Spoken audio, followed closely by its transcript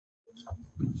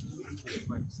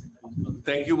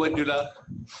Thank you, Manjula.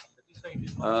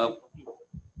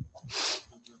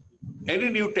 Any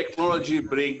new technology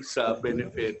brings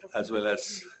benefit as well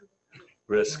as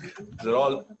risk. They're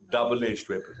all double-edged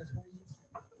weapons.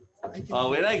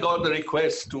 When I got the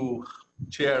request to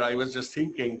chair, I was just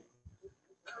thinking,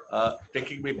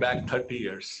 taking me back 30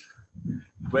 years.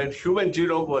 When human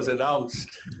genome was announced,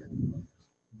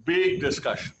 big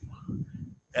discussion,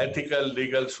 ethical,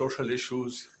 legal, social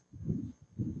issues,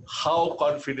 how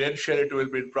confidential it will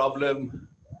be a problem,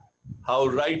 how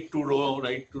right to know,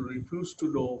 right to refuse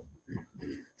to know.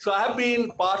 So I have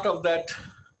been part of that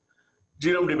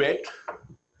genome debate,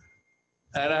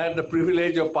 and I had the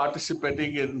privilege of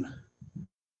participating in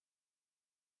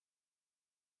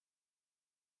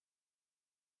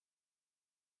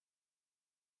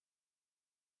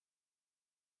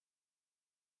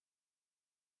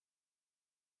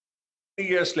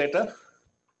years later.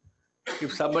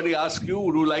 If somebody asks you,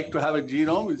 would you like to have a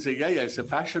genome? You say, yeah, it's a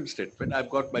fashion statement. I've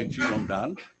got my genome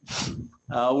done.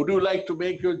 Would you like to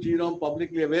make your genome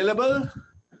publicly available?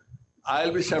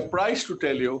 I'll be surprised to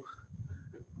tell you,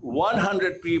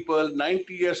 100 people,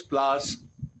 90 years plus,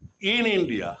 in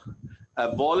India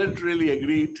have voluntarily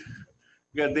agreed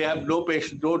that they have no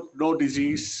patient, no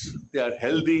disease, they are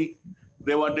healthy,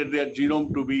 they wanted their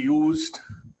genome to be used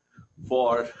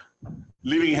for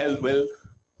living health well.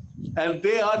 And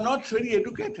they are not very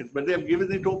educated, but they have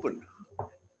given it open.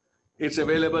 It's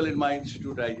available in my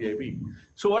institute, IJB.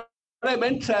 So what I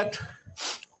meant that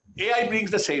AI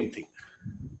brings the same thing,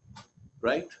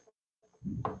 right?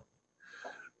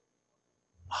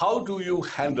 How do you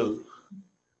handle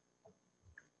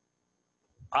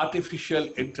artificial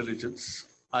intelligence?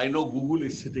 I know Google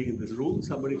is sitting in this room,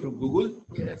 somebody from Google.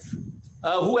 Yes.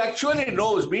 Who actually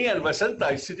knows me and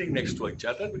Vasanta is sitting next to each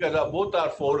other because both our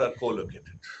phone are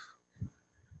co-located.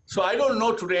 So I don't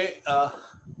know today,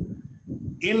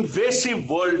 invasive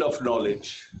world of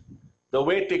knowledge, the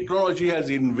way technology has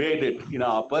invaded in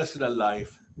our personal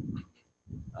life,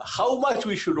 how much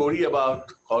we should worry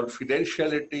about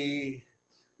confidentiality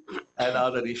and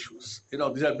other issues. You know,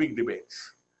 these are big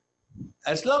debates.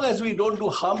 As long as we don't do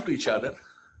harm to each other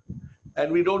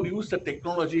and we don't use the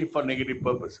technology for negative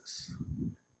purposes.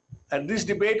 And this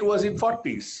debate was in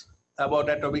 40s about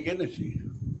atomic energy.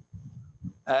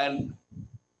 And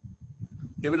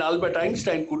even Albert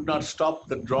Einstein could not stop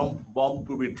the bomb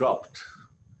to be dropped,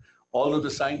 although the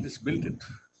scientists built it.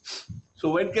 So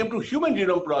when it came to Human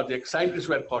Genome Project, scientists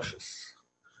were cautious.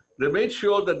 They made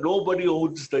sure that nobody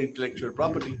owns the intellectual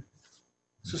property.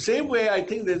 So same way, I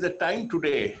think there's a time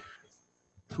today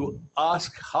to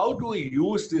ask how do we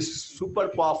use this super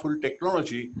powerful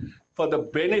technology for the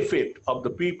benefit of the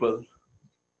people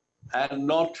and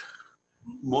not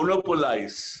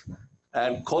monopolize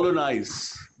and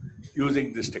colonize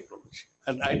using this technology.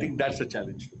 And I think that's a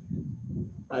challenge.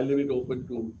 I'll leave it open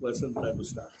to Vasanta to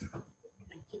start.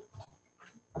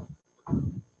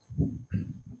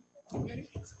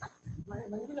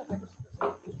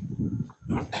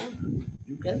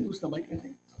 You can use the mic, I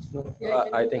think.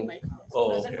 I think.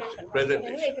 Oh, okay.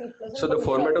 Presentation. So the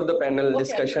format of the panel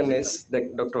discussion is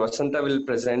that Dr. Vasanta will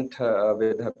present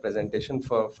with her presentation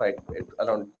for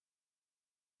around,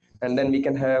 and then we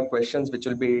can have questions which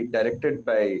will be directed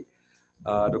by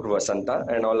Dr. Vasanta,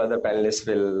 and all other panelists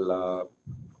will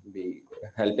be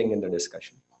helping in the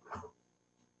discussion.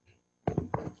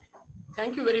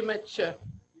 Thank you very much to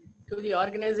the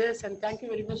organizers, and thank you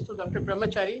very much to Dr.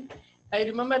 Brahmachari. I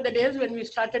remember the days when we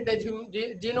started the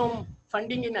genome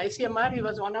funding in ICMR. He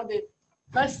was one of the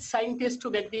first scientists to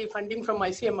get the funding from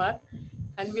ICMR.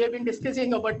 And we have been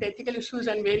discussing about ethical issues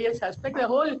and various aspects. The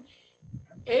whole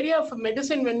area of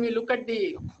medicine, when we look at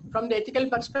from the ethical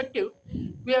perspective,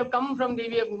 we have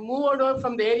moved over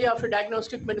from the area of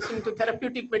diagnostic medicine to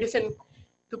therapeutic medicine,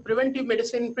 to preventive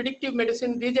medicine, predictive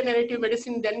medicine, regenerative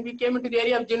medicine. Then we came into the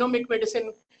area of genomic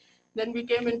medicine. Then we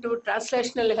came into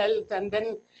translational health, and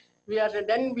then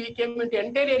we came into the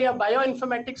entire area of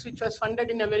bioinformatics, which was funded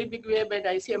in a very big way by the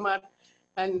ICMR,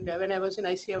 and when I was in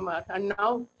ICMR. And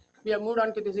now we have moved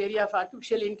on to this area of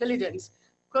artificial intelligence.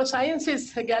 Because science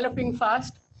is galloping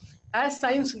fast. As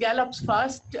science gallops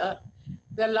fast, there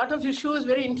are a lot of issues,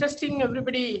 very interesting.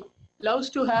 Everybody loves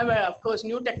to have, of course,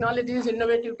 new technologies,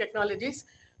 innovative technologies.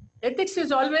 Ethics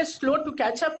is always slow to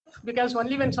catch up, because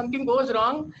only when something goes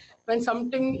wrong, when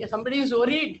somebody is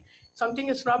worried, something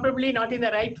is probably not in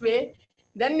the right way,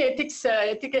 then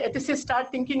ethicists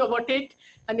start thinking about it,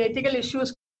 and the ethical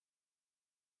issues.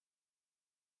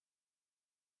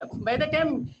 By the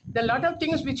time, there are a lot of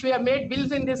things which we have made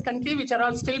bills in this country, which are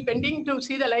all still pending to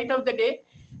see the light of the day.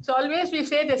 So always we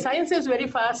say the science is very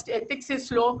fast, ethics is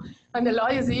slow, and the law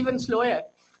is even slower.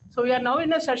 So we are now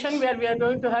in a session where we are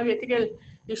going to have ethical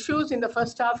issues in the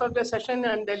first half of the session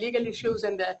and the legal issues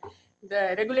and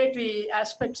the regulatory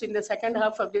aspects in the second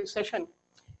half of the session.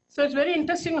 So it's very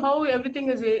interesting how everything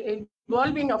is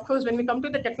evolving. Of course, when we come to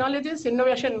the technologies,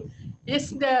 innovation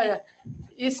is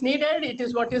needed. It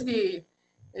is what is the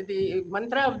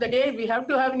mantra of the day. We have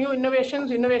to have new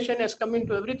innovations. Innovation has come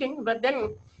into everything. But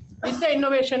then with the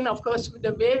innovation, of course,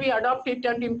 the way we adopt it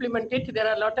and implement it, there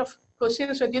are a lot of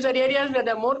questions. So these are areas where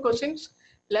there are more questions,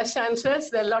 less answers.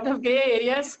 There are a lot of gray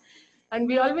areas. And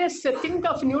we always think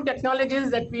of new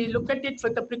technologies that we look at it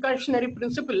with a precautionary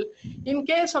principle. In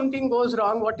case something goes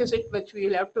wrong, what is it which we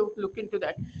will have to look into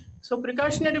that? So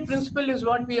precautionary principle is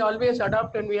what we always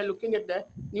adopt when we are looking at the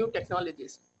new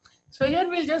technologies. So here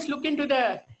we'll just look into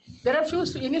there are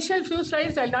initial few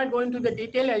slides. I'll not go into the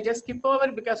detail. I'll just skip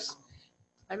over because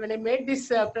when I made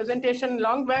this presentation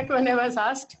long back when I was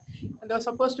asked, and there was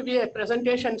supposed to be a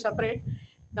presentation separate.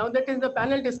 Now that is the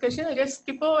panel discussion, I'll just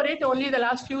skip over it. Only the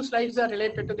last few slides are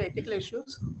related to the ethical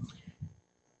issues.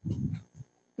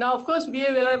 Now, of course, we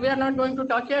are not going to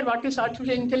talk here what is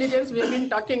artificial intelligence. We have been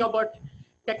talking about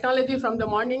technology from the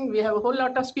morning. We have a whole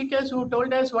lot of speakers who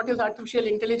told us what is artificial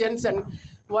intelligence and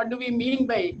what do we mean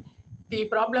by the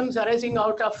problems arising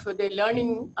out of the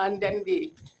learning and then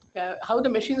the how the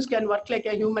machines can work like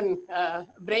a human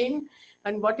brain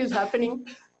and what is happening.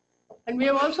 And we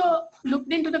have also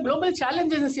looked into the global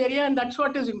challenges in this area, and that's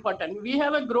what is important. We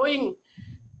have a growing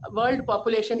world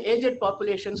population, aged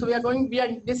population. So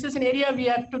this is an area we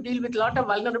have to deal with a lot of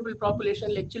vulnerable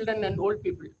population like children and old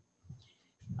people.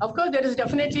 Of course, there is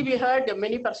definitely, we heard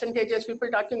many percentages, people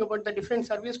talking about the different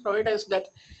service providers that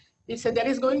there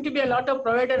is going to be a lot of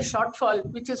provider shortfall,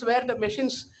 which is where the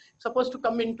machines supposed to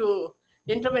come into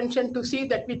intervention to see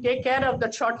that we take care of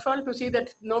that shortfall, to see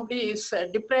that nobody is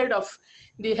deprived of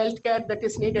the healthcare that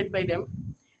is needed by them.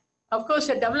 Of course,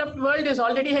 a developed world is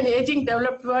already an aging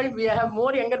developed world. We have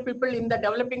more younger people in the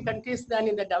developing countries than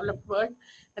in the developed world.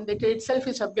 And that itself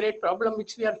is a great problem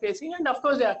which we are facing. And of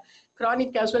course, the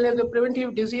chronic as well as the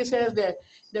preventive diseases, the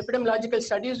epidemiological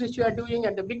studies which we are doing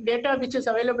and the big data which is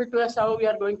available to us, how we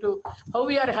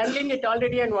are handling it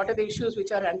already and what are the issues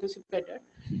which are anticipated.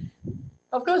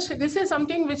 Of course, this is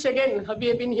something which again, we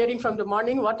have been hearing from the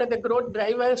morning. What are the growth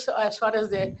drivers as far as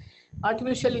the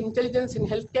artificial intelligence in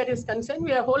healthcare is concerned?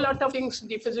 We have a whole lot of things,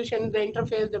 the physician, the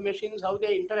interface, the machines, how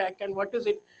they interact and what is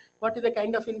the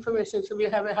kind of information. So we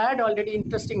have had already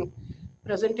interesting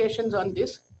presentations on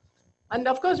this. And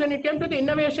of course, when it came to the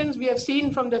innovations, we have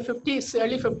seen from the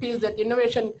early 50s, that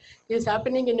innovation is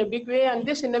happening in a big way. And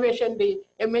this innovation, the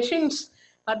machines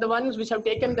are the ones which have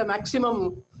taken the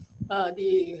maximum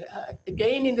the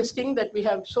gain in this thing, that we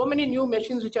have so many new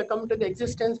machines which have come to the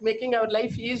existence, making our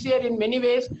life easier in many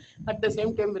ways, at the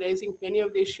same time raising many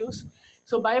of the issues.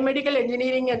 So biomedical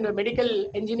engineering and medical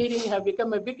engineering have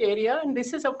become a big area. And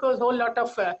this is, of course, a whole lot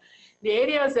of the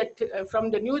areas that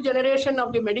from the new generation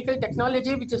of the medical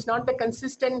technology, which is not the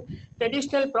consistent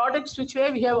traditional products, which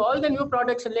we have all the new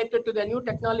products related to the new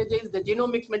technologies, the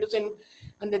genomic medicine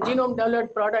and the genome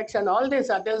developed products and all these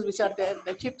others, which are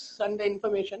the chips and the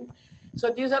information. So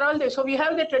these are all so we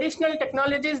have the traditional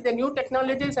technologies, the new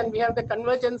technologies, and we have the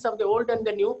convergence of the old and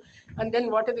the new. And then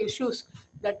what are the issues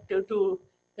that to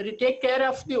take care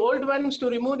of the old ones, to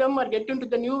remove them or get into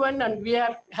the new one. And we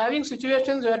are having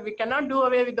situations where we cannot do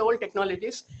away with the old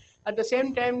technologies. At the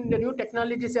same time, the new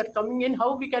technologies are coming in,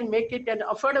 how we can make it an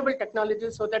affordable technology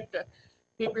so that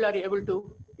people are able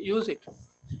to use it.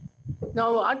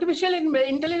 Now, artificial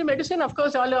intelligence medicine, of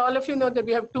course, all of you know that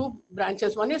we have two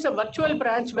branches. One is a virtual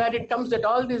branch where it comes that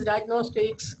all these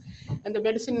diagnostics and the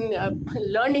medicine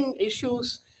learning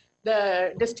issues,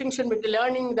 the distinction between the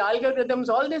learning, the algorithms,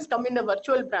 all this come in a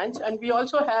virtual branch. And we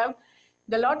also have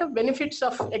the lot of benefits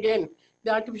of, again,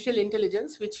 the artificial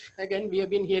intelligence, which again, we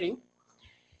have been hearing.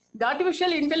 The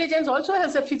artificial intelligence also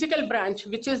has a physical branch,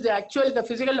 which is the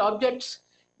physical objects,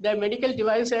 the medical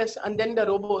devices, and then the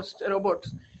robots.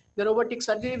 The robotic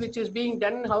surgery which is being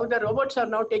done, how the robots are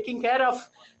now taking care of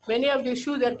many of the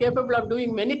issues. They're capable of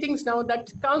doing many things now that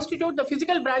constitute the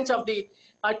physical branch of the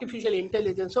artificial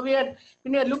intelligence. So when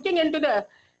we are looking into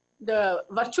the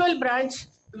virtual branch,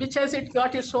 which has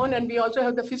got its own, and we also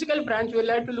have the physical branch, we'll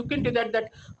have to look into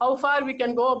that how far we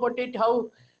can go about it,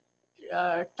 how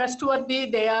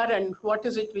trustworthy they are, and what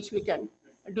is it which we can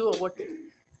do about it.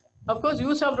 Of course,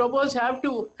 use of robots have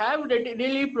to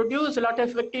really produce a lot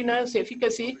of effectiveness,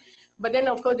 efficacy, but then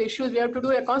of course the issues, we have to do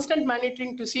a constant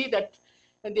monitoring to see that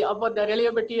about the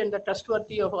reliability and the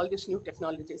trustworthy of all these new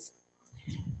technologies.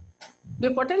 The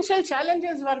potential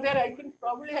challenges were there. I think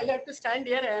probably I'll have to stand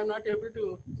here. I am not able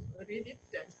to read it.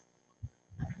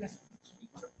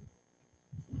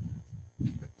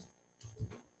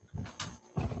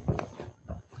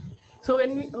 So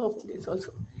when we, oh, this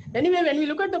also. Anyway, when we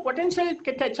look at the potential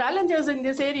challenges in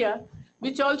this area,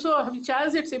 which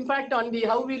has its impact on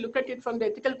how we look at it from the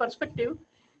ethical perspective,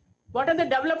 what are the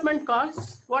development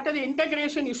costs? What are the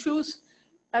integration issues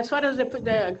as far as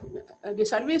the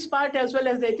service part as well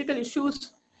as the ethical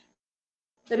issues?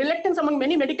 The reluctance among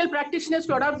many medical practitioners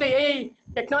to adopt the AI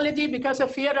technology because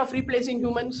of fear of replacing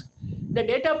humans, the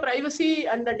data privacy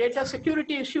and the data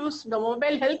security issues, the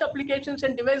mobile health applications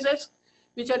and devices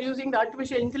which are using the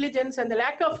artificial intelligence, and the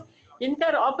lack of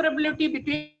interoperability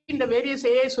between the various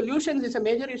AI solutions is a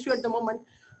major issue at the moment.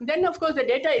 Then, of course, the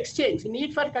data exchange, the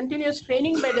need for continuous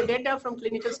training by the data from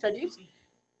clinical studies.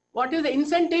 What is the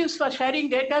incentives for sharing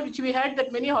data, which we had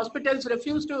that many hospitals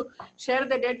refuse to share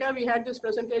the data. We had this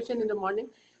presentation in the morning.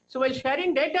 So while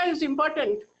sharing data is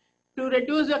important to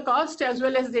reduce the cost as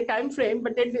well as the time frame,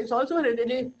 but it also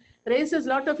raises a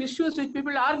lot of issues which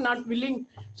people are not willing.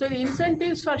 So the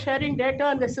incentives for sharing data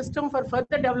and the system for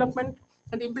further development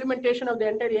and the implementation of the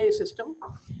entire AI system.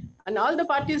 And all the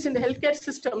parties in the healthcare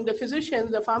system, the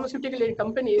physicians, the pharmaceutical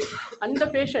companies, and the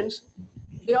patients,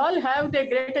 they all have their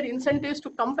greater incentives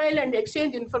to compile and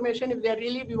exchange information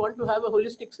if we want to have a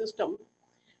holistic system.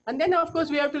 And then, of course,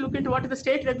 we have to look into what are the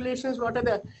state regulations, what are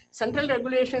the central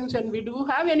regulations, and we do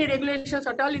have any regulations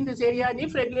at all in this area. And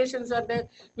if regulations are there,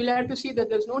 we'll have to see that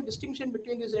there's no distinction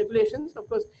between these regulations. Of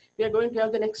course, we are going to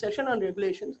have the next session on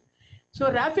regulations.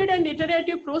 So rapid and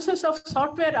iterative process of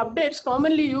software updates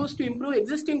commonly used to improve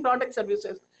existing product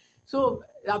services. So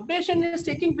updation is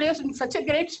taking place in such a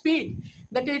great speed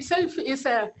that itself is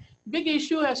a big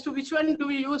issue as to which one do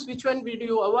we use, which one do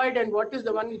you avoid, and what is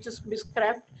the one which is to be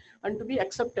scrapped and to be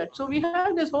accepted. So we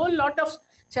have this whole lot of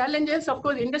challenges. Of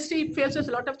course, industry faces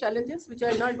a lot of challenges, which I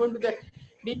am not going to the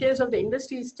details of the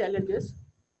industry's challenges.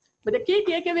 But the key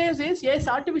takeaways is, yes,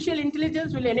 artificial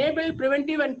intelligence will enable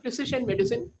preventive and precision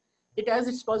medicine. It has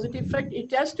its positive effect.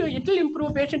 It will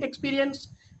improve patient experience,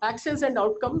 access, and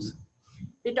outcomes.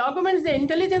 It augments the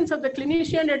intelligence of the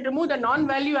clinician and remove the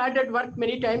non-value added work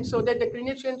many times so that the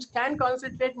clinicians can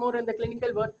concentrate more on the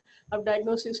clinical work of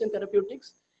diagnosis and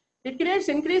therapeutics. It creates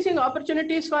increasing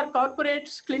opportunities for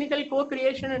corporates, clinical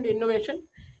co-creation and innovation.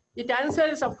 It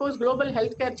answers, of course, global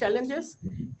healthcare challenges,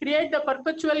 create the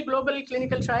perpetual global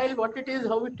clinical trial, what it is,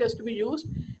 how it has to be used,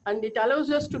 and it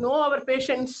allows us to know our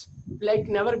patients like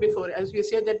never before. As we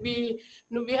say that we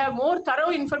have more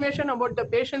thorough information about the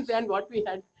patients than what we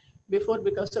had before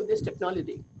because of this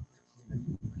technology.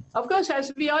 Of course,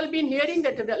 as we all been hearing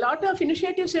that a lot of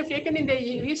initiatives have taken in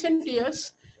the recent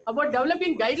years about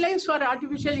developing guidelines for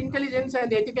artificial intelligence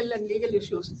and ethical and legal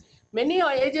issues. Many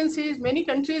agencies, many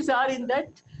countries are in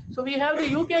that. So we have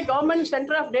the UK Government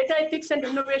Centre of Data Ethics and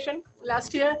Innovation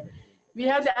last year. We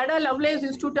have the Ada Lovelace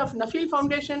Institute of Nuffield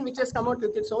Foundation, which has come out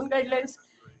with its own guidelines.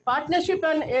 Partnership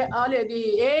on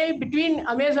the AI between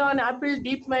Amazon, Apple,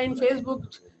 DeepMind,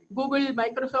 Facebook, Google,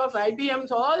 Microsoft, IBM,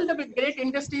 so all the great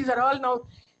industries are all now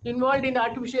involved in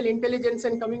artificial intelligence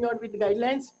and coming out with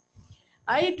guidelines.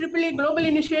 IEEE Global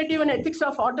Initiative on Ethics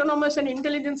of Autonomous and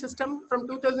Intelligent System from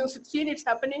 2016, it's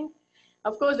happening.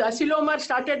 Of course, the Asilomar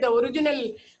started the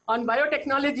original on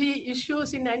biotechnology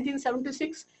issues in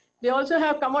 1976. They also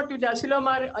have come out with the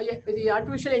Asilomar, the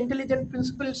Artificial Intelligence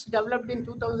Principles developed in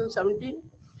 2017.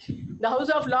 The House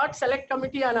of Lords Select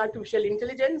Committee on Artificial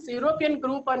Intelligence, the European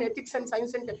Group on Ethics and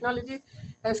Science and Technology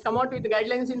has come out with the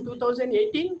guidelines in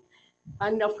 2018.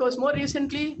 And of course, more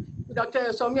recently, Dr.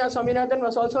 Soumya Swaminathan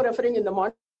was also referring in the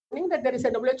morning that there is a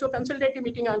WHO consultative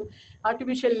meeting on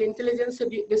artificial intelligence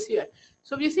this year.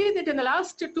 So we see that in the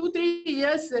last 2-3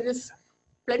 years, there is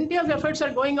plenty of efforts are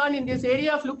going on in this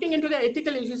area of looking into the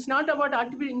ethical issues. It's not about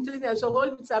artificial intelligence as a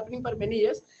whole, it's happening for many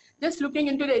years. Just looking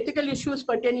into the ethical issues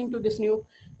pertaining to this new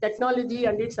technology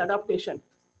and its adaptation.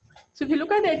 So if you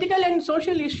look at the ethical and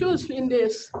social issues in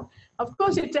this, of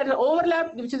course, it's an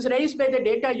overlap which is raised by the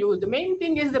data use. The main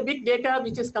thing is the big data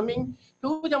which is coming,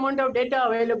 huge amount of data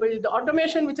available, the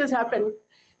automation which has happened,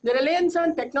 the reliance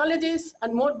on technologies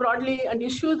and more broadly, and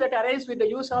issues that arise with the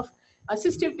use of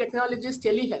assistive technologies,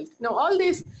 telehealth. Now all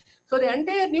these, so the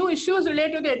entire new issues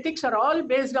related to the ethics are all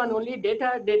based on only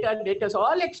data. So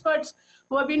all experts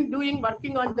who have been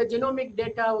working on the genomic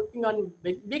data, working on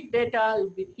big data,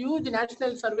 huge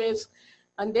national surveys,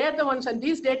 and they're the ones, and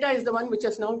this data is the one which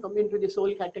has now come into this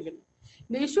whole category.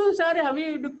 The issues are, have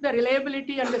we looked at the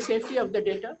reliability and the safety of the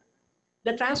data,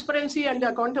 the transparency and the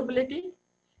accountability,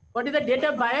 what is the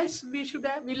data bias we should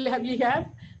have, we have,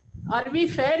 Are we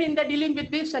fair in the dealing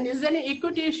with this? And is there any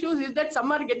equity issues? Is that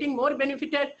some are getting more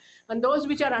benefited and those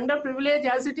which are underprivileged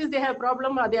as it is, they have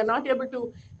problem, or they are not able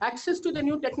to access to the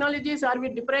new technologies? Are we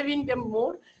depriving them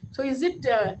more? So is it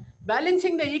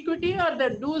balancing the equity, or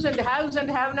the do's and haves and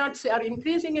have-nots are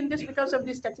increasing in this because of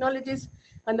these technologies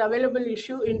and the available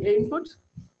issue in inputs?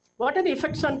 What are the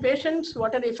effects on patients?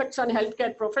 What are the effects on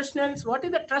healthcare professionals? What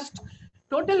is the trust?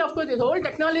 Total, of course, the whole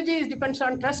technology depends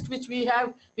on trust which we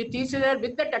have with each other,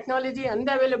 with the technology and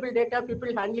the available data, people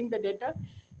handling the data.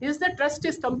 Is the trust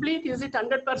is complete? Is it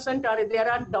 100%, or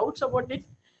there are doubts about it?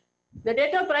 The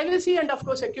data privacy and, of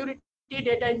course, security,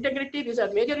 data integrity, these are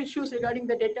major issues regarding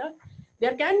the data.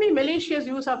 There can be malicious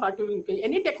use of artificial intelligence.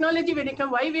 Any technology, when it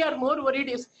comes, why we are more worried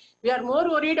is, we are more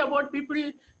worried about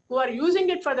people who are using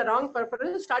it for the wrong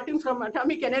purposes, starting from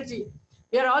atomic energy.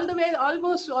 We are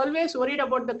almost always worried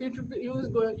about the people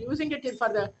using it for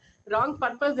the wrong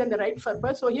purpose than the right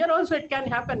purpose. So here also it can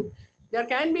happen. There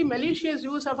can be malicious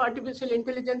use of artificial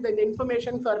intelligence and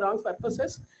information for wrong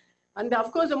purposes. And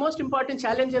of course, the most important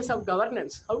challenges of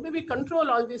governance. How do we control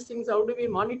all these things? How do we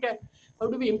monitor? How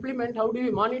do we implement? How do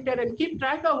we monitor and keep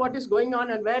track of what is going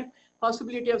on and where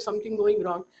possibility of something going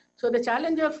wrong? So the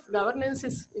challenge of governance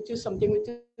is something which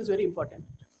is very important.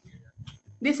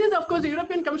 This is, of course, the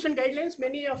European Commission guidelines.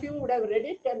 Many of you would have read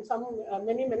it, and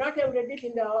many may not have read it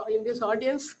in this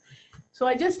audience. So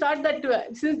I just thought that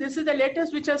since this is the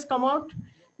latest which has come out,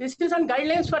 this is on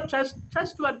guidelines for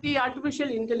trustworthy artificial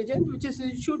intelligence, which is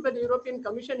issued by the European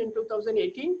Commission in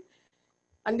 2018.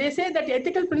 And they say that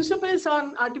ethical principles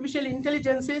on artificial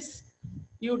intelligence is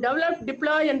you develop,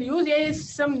 deploy, and use AI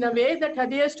system in a way that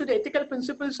adheres to the ethical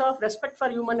principles of respect for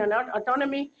human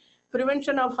autonomy,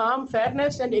 prevention of harm,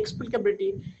 fairness, and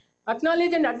explicability.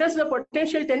 Acknowledge and address the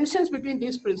potential tensions between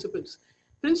these principles.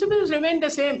 Principles remain the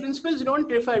same. Principles don't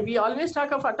differ. We always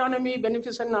talk of autonomy,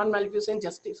 beneficent, non-maleficent,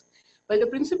 justice. But the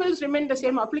principles remain the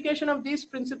same. Application of these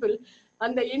principles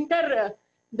and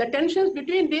the tensions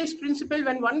between these principles,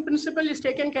 when one principle is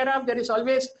taken care of, there is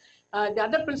always the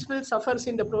other principle suffers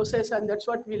in the process, and that's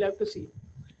what we'll have to see.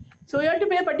 So you have to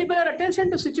pay particular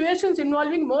attention to situations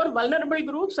involving more vulnerable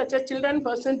groups such as children,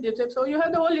 persons, disabled. So you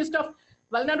have the whole list of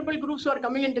vulnerable groups who are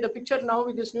coming into the picture now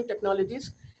with these new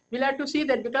technologies. We'll have to see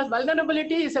that, because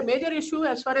vulnerability is a major issue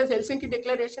as far as Helsinki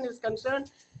Declaration is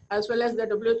concerned, as well as the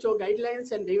WHO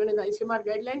guidelines, and even in the ICMR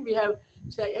guideline, we have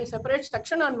a separate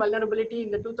section on vulnerability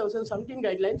in the 2017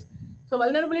 guidelines. So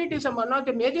vulnerability is one of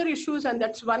the major issues, and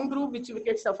that's one group which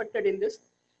gets affected in this.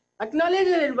 Acknowledge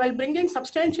that while bringing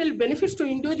substantial benefits to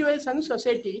individuals and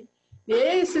society, the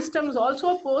AI systems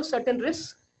also pose certain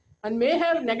risks and may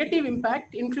have negative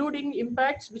impact, including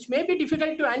impacts which may be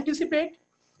difficult to anticipate,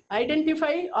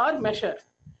 identify, or measure.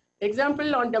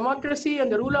 Example on democracy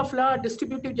and the rule of law,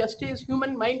 distributive justice,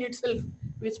 human mind itself,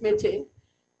 which may change.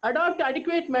 Adopt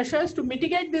adequate measures to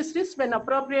mitigate this risk when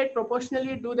appropriate,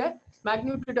 proportionally to the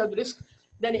magnitude of risk.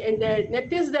 Then the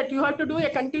net is that you have to do a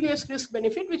continuous risk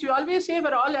benefit, which we always say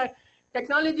for all our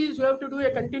technologies, you have to do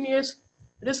a continuous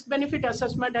risk benefit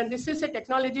assessment. And this is a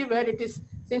technology where it is,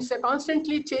 since they're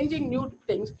constantly changing new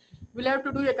things, we'll have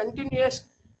to do a continuous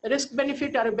risk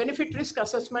benefit or a benefit risk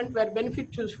assessment where benefit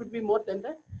should be more than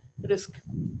the risk.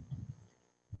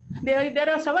 There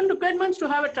are 7 requirements to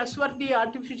have a trustworthy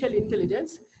artificial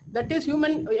intelligence. That is,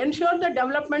 ensure the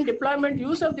development, deployment,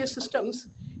 use of these systems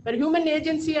where human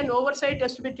agency and oversight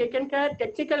has to be taken care,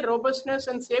 technical robustness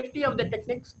and safety of the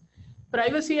techniques,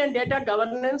 privacy and data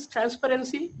governance,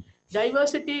 transparency,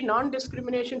 diversity,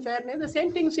 non-discrimination, fairness, the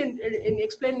same things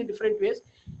explained in different ways,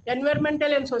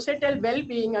 environmental and societal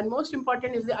well-being, and most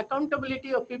important is the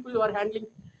accountability of people who are handling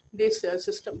these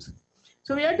systems.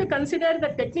 So we have to consider the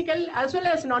technical as well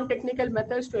as non-technical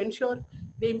methods to ensure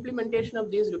the implementation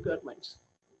of these requirements.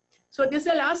 So this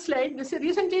is the last slide.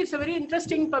 Recently, it's a very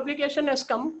interesting publication has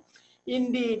come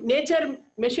in the Nature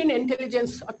Machine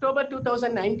Intelligence, October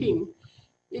 2019.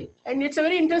 And it's a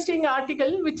very interesting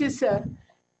article, which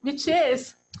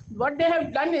says what they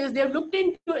have done is they have looked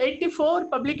into 84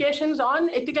 publications on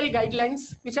ethical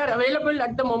guidelines, which are available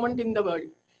at the moment in the world.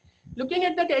 Looking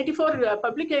at that 84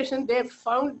 publications, they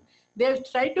have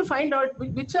tried to find out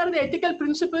which are the ethical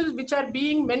principles which are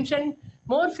being mentioned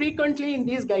more frequently in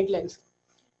these guidelines.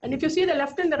 And if you see the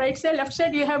left and the right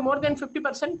side, you have more than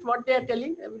 50% what they are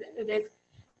telling.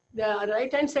 The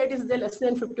right-hand side is the less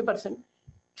than 50%.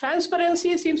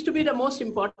 Transparency seems to be the most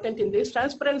important in this.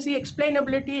 Transparency,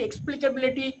 explainability,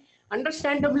 explicability,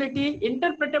 understandability,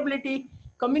 interpretability,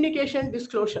 communication,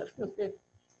 disclosure. Okay.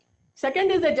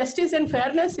 Second is the justice and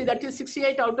fairness, that is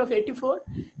 68 out of 84.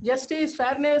 Justice,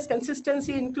 fairness,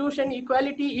 consistency, inclusion,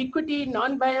 equality, equity,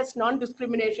 non-bias,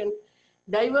 non-discrimination,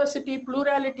 diversity,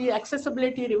 plurality,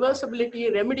 accessibility,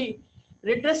 reversibility, remedy,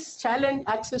 redress, challenge,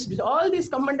 access. All these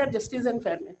come under justice and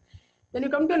fairness. Then you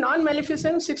come to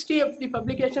non-maleficence, 60 of the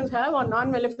publications have on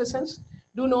non-maleficence,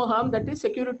 do no harm, that is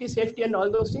security, safety, and all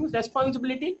those things,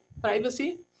 responsibility,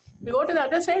 privacy. We go to the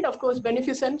other side, of course,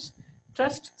 beneficence,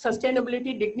 trust,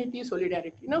 sustainability, dignity,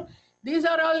 solidarity. You know, these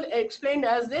are all explained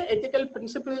as the ethical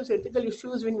principles, ethical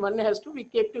issues when one has to, we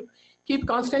keep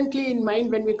constantly in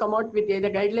mind when we come out with the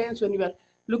guidelines, when we are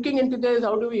looking into this,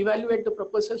 how do we evaluate the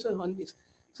proposals and on this.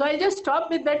 So I'll just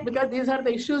stop with that because these are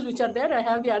the issues which are there. I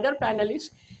have the other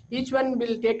panelists. Each one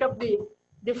will take up the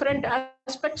different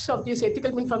aspects of this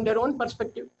ethical from their own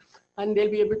perspective, and they'll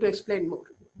be able to explain more.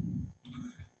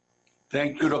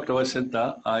 Thank you, Dr.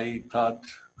 Vasanta. I thought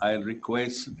I'll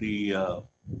request the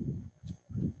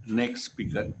next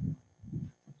speaker,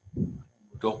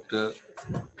 Dr.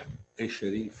 A.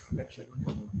 Sharif.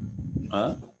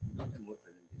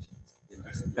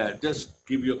 Just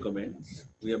give your comments.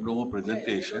 We have no more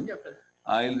presentation.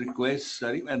 I'll request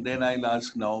Sharif, and then I'll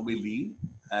ask Naomi Lee,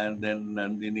 and then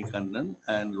Nandini Kannan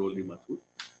and Roli Mathur,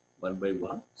 one by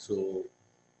one. So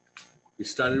we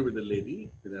started with the lady,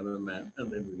 then have a man,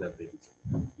 and then we'll have ladies.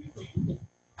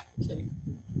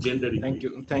 Gender equality.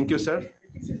 Thank you, sir.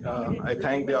 I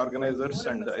thank the organizers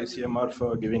and the ICMR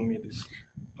for giving me this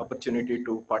opportunity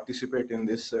to participate in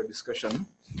this discussion.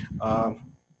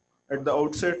 At the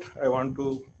outset, I want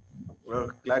to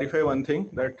clarify one thing,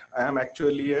 that I am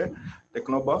actually a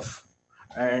techno-buff,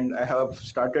 and I have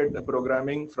started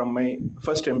programming from my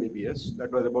first MBBS.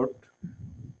 That was about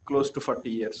close to 40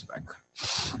 years back.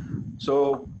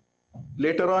 So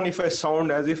later on, if I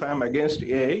sound as if I am against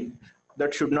AI,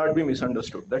 that should not be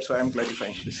misunderstood. That's why I'm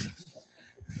clarifying this.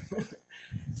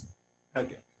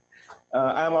 Okay.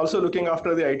 I am also looking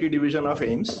after the IT division of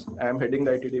AIIMS. I am heading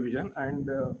the IT division, and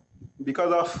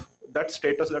because of that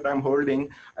status that I'm holding,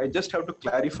 I just have to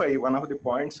clarify one of the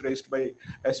points raised by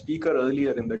a speaker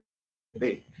earlier in the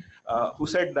day, who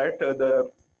said that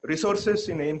the resources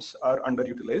in AIIMS are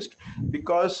underutilized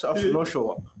because of no show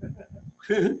up.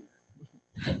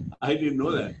 I didn't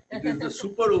know that. It is the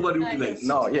super overutilized.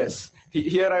 No, yes.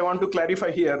 Here I want to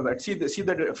clarify here that see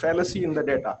the fallacy in the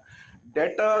data.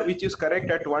 Data which is correct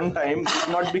at one time should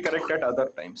not be correct at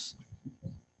other times.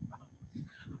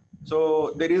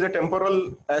 So there is a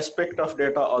temporal aspect of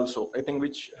data also, I think,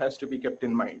 which has to be kept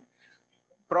in mind.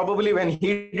 Probably when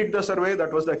he did the survey,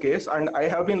 that was the case, and I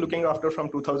have been looking after from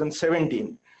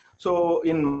 2017. So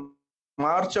in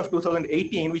March of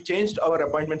 2018, we changed our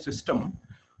appointment system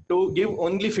to give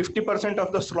only 50%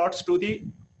 of the slots to the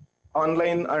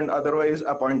online and otherwise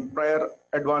prior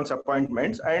advance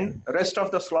appointments, and rest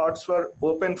of the slots were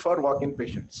open for walk-in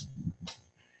patients.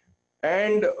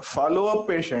 And follow-up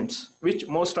patients, which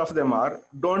most of them are,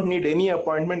 don't need any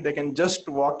appointment. They can just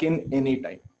walk in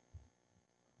anytime.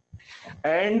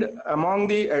 And among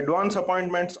the advance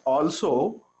appointments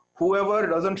also, whoever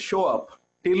doesn't show up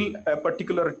till a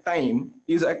particular time,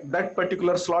 that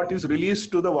particular slot is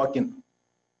released to the walk-in.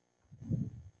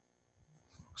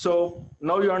 So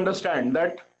now you understand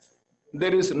that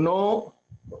there is no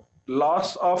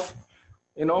loss of,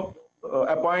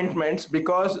 appointments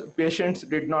because patients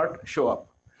did not show up.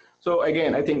 So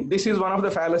again, I think this is one of the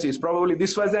fallacies. Probably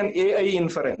this was an AI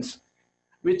inference,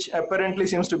 which apparently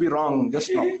seems to be wrong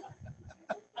just now.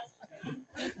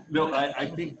 No, I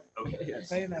think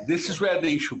this is where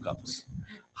the issue comes.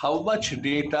 How much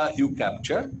data you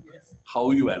capture, how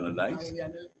you analyze,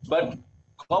 but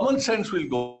common sense will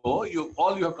go.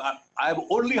 I'm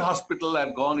only hospital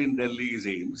I've gone in Delhi is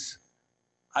AIIMS.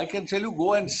 I can tell you,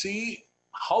 go and see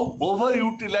how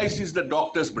overutilized is the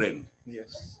doctor's brain.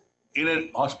 Yes. In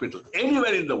a hospital,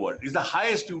 anywhere in the world, is the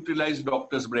highest utilized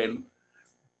doctor's brain,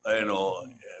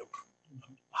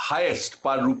 highest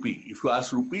per rupee. If you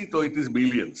ask rupee, so it is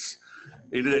billions.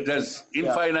 It has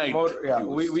infinite.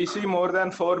 We see more than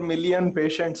 4 million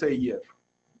patients a year.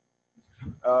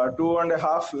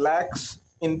 2.5 lakhs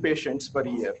inpatients per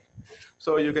year.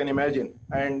 So you can imagine,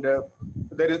 and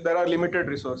there are limited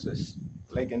resources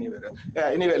like anywhere else.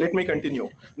 Anyway, let me continue.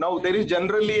 Now there is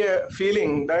generally a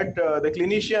feeling that the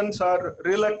clinicians are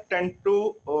reluctant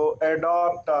to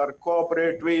adopt or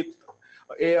cooperate with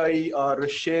AI or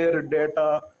share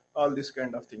data, all these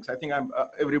kind of things. I think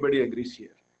everybody agrees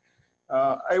here.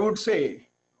 I would say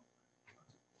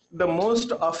the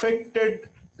most affected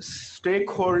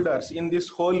stakeholders in this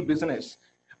whole business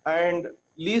and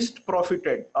least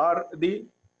profited are the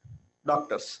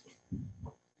doctors.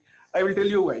 I will tell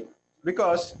you why.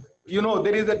 Because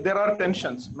there are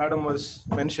tensions. Madam was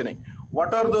mentioning.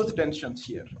 What are those tensions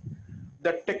here?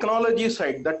 The technology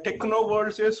side, the techno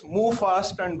world says move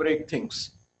fast and break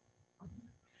things.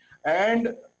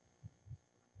 and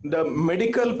the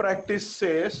medical practice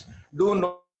says do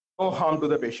no harm to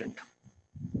the patient.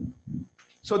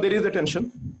 So there is a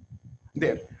tension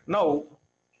there. Now,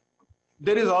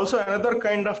 there is also another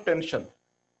kind of tension.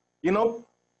 You know,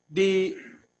 the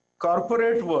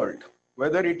corporate world,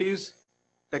 whether it is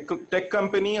tech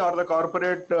company or the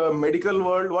corporate medical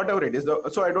world, whatever it is.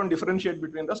 So I don't differentiate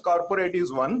between this. Corporate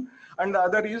is one, and the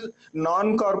other is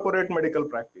non-corporate medical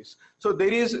practice. So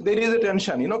there is a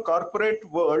tension. You know, corporate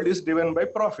world is driven by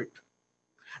profit,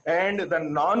 and the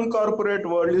non-corporate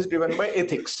world is driven by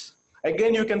ethics.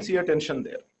 Again, you can see a tension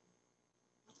there.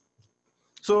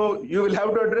 So you will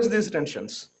have to address these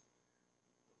tensions.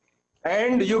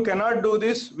 And you cannot do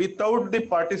this without the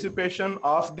participation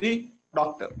of the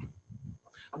doctor.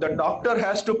 The doctor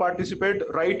has to participate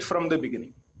right from the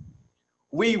beginning.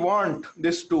 We want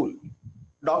this tool.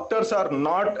 Doctors are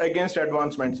not against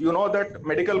advancements. You know that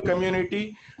medical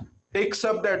community takes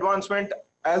up the advancement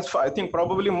as I think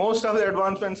probably most of the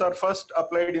advancements are first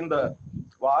applied in the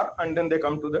war and then they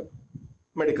come to the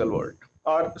medical world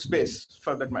or space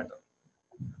for that matter.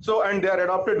 So, and they are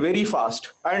adopted very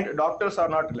fast, and doctors are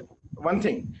not. One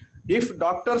thing, if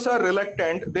doctors are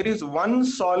reluctant, there is one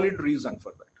solid reason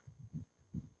for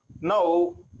that.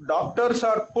 Now, doctors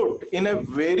are put in a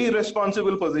very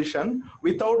responsible position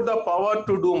without the power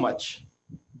to do much.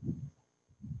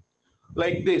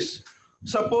 Like this,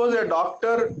 suppose a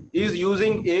doctor is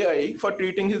using AI for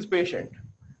treating his patient.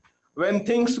 When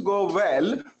things go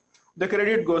well, the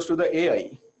credit goes to the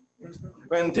AI.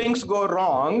 When things go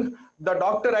wrong, the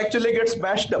doctor actually gets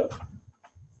bashed up.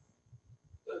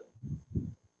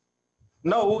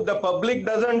 Now the public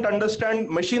doesn't understand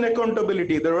machine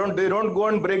accountability. They don't go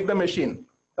and break the machine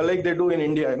like they do in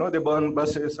India. You know, they burn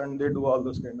buses and they do all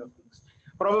those kind of things.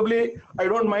 Probably I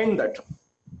don't mind that.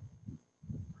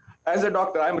 As a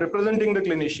doctor, I'm representing the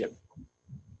clinician,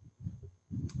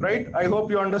 right? I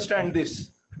hope you understand this.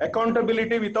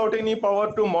 Accountability without any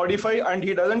power to modify, and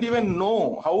he doesn't even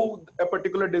know how a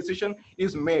particular decision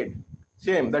is made.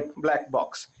 Same, that black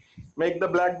box. Make the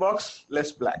black box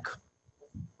less black.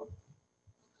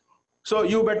 So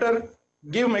you better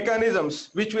give mechanisms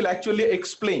which will actually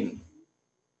explain.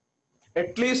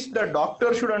 At least the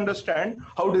doctor should understand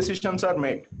how decisions are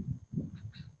made.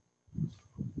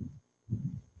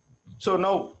 So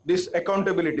now this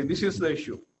accountability, this is the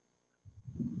issue.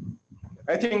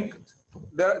 I think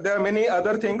there are many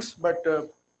other things, but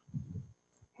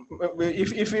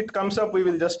if it comes up, we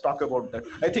will just talk about that.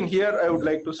 I think here I would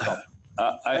like to stop.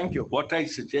 Thank you. What I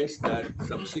suggest that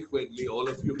subsequently all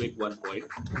of you make one point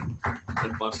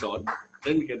and pass on.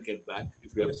 Then we can get back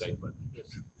if we have time. But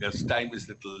yes, because time is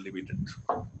little limited.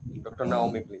 Dr.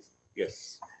 Naomi, please.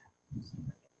 Yes.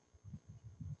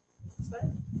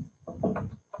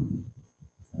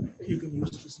 You can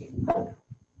use the same.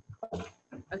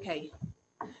 Okay.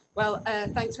 Well,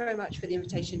 thanks very much for the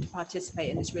invitation to participate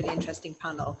in this really interesting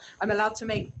panel. I'm allowed to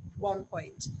make one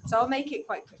point, so I'll make it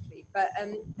quite quickly. But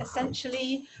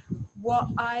essentially, what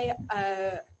I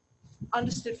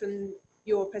understood from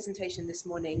your presentation this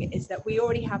morning is that we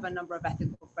already have a number of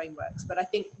ethical frameworks, but I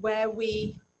think where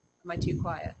we, am I too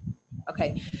quiet?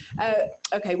 Okay.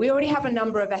 Okay, we already have a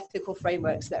number of ethical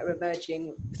frameworks that are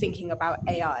emerging thinking about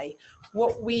AI.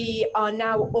 What we are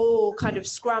now all kind of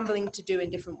scrambling to do in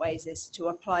different ways is to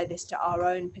apply this to our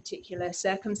own particular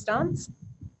circumstance.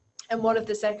 And one of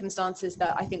the circumstances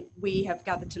that I think we have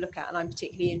gathered to look at, and I'm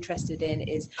particularly interested in,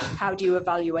 is how do you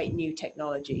evaluate new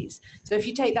technologies? So if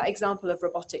you take that example of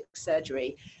robotic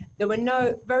surgery, there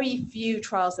were very few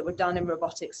trials that were done in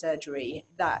robotic surgery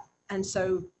and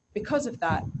so because of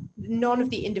that, none of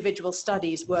the individual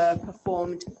studies were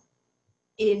performed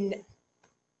in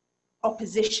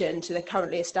opposition to the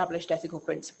currently established ethical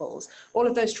principles. All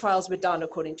of those trials were done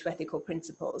according to ethical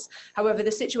principles. However,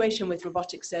 the situation with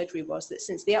robotic surgery was that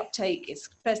since the uptake, its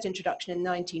first introduction in the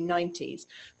 1990s,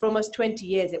 for almost 20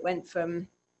 years, it went from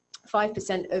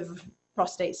 5% of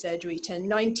prostate surgery to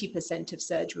 90% of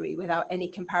surgery without any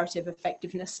comparative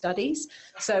effectiveness studies.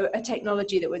 So a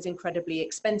technology that was incredibly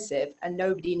expensive and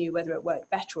nobody knew whether it worked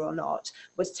better or not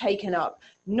was taken up,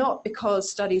 not because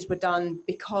studies were done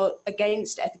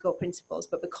against ethical principles,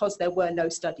 but because there were no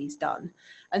studies done.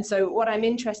 And so what I'm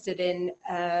interested in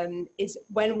is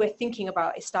when we're thinking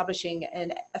about establishing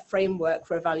a framework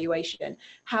for evaluation,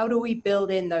 how do we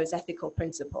build in those ethical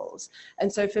principles?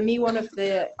 And so for me, one of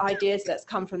the ideas that's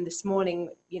come from this morning,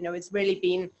 has really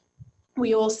been,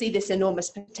 we all see this enormous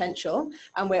potential,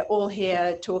 and we're all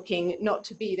here talking not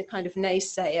to be the kind of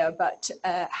naysayer, but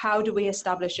how do we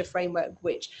establish a framework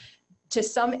which to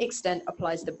some extent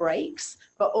applies the brakes,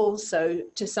 but also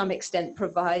to some extent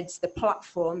provides the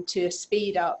platform to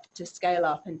speed up, to scale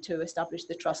up, and to establish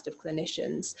the trust of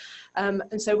clinicians.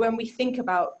 And so when we think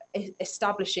about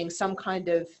establishing some kind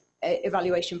of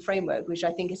evaluation framework, which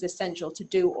I think is essential to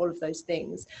do all of those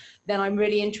things, then I'm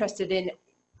really interested in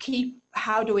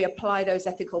how do we apply those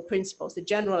ethical principles, the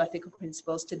general ethical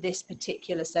principles, to this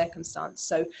particular circumstance.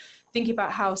 So thinking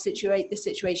about how the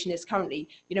situation is currently,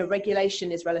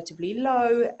 regulation is relatively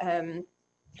low.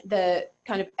 The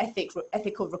kind of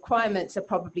ethical requirements are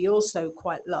probably also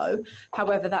quite low.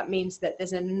 However, that means that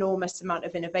there's an enormous amount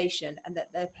of innovation and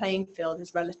that the playing field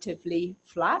is relatively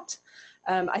flat.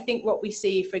 I think what we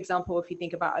see, for example, if you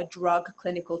think about a drug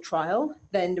clinical trial,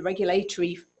 then the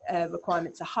regulatory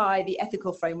requirements are high, the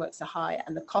ethical frameworks are high,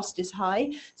 and the cost is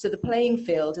high. So the playing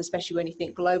field, especially when you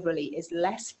think globally, is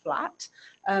less flat.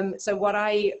 So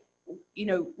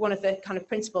one of the kind of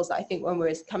principles that I think when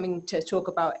we're coming to talk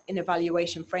about an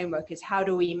evaluation framework is how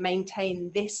do we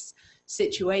maintain this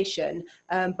situation,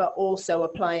 but also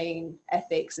applying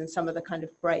ethics and some of the kind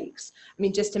of breaks. I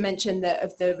mean, just to mention that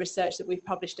of the research that we've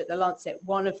published at the Lancet,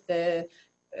 one of the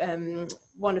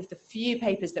few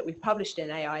papers that we've published in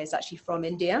AI is actually from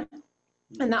India.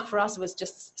 And that for us was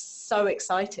just so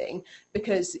exciting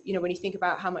because, when you think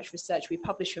about how much research we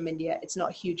publish from India, it's not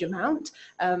a huge amount.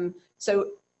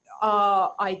 So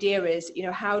our idea is,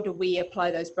 how do we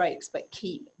apply those breaks, but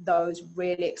keep those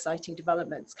really exciting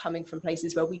developments coming from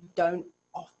places where we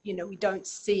don't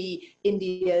see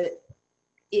India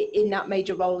in that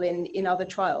major role in other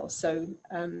trials. So,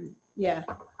 yeah,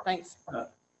 thanks.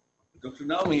 Dr.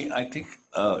 Naomi, I think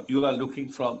you are looking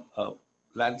from a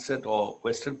Lancet or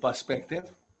Western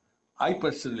perspective. I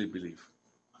personally believe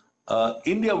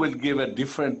India will give a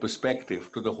different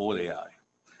perspective to the whole AI.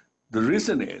 The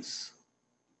reason is,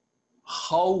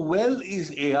 how well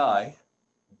is AI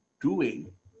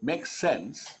doing makes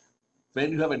sense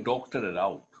when you have a doctor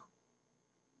around.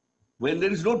 When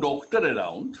there is no doctor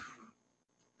around,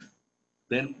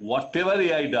 then whatever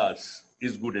AI does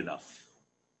is good enough.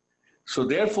 So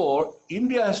therefore,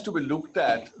 India has to be looked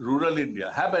at, rural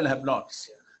India, have and have nots.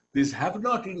 This have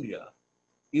not India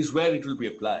is where it will be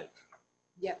applied.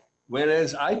 Yeah.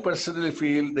 Whereas I personally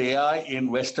feel the AI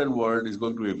in Western world is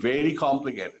going to be very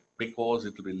complicated because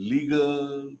it will be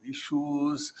legal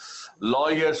issues,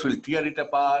 lawyers will tear it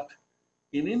apart.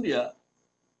 In India,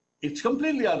 it's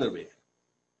completely other way.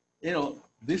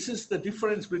 This is the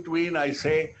difference between, I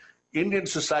say, Indian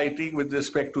society with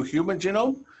respect to human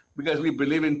genome, because we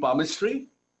believe in palmistry,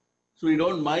 so we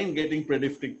don't mind getting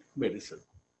predictive medicine,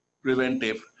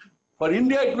 preventive. For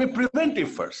India, it will be preventive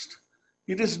first.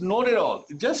 It is not at all,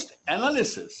 just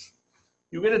analysis.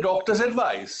 You get a doctor's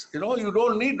advice. You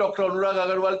don't need Dr. Anurag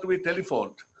Agarwal to be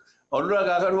telephoned. Anurag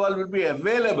Agarwal will be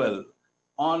available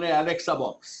on an Alexa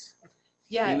box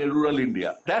in a rural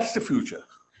India. That's the future.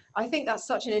 I think that's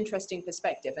such an interesting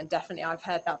perspective, and definitely I've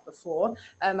heard that before.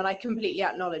 And I completely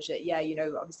acknowledge that,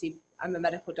 obviously I'm a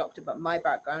medical doctor, but my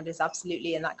background is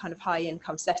absolutely in that kind of high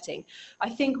income setting. I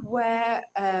think where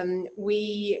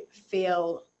we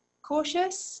feel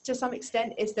cautious to some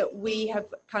extent is that we have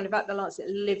kind of at the Lancet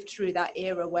lived through that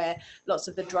era where lots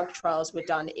of the drug trials were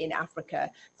done in Africa.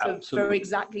 So for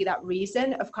exactly that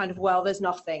reason of kind of, well, there's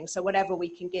nothing, so whatever we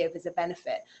can give is a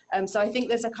benefit. So I think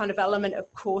there's a kind of element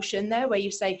of caution there where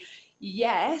you say,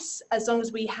 yes, as long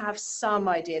as we have some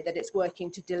idea that it's working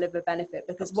to deliver benefit,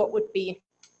 because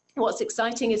what's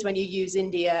exciting is when you use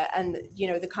India and,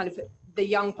 the kind of the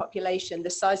young population, the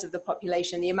size of the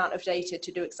population, the amount of data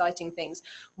to do exciting things.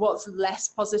 What's less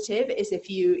positive is if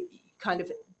you kind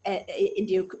of,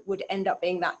 India would end up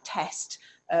being that test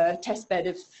bed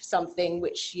of something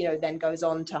which, then goes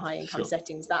on to high income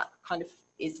settings. That kind of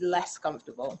is less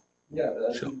comfortable. Yeah,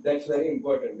 that's very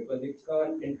important because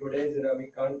in today's era, we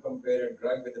can't compare a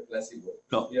drug with a placebo.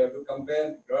 No. You have to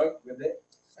compare drug with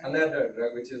another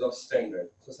drug which is of standard.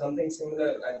 So something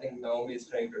similar, I think Naomi is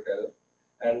trying to tell.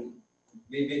 And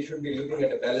we should be looking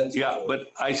at a balance. Yeah,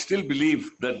 but I still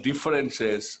believe the difference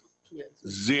is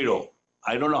zero.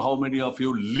 I don't know how many of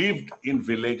you lived in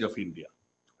village of India,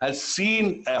 has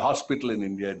seen a hospital in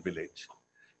India at village.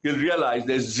 You'll realize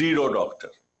there's zero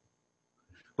doctor.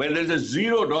 When there's a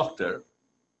zero doctor,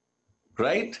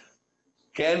 right,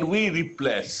 can we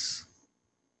replace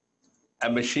a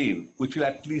machine which will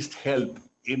at least help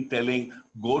in telling,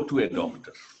 go to a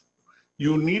doctor?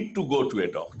 You need to go to a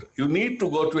doctor. You need to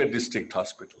go to a district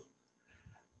hospital.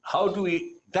 How do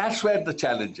we, that's where the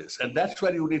challenge is, and that's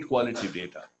where you need quality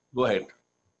data. Go ahead.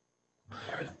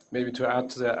 Maybe to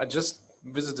add to that, I just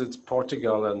visited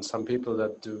Portugal and some people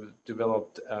that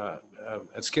developed a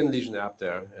skin lesion app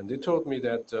there, and they told me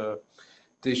that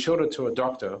they showed it to a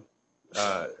doctor,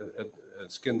 a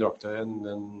skin doctor,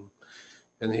 and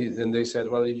they said,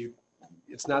 well,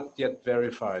 it's not yet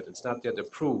verified, it's not yet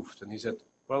approved. And he said,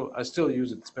 well, I still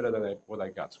use it, it's better than what I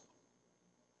got.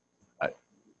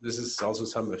 This is also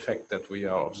some effect that we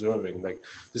are observing. Like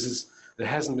it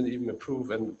hasn't been even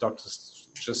approved, and doctors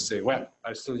just say, well,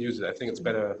 I still use it, I think it's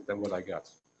better than what I got.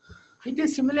 It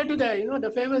is similar to the,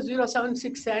 the famous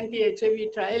 076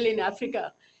 anti-HIV trial in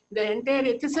Africa. The entire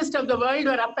ethicists of the world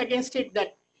were up against it,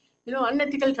 that,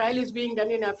 unethical trial is being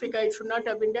done in Africa, it should not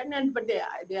have been done. But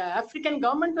the African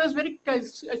government was very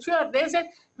sure. They said,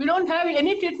 we don't have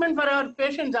any treatment for our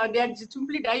patients, or they are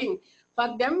simply dying.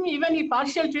 For them, even a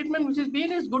partial treatment which is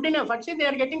being is good enough. Actually, they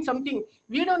are getting something.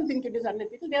 We don't think it is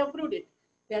unethical. They approved it.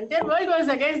 The entire world was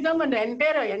against them, and the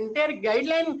entire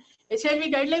guideline, HIV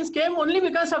guidelines came only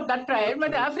because of that trial.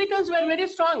 But the Africans were very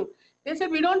strong. They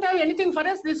said, we don't have anything for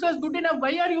us. This was good enough.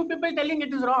 Why are you people telling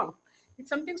it is wrong? It's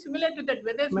something similar to that.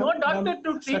 Where there's no doctor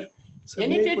to treat,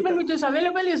 any treatment which is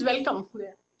available is welcome.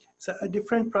 So a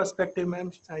different perspective,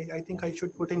 ma'am, I think I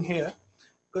should put in here,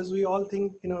 because we all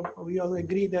think, we all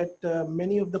agree that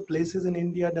many of the places in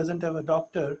India doesn't have a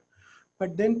doctor.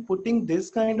 But then putting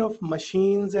this kind of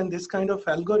machines and this kind of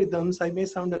algorithms, I may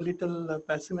sound a little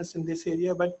pessimist in this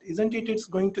area, but isn't it's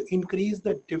going to increase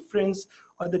the difference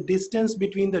or the distance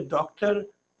between the doctor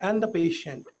and the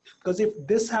patient? Because if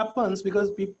this happens, because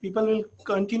people will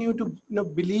continue to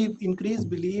increase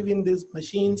belief in these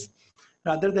machines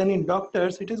rather than in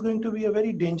doctors, it is going to be a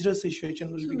very dangerous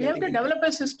situation. So we have to develop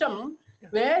a system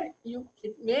where you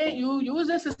use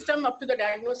a system up to the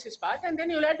diagnosis part, and then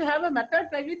you'll have to have a method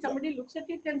by which somebody looks at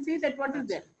it and sees that what is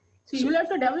there. So you'll have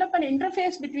to develop an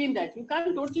interface between that. You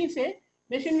can't totally say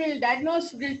machine will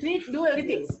diagnose, will treat, do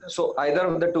everything. So either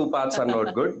of the two paths are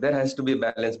not good. There has to be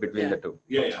balance between the two.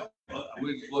 Yeah.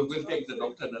 We'll take the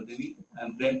Dr. Nandini,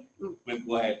 and then we'll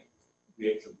go ahead.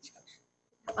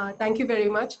 Thank you very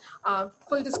much.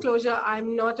 Full disclosure,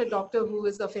 I'm not a doctor who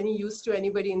is of any use to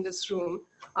anybody in this room.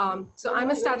 So I'm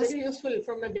a statistician. Very useful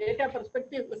from a data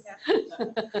perspective.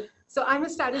 So I'm a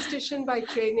statistician by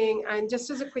training, and just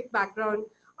as a quick background,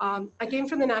 I came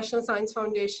from the National Science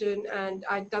Foundation, and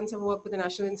I'd done some work with the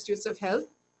National Institutes of Health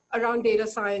around data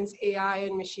science, AI,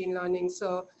 and machine learning.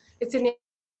 So it's an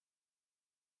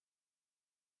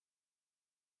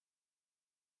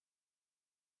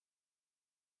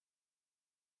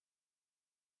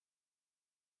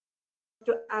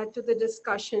to add to the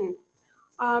discussion.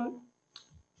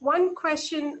 One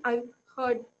question I've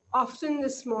heard often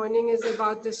this morning is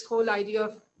about this whole idea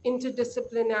of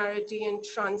interdisciplinarity and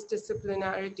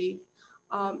transdisciplinarity.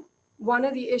 One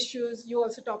of the issues, you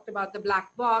also talked about the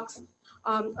black box.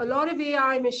 A lot of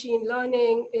AI machine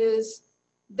learning is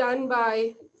done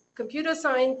by computer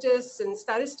scientists and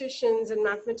statisticians and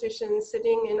mathematicians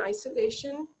sitting in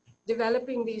isolation,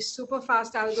 developing these super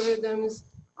fast algorithms.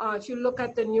 If you look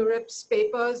at the NeurIPS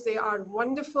papers, they are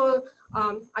wonderful.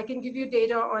 I can give you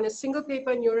data on a single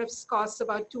paper. NeurIPS costs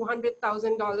about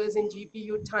 $200,000 in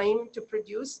GPU time to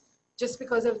produce, just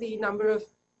because of the number of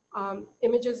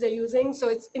images they're using. So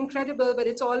it's incredible, but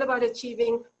it's all about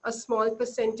achieving a small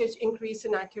percentage increase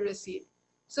in accuracy.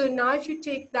 So now if you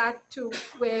take that to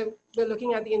where we're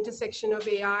looking at the intersection of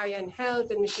AI and health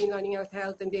and machine learning of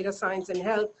health and data science and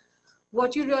health,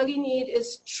 what you really need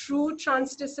is true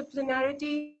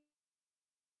transdisciplinarity.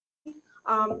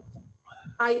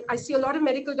 I see a lot of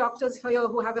medical doctors here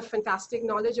who have a fantastic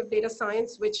knowledge of data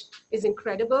science, which is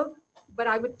incredible, but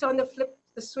I would flip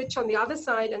the switch on the other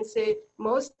side and say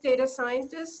most data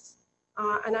scientists,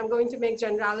 and I'm going to make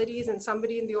generalities, and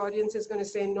somebody in the audience is going to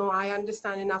say, no, I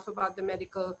understand enough about the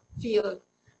medical field.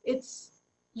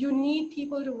 You need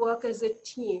people to work as a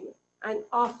team. And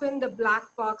often the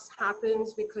black box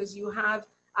happens because you have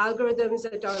algorithms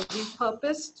that are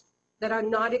repurposed, that are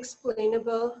not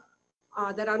explainable,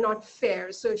 that are not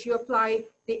fair. So if you apply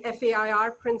the FAIR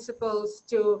principles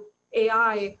to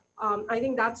AI, I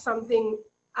think that's something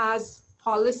as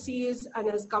policies and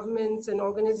as governments and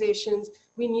organizations,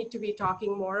 we need to be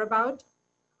talking more about.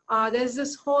 There's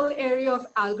this whole area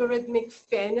of algorithmic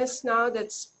fairness now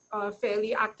that's a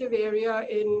fairly active area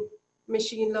in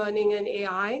machine learning and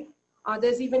AI.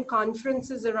 There's even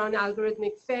conferences around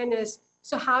algorithmic fairness.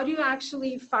 So how do you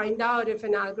actually find out if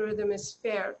an algorithm is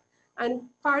fair? And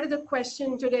part of the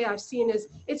question today I've seen is,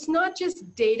 it's not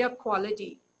just data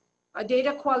quality.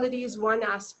 Data quality is one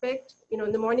aspect.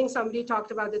 In the morning, somebody talked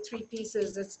about the three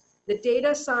pieces. It's the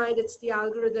data side, it's the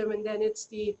algorithm, and then it's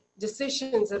the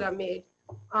decisions that are made.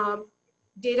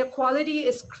 Data quality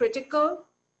is critical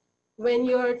when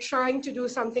you're trying to do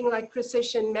something like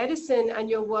precision medicine and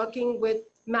you're working with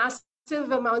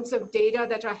massive amounts of data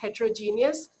that are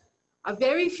heterogeneous.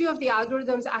 Very few of the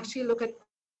algorithms actually look at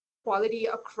quality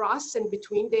across and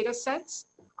between data sets.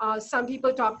 Some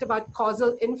people talked about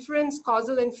causal inference.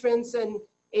 Causal inference and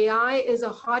AI is a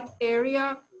hot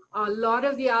area. A lot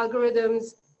of the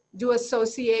algorithms do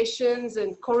associations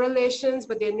and correlations,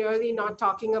 but they're nearly not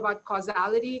talking about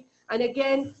causality. And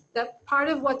again, that part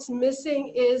of what's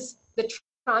missing is the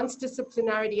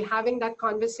transdisciplinarity, having that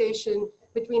conversation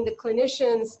between the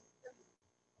clinicians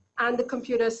and the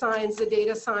computer science, the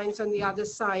data science on the other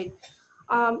side.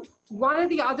 One of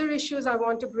the other issues I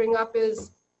want to bring up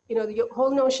is, the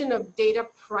whole notion of data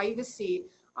privacy.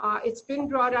 It's been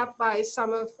brought up by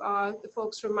some of the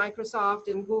folks from Microsoft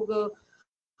and Google.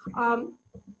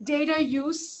 Data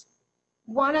use,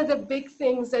 one of the big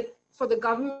things that for the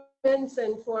governments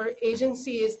and for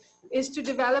agencies is to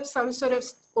develop some sort of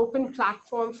open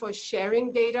platform for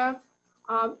sharing data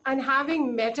and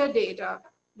having metadata,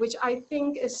 which I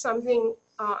think is something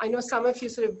I know some of you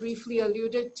sort of briefly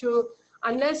alluded to.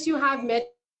 Unless you have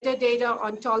metadata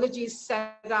ontologies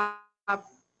set up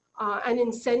and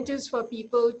incentives for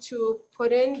people to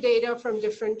put in data from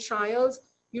different trials,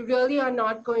 you really are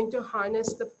not going to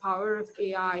harness the power of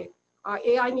AI.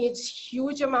 AI needs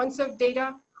huge amounts of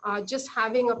data. Just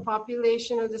having a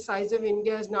population of the size of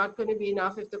India is not going to be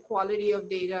enough if the quality of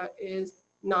data is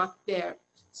not there.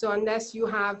 So unless you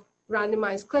have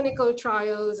randomized clinical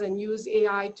trials and use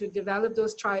AI to develop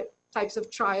those types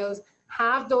of trials,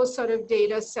 have those sort of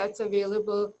data sets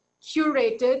available,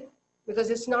 curated, because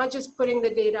it's not just putting the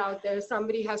data out there.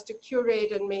 Somebody has to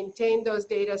curate and maintain those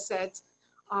data sets,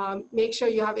 make sure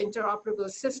you have interoperable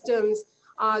systems.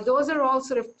 Those are all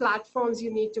sort of platforms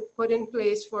you need to put in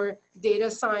place for data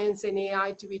science and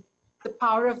AI to be, the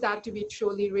power of that to be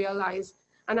truly realized.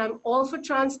 And I'm all for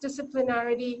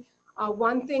transdisciplinarity.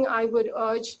 One thing I would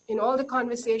urge in all the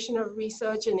conversation of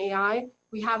research and AI,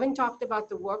 we haven't talked about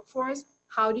the workforce.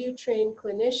 How do you train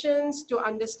clinicians to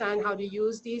understand how to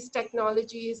use these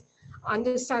technologies,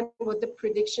 understand what the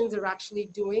predictions are actually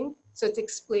doing, so it's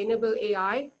explainable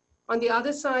AI. On the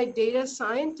other side, data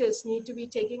scientists need to be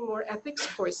taking more ethics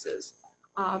courses.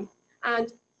 And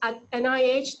at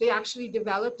NIH, they actually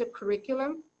developed a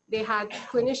curriculum. They had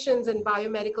clinicians and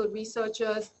biomedical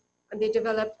researchers, and they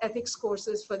developed ethics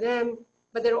courses for them.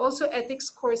 But there are also ethics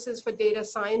courses for data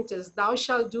scientists. Thou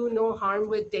shalt do no harm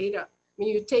with data. I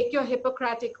mean, you take your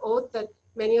Hippocratic oath that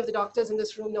many of the doctors in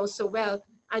this room know so well,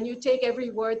 and you take every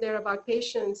word there about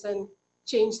patients and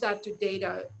change that to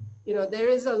data. There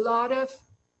is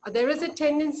a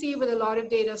tendency with a lot of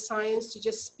data science to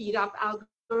just speed up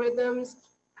algorithms,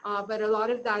 but a lot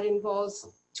of that involves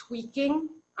tweaking.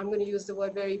 I'm going to use the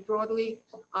word very broadly.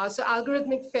 So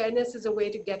algorithmic fairness is a way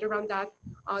to get around that.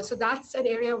 So that's an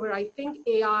area where I think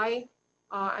AI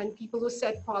and people who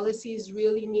set policies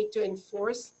really need to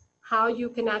enforce how you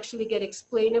can actually get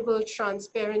explainable,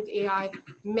 transparent AI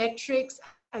metrics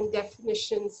and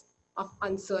definitions of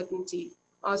uncertainty.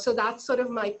 So that's sort of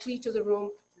my plea to the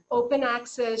room. Open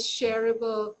access,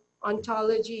 shareable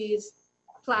ontologies,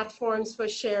 platforms for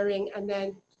sharing, and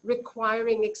then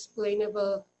requiring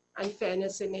explainable and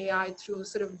fairness in AI through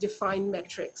sort of defined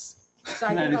metrics. So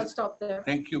I think I'll stop there.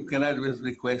 Thank you. Can I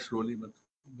request Rolima?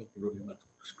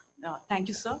 Thank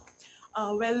you, sir.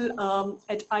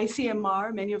 At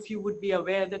ICMR, many of you would be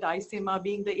aware that ICMR,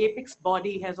 being the apex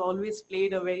body, has always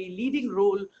played a very leading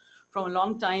role from a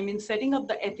long time in setting up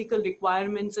the ethical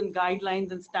requirements and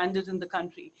guidelines and standards in the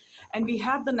country. And we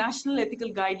have the National Ethical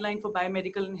Guideline for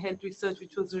Biomedical and Health Research,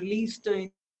 which was released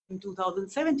in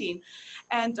 2017.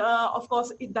 And of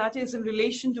course, that is in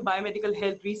relation to biomedical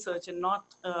health research and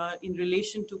not in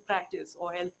relation to practice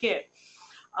or healthcare.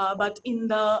 But in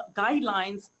the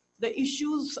guidelines, the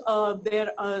issues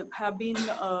there have been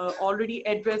already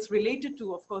addressed related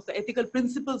to, of course, the ethical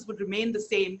principles would remain the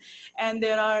same. And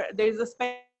there is a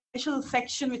special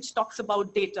section which talks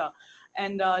about data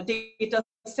and data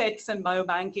sets and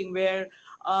biobanking, where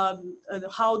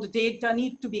how the data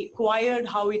need to be acquired,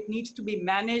 how it needs to be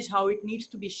managed, how it needs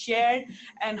to be shared,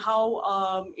 and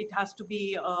how it has to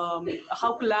be,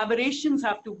 how collaborations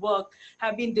have to work,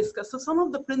 have been discussed. So some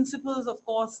of the principles, of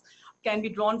course, can be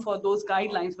drawn for those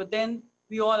guidelines, but then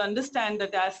we all understand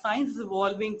that as science is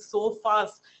evolving so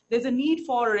fast, there's a need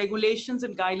for regulations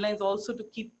and guidelines also to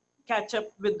catch up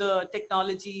with the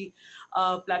technology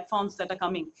platforms that are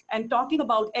coming. And talking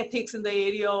about ethics in the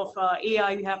area of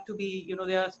AI, we have to be,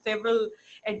 there are several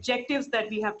adjectives that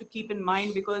we have to keep in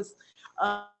mind, because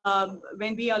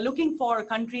when we are looking for a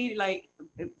country, like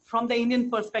from the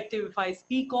Indian perspective, if I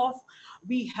speak of,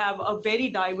 we have a very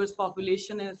diverse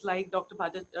population, as like Dr.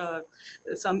 Bhatt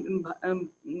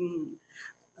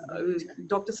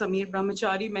Dr. Sameer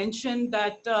Brahmachari mentioned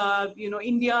that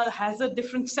India has a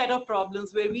different set of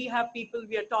problems where we have people,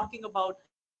 we are talking about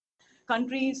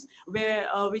countries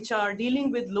which are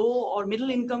dealing with low or middle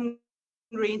income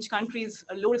range countries,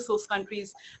 low resource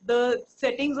countries. The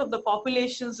settings of the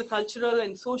populations, the cultural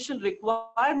and social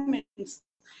requirements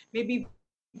may be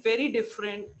very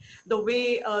different. The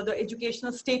way the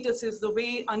educational status is, the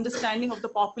way understanding of the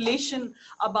population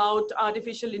about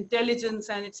artificial intelligence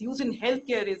and its use in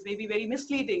healthcare is maybe very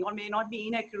misleading or may not be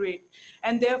inaccurate.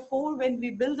 And therefore, when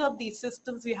we build up these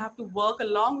systems, we have to work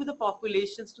along with the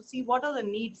populations to see what are the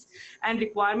needs and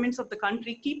requirements of the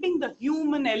country, keeping the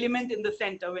human element in the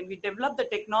center. When we develop the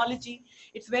technology,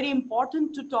 it's very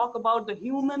important to talk about the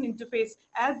human interface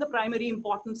as the primary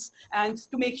importance and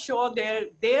to make sure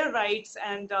their rights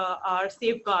and are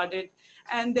safeguarded.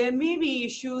 And there may be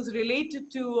issues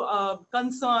related to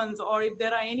concerns, or if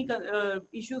there are any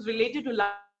issues related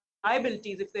to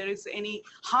liabilities, if there is any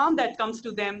harm that comes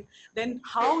to them, then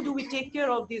how do we take care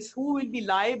of this? Who will be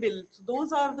liable? So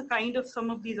those are the kind of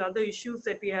some of these other issues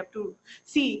that we have to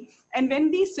see. And when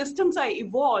these systems are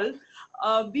evolved,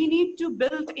 we need to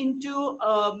build into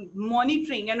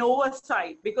monitoring and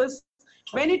oversight, because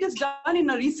when it is done in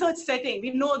a research setting, we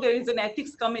know there is an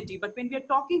ethics committee, but when we are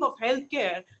talking of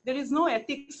healthcare, there is no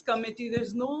ethics committee,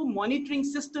 there's no monitoring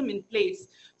system in place.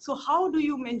 So how do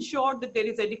you ensure that there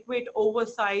is adequate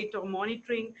oversight or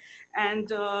monitoring and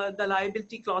the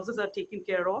liability clauses are taken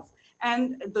care of?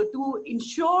 And to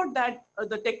ensure that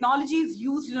the technology is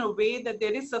used in a way that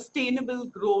there is sustainable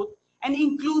growth and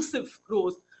inclusive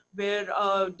growth, where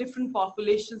different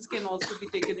populations can also be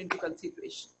taken into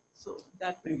consideration. So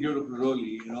that. Thank you, Dr.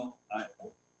 Roli.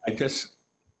 It just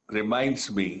reminds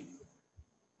me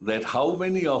that how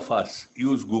many of us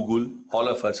use Google, all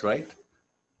of us, right?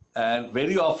 And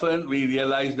very often we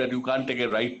realize that you can't take a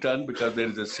right turn because there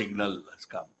is a signal that's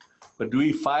come. But do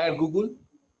we fire Google?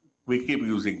 We keep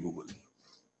using Google.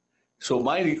 So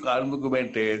my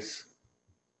argument is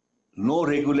no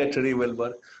regulatory will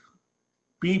work.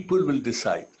 People will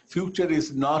decide. Future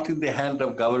is not in the hand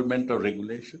of government or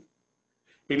regulation.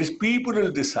 It is people who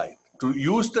will decide to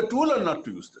use the tool or not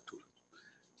to use the tool.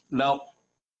 Now,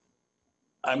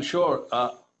 I'm sure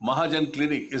Mahajan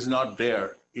Clinic is not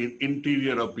there in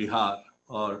interior of Bihar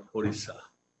or Orissa.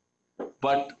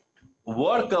 But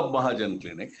work of Mahajan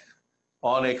Clinic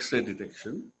on X-ray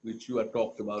detection, which you have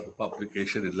talked about, the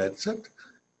publication in Lancet,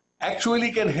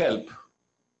 actually can help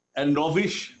a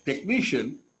novice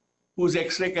technician whose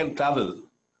X-ray can travel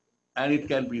and it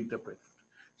can be interpreted.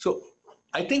 So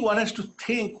I think one has to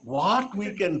think what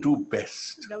we can do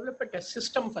best. Develop a test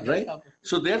system for right? that.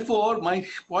 So therefore, my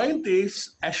point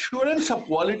is assurance of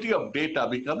quality of data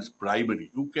becomes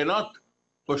primary. You cannot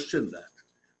question that.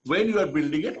 When you are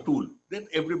building a tool, then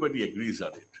everybody agrees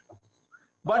on it.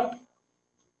 But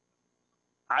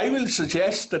I will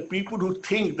suggest that people who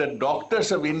think that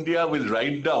doctors of India will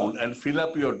write down and fill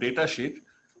up your data sheet,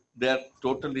 they're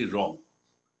totally wrong.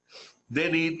 They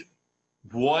need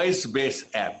voice-based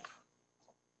app.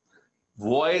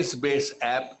 Voice-based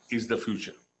app is the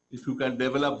future. If you can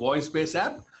develop voice-based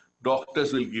app,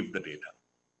 doctors will give the data.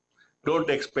 Don't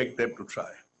expect them to try.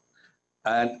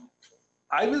 And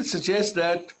I will suggest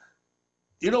that,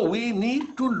 we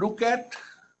need to look at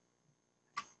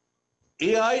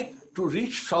AI to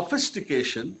reach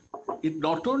sophistication. It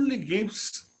not only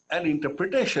gives an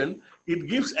interpretation, it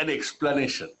gives an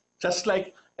explanation. Just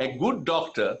like a good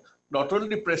doctor not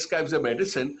only prescribes a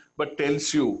medicine, but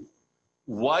tells you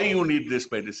why you need this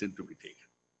medicine to be taken.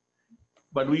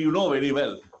 But we know very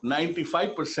well,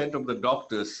 95% of the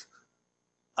doctors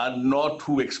are not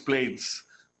who explains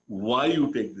why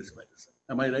you take this medicine.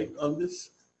 Am I right on this?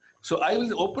 So I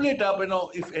will open it up,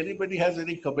 if anybody has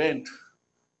any comment,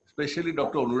 especially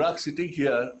Dr. Anurag sitting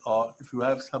here, or if you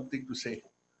have something to say.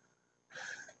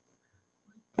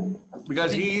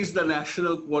 Because he is the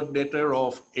national coordinator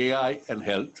of AI and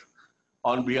health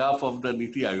on behalf of the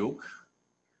Niti Aayog.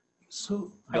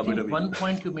 So I think one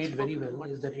point you made very well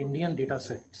is that Indian data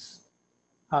sets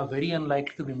are very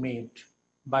unlikely to be made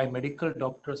by medical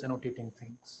doctors annotating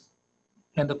things.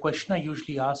 And the question I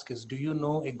usually ask is, do you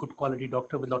know a good quality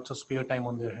doctor with lots of spare time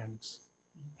on their hands?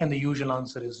 And the usual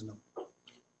answer is no.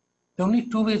 There are only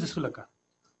two ways this will occur.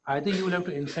 Either you will have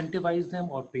to incentivize them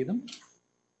or pay them,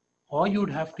 or you would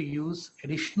have to use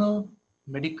additional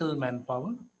medical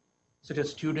manpower, such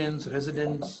as students,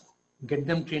 residents, get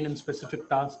them trained in specific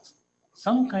tasks.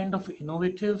 Some kind of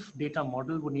innovative data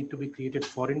model would need to be created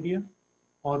for India,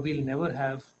 or we'll never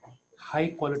have high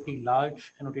quality,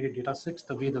 large annotated data sets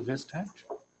the way the West had.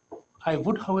 I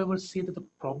would, however, say that the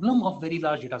problem of very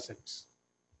large data sets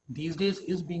these days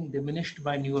is being diminished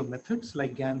by newer methods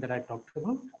like GAN that I talked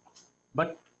about.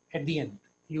 But at the end,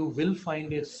 you will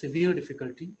find a severe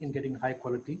difficulty in getting high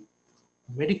quality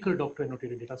medical doctor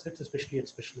annotated data sets, especially at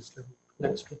specialist level.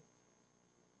 That's true.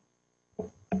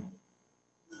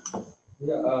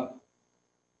 Yeah,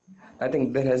 I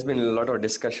think there has been a lot of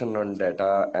discussion on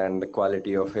data and the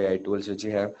quality of AI tools which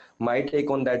we have. My take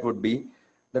on that would be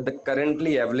that the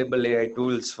currently available AI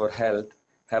tools for health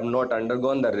have not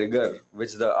undergone the rigor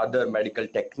which the other medical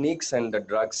techniques and the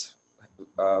drugs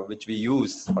which we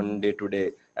use on day to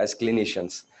day as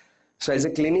clinicians. So as a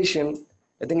clinician,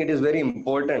 I think it is very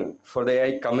important for the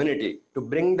AI community to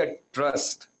bring that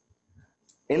trust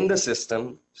in the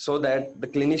system so that the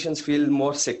clinicians feel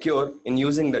more secure in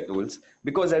using the tools,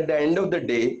 because at the end of the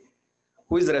day,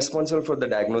 who is responsible for the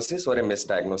diagnosis or a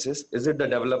misdiagnosis? Is it the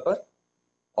developer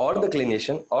or the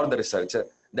clinician or the researcher?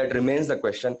 That remains the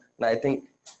question. And I think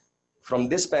from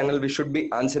this panel, we should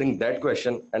be answering that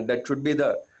question, and that should be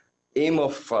the aim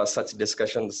of such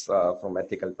discussions from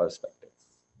ethical perspective.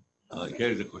 Here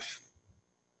is the question.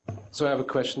 So I have a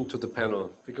question to the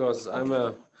panel, because I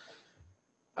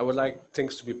would like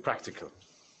things to be practical.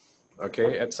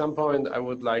 Okay, at some point I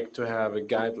would like to have a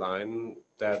guideline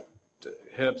that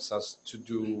helps us to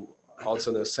do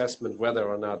also an assessment whether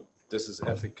or not this is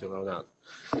ethical or not.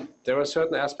 There are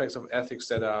certain aspects of ethics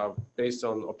that are based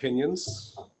on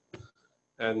opinions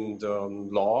and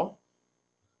law,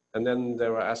 and then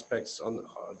there are aspects on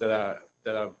that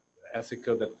are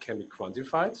ethical that can be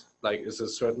quantified, like is a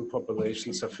certain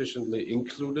population sufficiently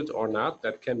included or not.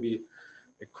 That can be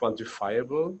a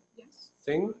quantifiable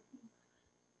thing.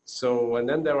 So, and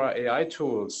then there are AI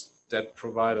tools that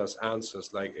provide us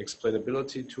answers, like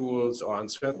explainability tools or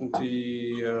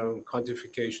uncertainty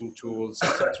quantification tools,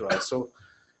 etc. So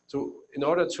in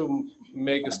order to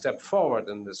make a step forward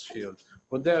in this field,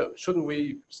 shouldn't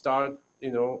we start,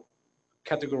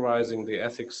 categorizing the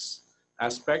ethics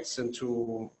aspects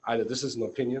into either this is an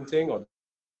opinion thing, or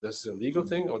this is a legal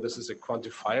thing, or this is a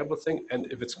quantifiable thing?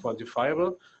 And if it's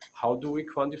quantifiable, how do we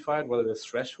quantify it? What are the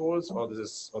thresholds or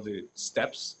the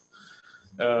steps?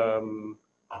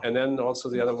 And then also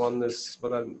the other one is,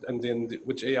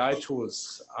 which AI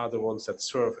tools are the ones that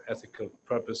serve ethical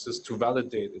purposes to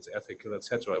validate it's ethical,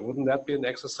 etc. Wouldn't that be an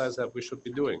exercise that we should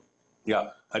be doing? Yeah,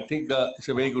 I think it's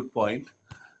a very good point.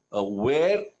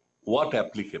 What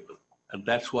applicable? And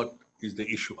that's what is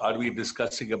the issue. Are we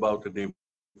discussing about a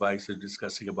device or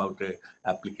discussing about the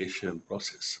application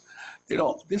process?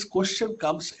 This question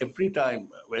comes every time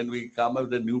when we come up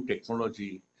with a new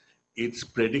technology, its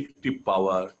predictive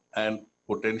power and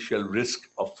potential risk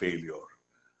of failure.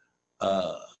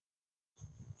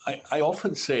 I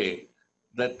often say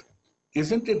that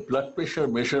isn't it blood pressure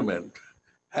measurement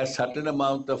has certain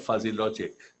amount of fuzzy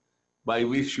logic by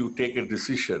which you take a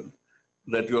decision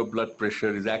that your blood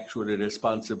pressure is actually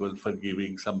responsible for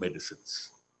giving some medicines.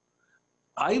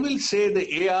 I will say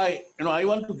the AI, I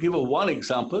want to give one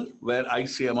example where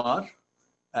ICMR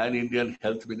and Indian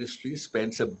Health Ministry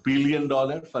spends $1 billion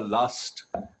for last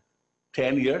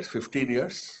 10 years, 15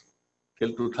 years,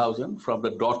 till 2000, from the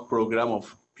DOT program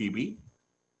of TB.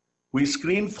 We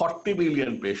screen 40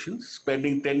 million patients,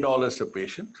 spending $10 a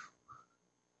patient,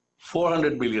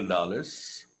 $400 million,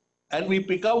 and we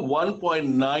pick up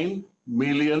 1.9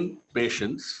 million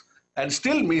patients and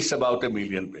still miss about 1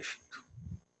 million patients.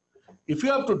 If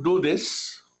you have to do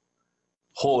this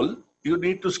whole, you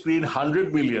need to screen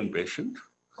 100 million patients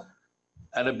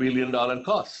at $1 billion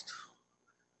cost.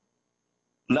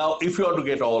 Now, if you want to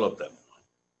get all of them,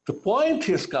 the point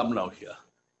has come now here.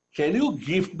 Can you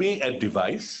give me a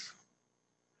device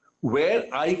where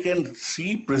I can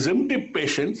see presumptive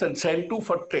patients and send to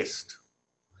for test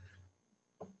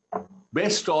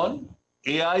based on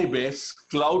AI-based,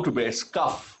 cloud-based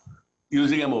cuff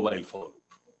using a mobile phone,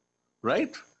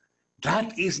 right?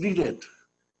 That is needed.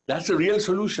 That's a real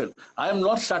solution. I am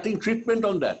not starting treatment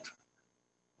on that,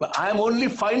 but I am only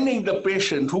finding the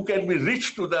patient who can be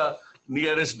reached to the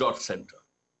nearest DOT center.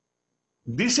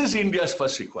 This is India's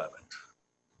first requirement.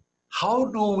 How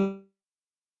do we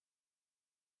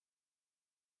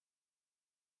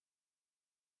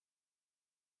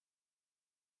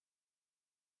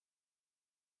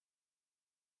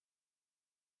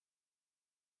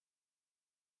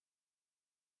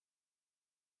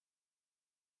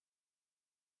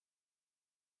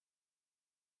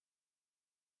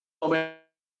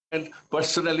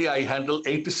personally, I handle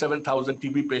 87,000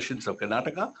 TB patients of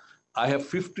Karnataka. I have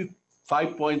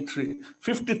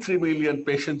 53 million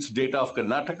patients data of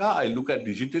Karnataka. I look at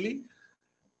digitally.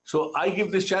 So I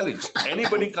give this challenge.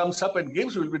 Anybody comes up and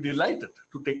gives, we'll be delighted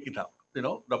to take it up.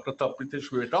 Dr. Pritesh,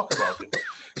 we will talk about it.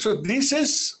 So this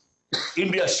is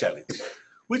India's challenge,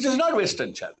 which is not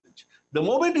Western challenge. The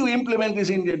moment you implement this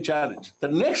Indian challenge, the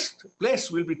next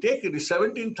place will be taken is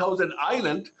 17,000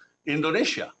 island,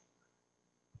 Indonesia.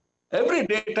 Every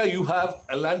data you have,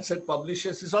 a Lancet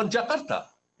publishes, is on Jakarta.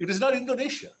 It is not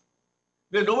Indonesia.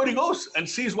 Where nobody goes and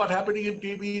sees what's happening in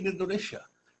TB in Indonesia.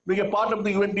 Being a part of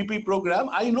the UNDP program,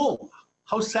 I know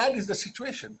how sad is the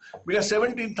situation. We have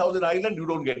 17,000 islands, you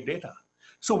don't get data.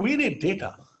 So we need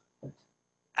data,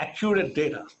 accurate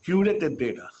data, curated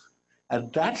data.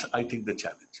 And that's, I think, the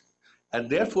challenge. And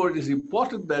therefore, it is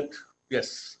important that,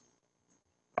 yes.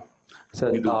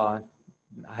 Sir,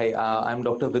 hi, I'm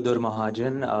Dr. Vidur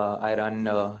Mahajan. I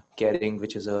run Caring,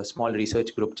 which is a small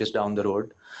research group just down the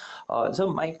road.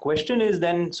 So my question is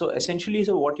then, so essentially,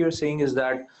 so what you're saying is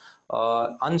that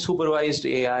unsupervised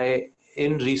AI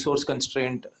in resource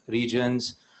constrained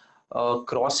regions,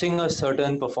 crossing a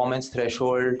certain performance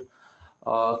threshold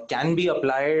can be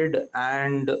applied,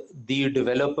 and the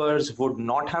developers would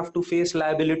not have to face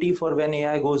liability for when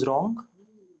AI goes wrong?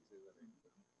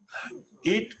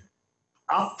 It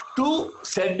up to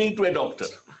sending to a doctor.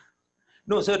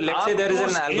 No, sir, let's say there is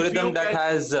an algorithm that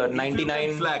has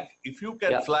 99. If you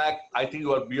can flag, I think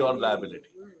you are beyond liability.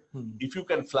 If you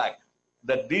can flag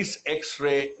that this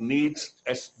X-ray needs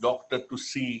a doctor to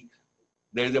see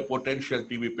there is a potential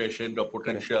TB patient or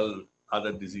potential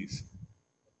other disease,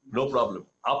 no problem.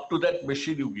 Up to that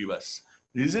machine you give us.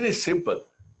 The reason is simple.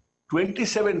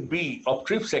 27B of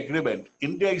TRIPS agreement,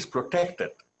 India is protected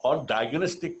on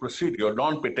diagnostic procedure,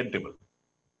 non-patentable.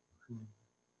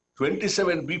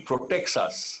 27B protects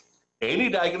us. Any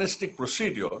diagnostic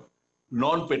procedure,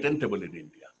 non-patentable in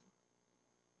India.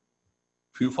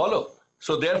 If you follow.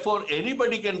 So therefore,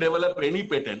 anybody can develop any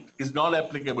patent is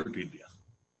non-applicable to India.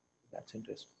 That's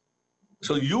interesting.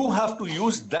 So you have to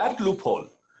use that loophole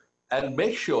and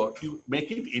make sure you make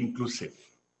it inclusive.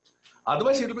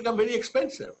 Otherwise, it will become very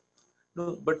expensive.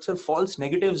 No, but sir, false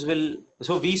negatives will,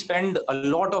 so we spend a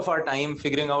lot of our time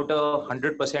figuring out a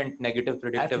 100% negative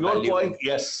predictive value. At your point,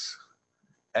 yes.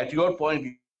 At your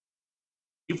point,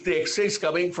 if the X-ray is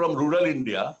coming from rural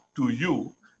India to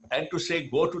you and to say,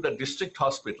 go to the district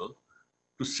hospital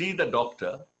to see the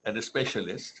doctor and a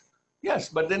specialist, yes,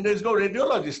 but then there is no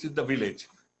radiologist in the village.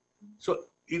 So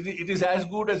it is as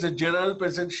good as a general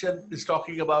physician is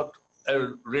talking about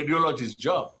a radiologist's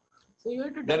job. So you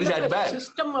have to That is develop at a bad.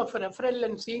 system of referral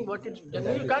and seeing what it's done.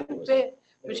 You can't say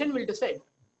mission will decide.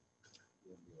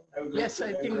 Yes,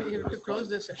 I think we have to close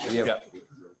this session. Yeah.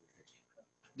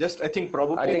 Just, I think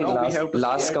probably I think now we have to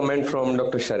last comment from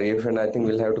Dr. Sharif, and I think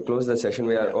we'll have to close the session.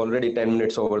 We are already 10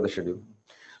 minutes over the schedule.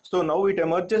 So now it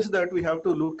emerges that we have to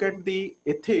look at the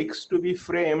ethics to be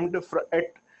framed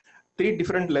at three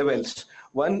different levels.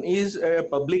 One is a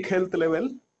public health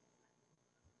level.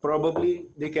 Probably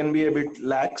they can be a bit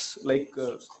lax, like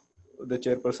the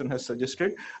chairperson has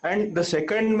suggested. And the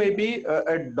second may be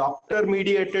a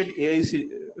doctor-mediated AI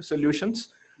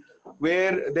solutions,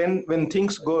 where then when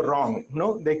things go wrong,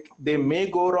 they may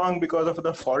go wrong because of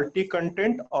the faulty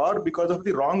content or because of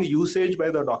the wrong usage by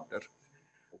the doctor.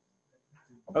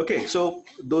 Okay, so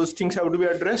those things have to be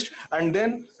addressed. And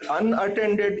then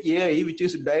unattended AI, which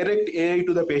is direct AI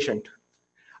to the patient.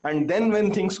 And then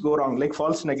when things go wrong, like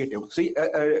false negative. See,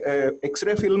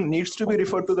 X-ray film needs to be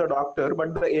referred to the doctor,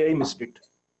 but the AI missed it.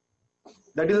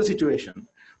 That is the situation.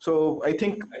 So I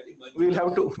think we will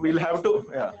have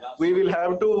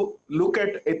to look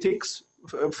at ethics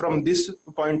from these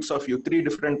points of view, three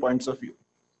different points of view.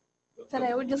 Sir,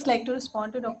 I would just like to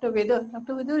respond to Dr. Vidur.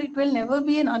 Dr. Vidur, it will never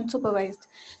be an unsupervised.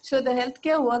 So the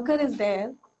healthcare worker is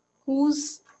there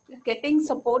who's getting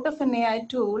support of an AI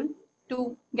tool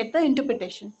to get the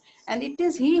interpretation. And it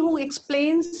is he who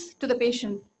explains to the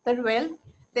patient that, well,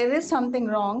 there is something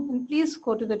wrong and please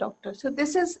go to the doctor. So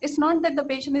this is, it's not that the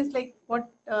patient is like what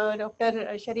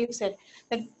Dr. Sharif said,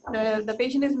 that the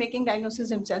patient is making diagnosis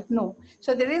himself. No.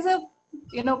 So there is a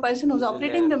person who's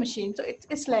operating the machine. So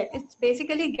it's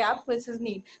basically gap versus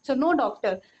need. So no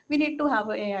doctor, we need to have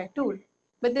an AI tool.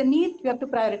 But the need, you have to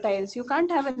prioritize. You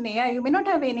can't have an AI. You may not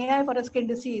have an AI for a skin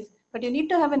disease, but you need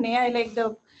to have an AI like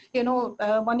the,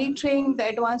 monitoring the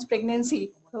advanced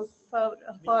pregnancy for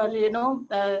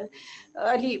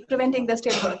early preventing the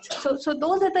stillbirth. So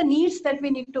those are the needs that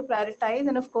we need to prioritize,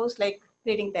 and of course, like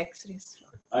reading the X-rays.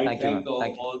 I thank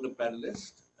all the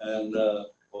panelists and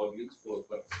audience for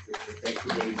participating. Thank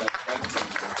you very much. Thank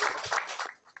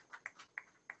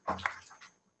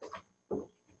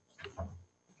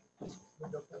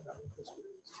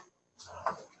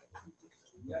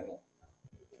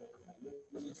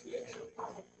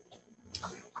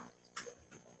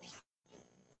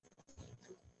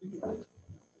you.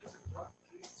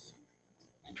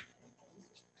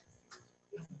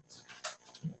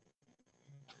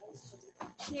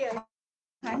 Yeah.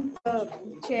 Thank the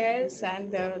chairs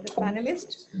and the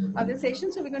panelists of the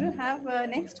session. So we're going to have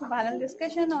next panel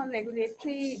discussion on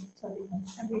regulatory,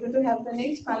 and we're going to have the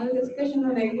next panel discussion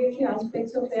on regulatory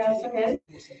aspects of the health.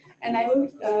 And I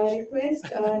would request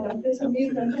Dr.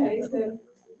 Sameer Bhandari sir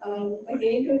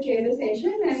again to chair the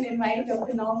session and invite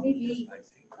Dr. Naomi Lee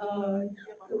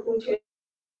to co-chair.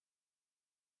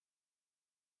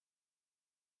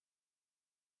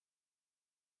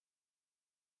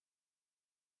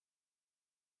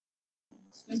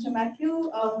 Mr.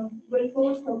 Matthew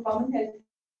Wilford from Common Health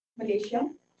Malaysia,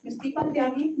 Ms. Deepa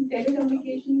Tyagi from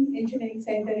Telecommunication Engineering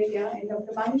Center India, and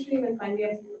Dr. Manushree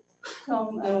Valpandia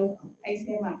from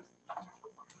ICMR.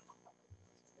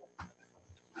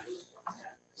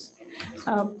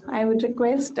 I would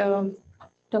request Dr.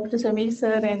 Sameer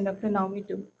sir and Dr. Naomi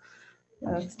to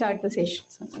start the session.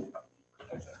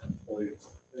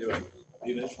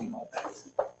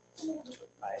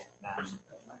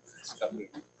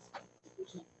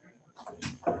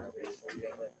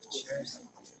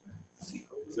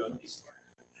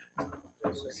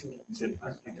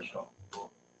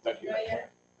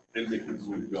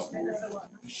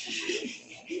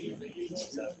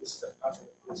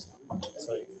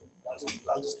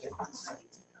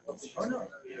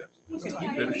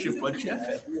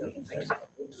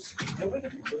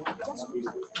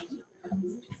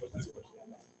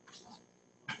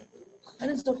 That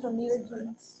is Dr. Neeraj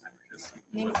Jain's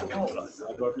name.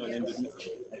 I brought my name with me.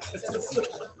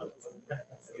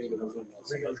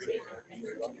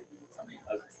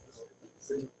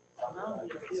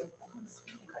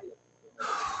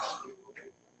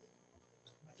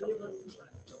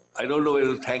 I don't know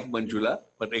whether to thank Manjula,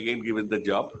 but again, given the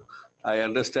job, I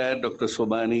understand Dr.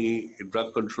 Somani,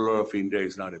 drug controller of India,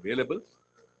 is not available.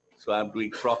 So I'm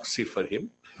doing proxy for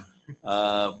him.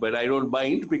 But I don't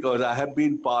mind because I have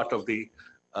been part of the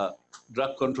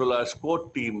drug controllers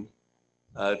court team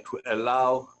to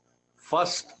allow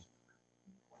first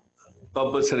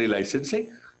compulsory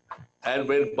licensing. And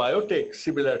when biotech,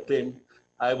 similar thing,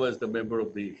 I was the member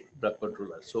of the drug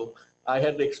controller. So I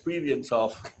had the experience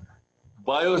of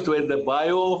bios when the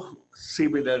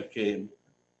biosimilar came,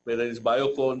 whether it's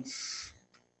Biocon's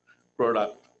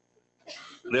product,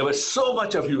 there was so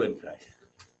much of hue and cry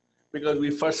because we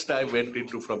first time went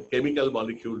into from chemical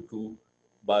molecule to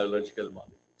biological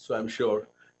molecule. So I'm sure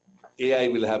AI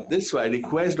will have this. So I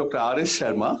request Dr. R.S.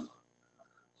 Sharma,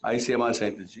 ICMR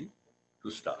Scientology,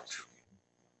 to start.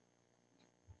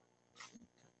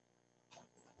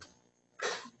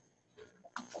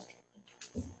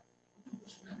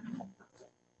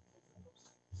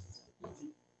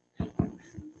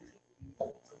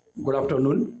 Good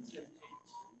afternoon.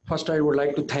 First, I would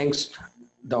like to thank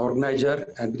the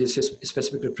organizer and with this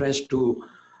specific reference to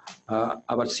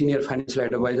our senior financial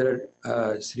advisor,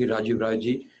 Sri Rajiv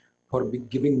Raji, for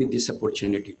giving me this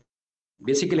opportunity.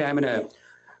 Basically, I'm a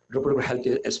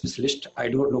reproductive health specialist. I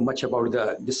do not know much about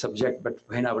this subject, but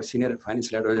when our senior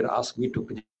financial advisor asked me to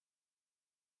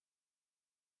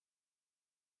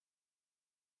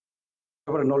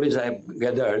whatever knowledge I have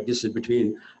gathered, this is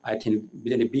between, I think,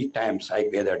 within a week times I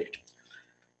gathered it.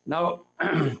 Now,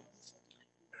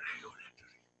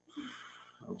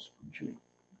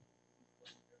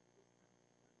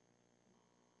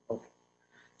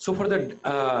 so for the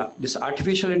this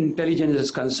artificial intelligence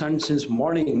is concerned, since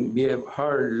morning we have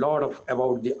heard a lot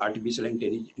about the artificial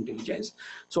intelligence.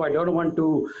 So I don't want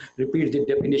to repeat the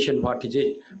definition what is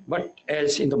it, but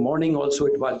as in the morning also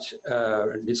it was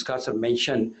discussed or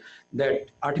mentioned that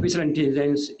artificial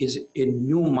intelligence is a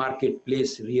new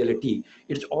marketplace reality.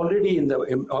 It's already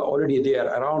already there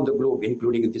around the globe,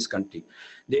 including in this country.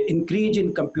 The increase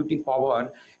in computing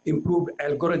power, improved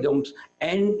algorithms,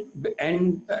 and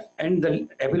the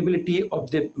availability of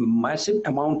the massive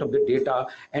amount of the data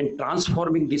and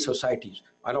transforming the societies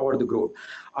all over the globe.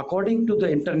 According to the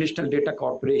International Data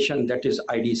Corporation, that is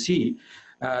IDC,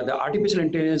 the artificial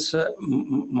intelligence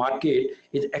market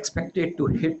is expected to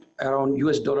hit around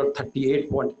US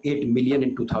 $38.8 million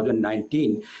in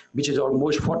 2019, which is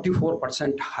almost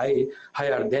 44%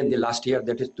 higher than the last year,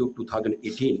 that is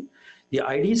 2018. The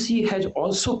IDC has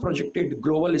also projected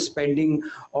global spending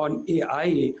on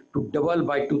AI to double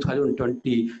by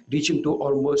 2020, reaching to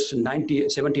almost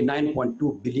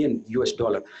 79.2 billion US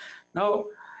dollar. Now,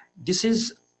 this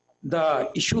is the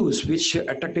issues which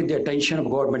attracted the attention of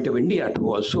Government of India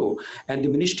too also, and the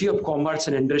Ministry of Commerce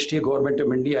and Industry, Government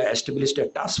of India established a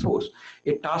task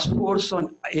force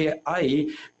on AI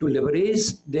to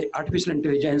leverage the artificial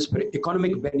intelligence for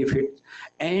economic benefit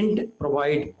and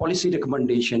provide policy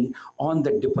recommendation on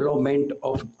the development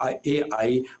of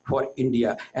AI for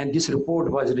India. And this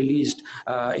report was released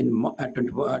in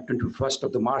 21st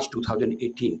of the March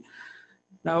 2018.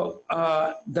 Now,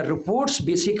 the reports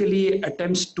basically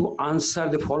attempts to answer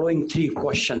the following three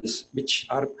questions, which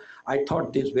are, I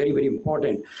thought, is very, very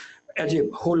important as a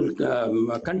whole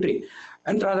country,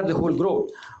 and rather the whole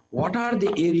globe. What are the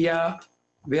area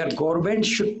where government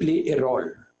should play a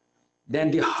role?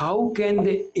 Then how can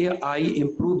the AI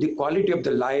improve the quality of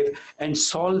the life and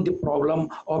solve the problem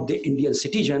of the Indian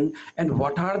citizen? And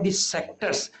what are the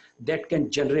sectors that can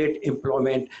generate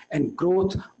employment and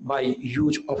growth by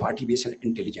use of artificial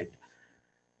intelligence?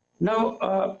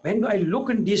 Now, when I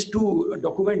look at these two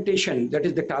documentation, that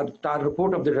is the TAR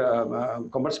report of the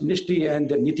Commerce Ministry and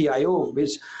the NITI Aayog,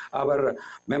 which our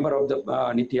member of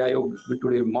the NITI Aayog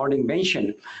today morning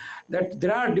mentioned, that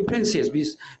there are differences.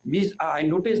 I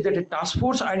noticed that a task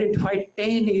force identified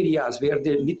 10 areas where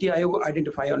the NITI Aayog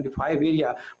identified only 5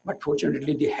 areas, but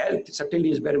fortunately the health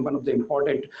certainly is very one of the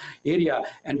important area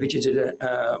and which is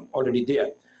already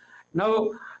there. Now,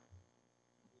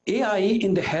 AI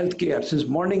in the healthcare, since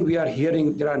morning we are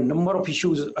hearing there are a number of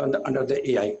issues under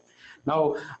the AI.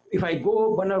 Now, if I go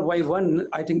one by one,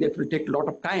 I think that will take a lot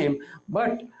of time,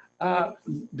 but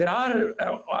there are,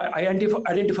 I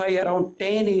identify around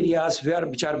 10 areas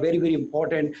which are very, very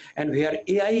important and where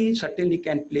AI certainly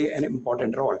can play an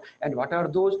important role. And what are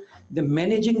those? The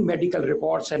managing medical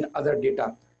records and other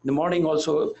data. In the morning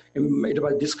also, it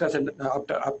was discussed, and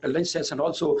after lunch session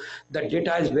also, that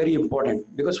data is very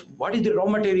important, because what is the raw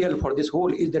material for this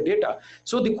whole is the data.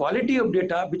 So the quality of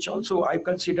data, which also I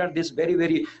consider this very,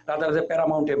 very rather the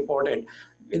paramount important.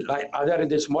 Either in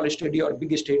the small study or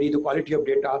big study, the quality of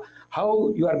data,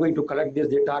 how you are going to collect this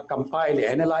data, compile,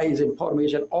 analyze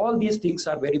information, all these things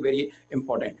are very, very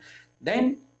important.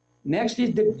 Then next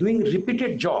is the doing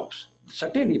repeated jobs.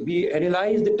 Certainly, we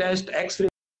analyze the test, X-ray,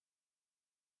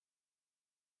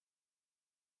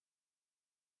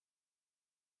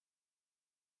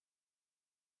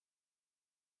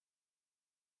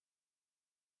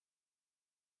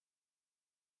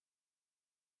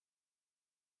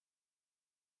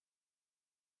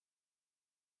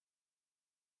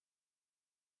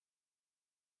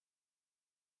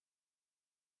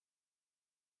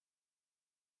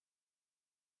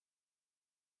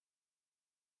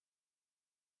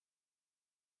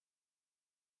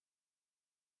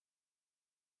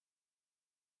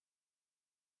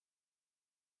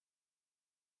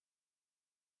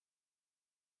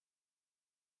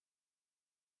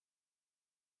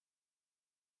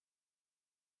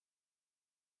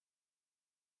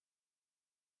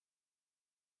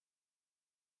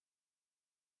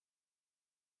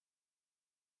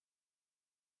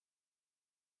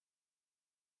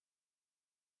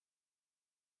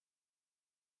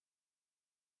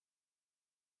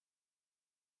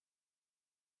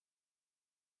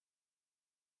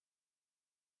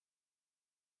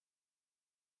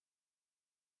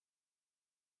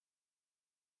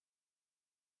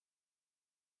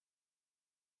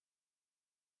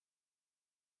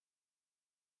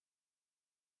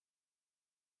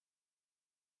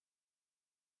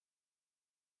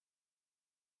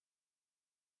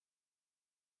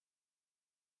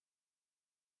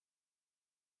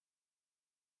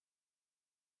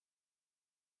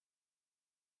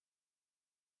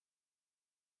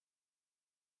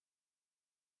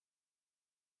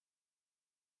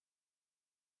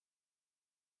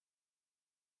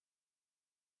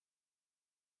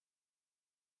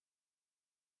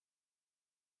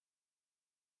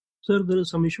 Sir, there is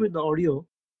some issue with the audio.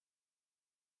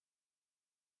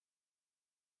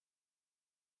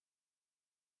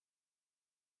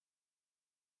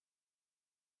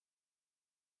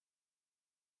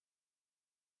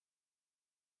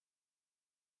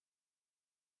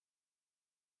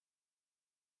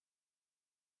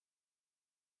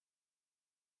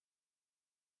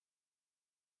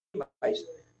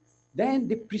 Then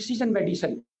the precision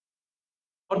medicine,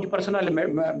 or the personal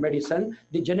medicine,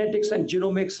 the genetics and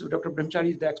genomics, Dr.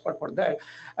 Brahmachari is the expert for that.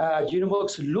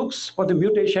 Genomics looks for the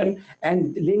mutation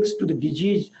and links to the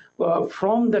disease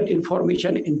from that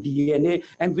information in DNA.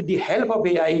 And with the help of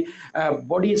AI,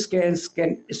 body scans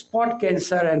can spot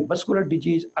cancer and vascular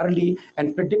disease early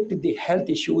and predict the health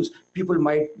issues people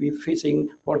might be facing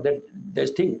for that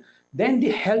this thing. Then the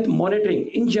health monitoring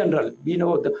in general, we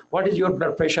know what is your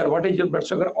blood pressure, what is your blood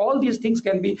sugar, all these things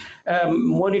can be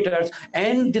monitored,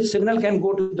 and the signal can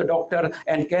go to the doctor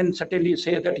and can certainly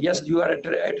say that yes, you are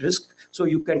at risk, so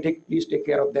you can please take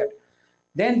care of that.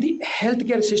 Then the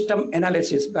healthcare system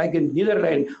analysis, like in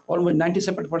Netherlands, almost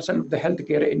 97% of the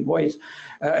healthcare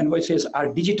invoices are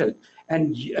digital.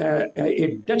 And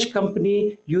a Dutch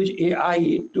company used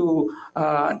AI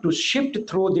to shift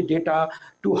through the data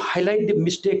to highlight the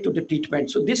mistake to the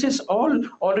treatment. So this is all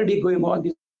already going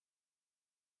on.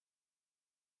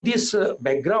 This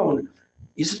background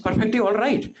is perfectly all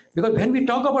right, because when we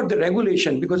talk about the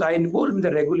regulation, because I involved in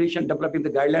the regulation, developing the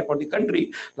guideline for the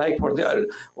country, like for the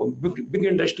big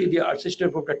industry, the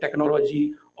assisted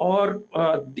technology, or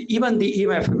even the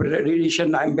EMF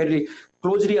radiation, I'm very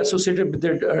closely associated with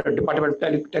the Department of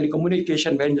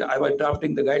Telecommunication when I was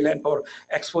drafting the guideline for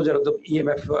exposure of the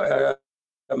EMF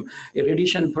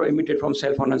radiation emitted from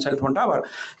cell phone and cell phone tower.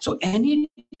 So any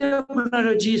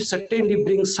technology certainly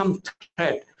brings some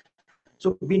threat.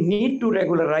 So we need to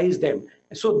regularize them.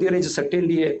 So there is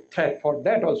certainly a threat for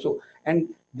that also.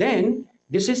 And then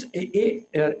this is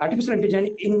artificial intelligence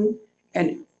in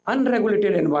an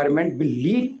unregulated environment will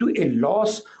lead to a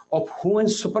loss of human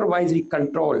supervisory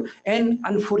control and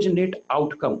unfortunate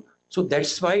outcome. So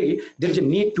that's why there is a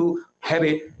need to have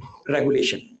a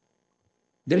regulation.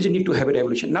 There is a need to have a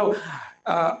regulation. Now,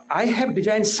 I have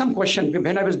designed some question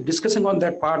when I was discussing on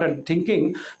that part and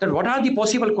thinking that what are the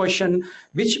possible questions,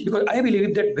 because I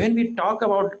believe that when we talk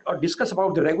about or discuss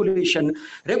about the regulation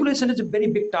is a very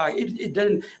big task.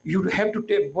 Then you have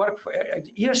to work for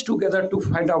years together to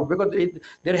find out, because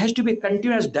there has to be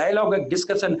continuous dialogue and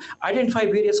discussion, identify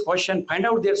various questions, find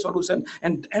out their solution,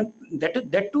 and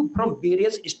that too from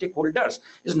various stakeholders.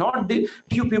 It's not the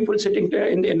few people sitting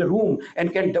in a room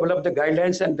and can develop the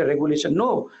guidelines and the regulation.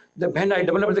 No. When I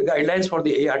developed the guidelines for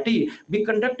the ART, we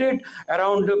conducted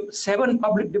around 7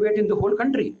 public debates in the whole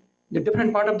country, the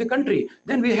different part of the country.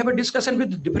 Then we have a discussion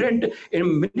with different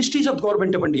ministries of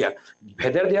government of India,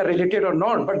 whether they are related or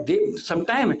not, but they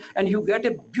sometime, and you get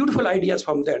a beautiful ideas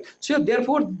from there. So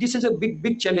therefore, this is a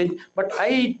big challenge. But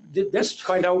I did just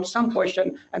find out some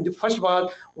question, and the first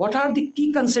was, what are the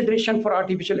key considerations for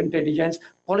artificial intelligence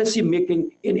policy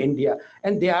making in India?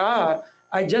 And there are.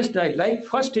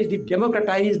 First is the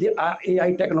democratize the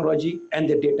AI technology and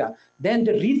the data. Then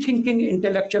the rethinking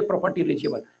intellectual property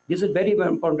regime. This is very, very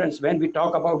important when we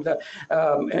talk about the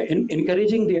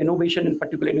encouraging the innovation, in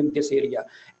particular in this area.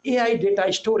 AI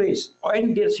data storage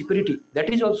and their security, that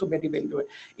is also very, very important.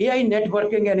 AI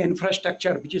networking and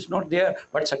infrastructure, which is not there,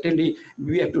 but certainly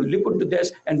we have to look into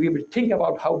this and we will think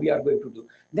about how we are going to do.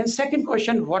 Then second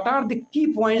question, what are the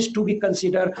key points to be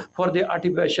considered for the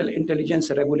artificial intelligence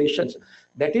regulations?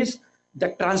 That is the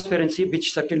transparency,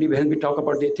 which certainly when we talk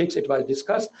about the ethics, it was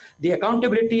discussed. The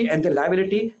accountability and the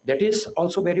liability, that is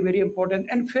also very, very important.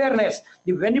 And fairness,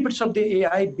 the benefits of the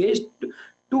AI-based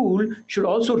tool should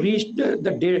also reach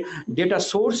the data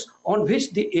source on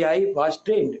which the AI was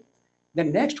trained. The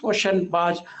next question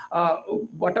was,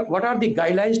 what are the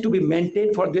guidelines to be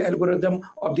maintained for the algorithm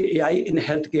of the AI in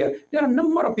healthcare? There are a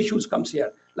number of issues comes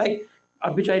here, like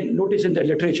which I noticed in the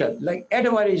literature, like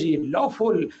advocacy,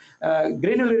 lawful,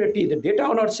 granularity, the data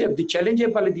ownership, the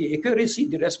challengeable, the accuracy,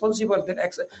 the responsible,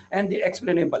 and the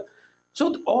explainable.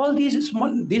 So all these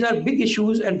are big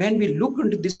issues, and when we look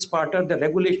into this part of the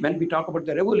regulation, when we talk about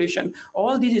the regulation,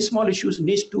 all these small issues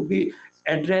needs to be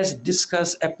addressed,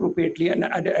 discussed appropriately, and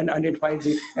identify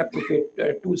the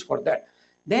appropriate tools for that.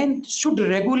 Then should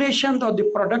regulations of the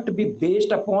product be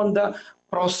based upon the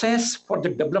process for the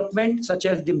development, such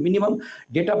as the minimum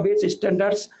database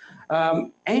standards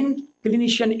and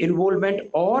clinician involvement,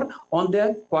 or on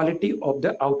the quality of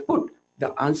the output?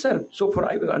 The answer, so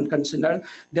far I am concerned,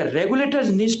 the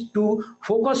regulators need to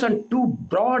focus on 2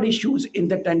 broad issues in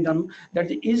the tandem.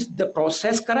 That is the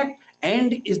process correct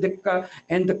and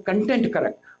the content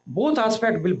correct. Both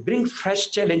aspects will bring fresh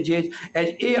challenges,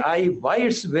 as AI, by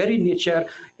its very nature,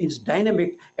 is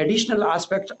dynamic. Additional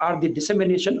aspects are the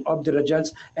dissemination of the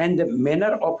results and the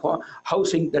manner of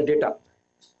housing the data.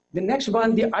 The next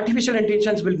one, the artificial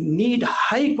intelligence will need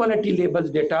high quality labels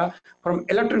data from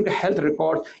electronic health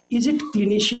records. Is it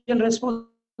clinician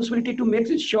responsibility to make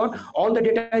sure all the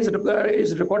data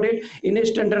is recorded in a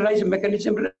standardized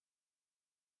mechanism?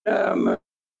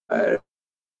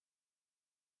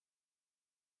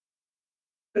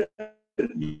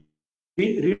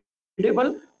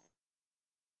 Readable,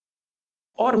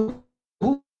 or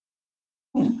who?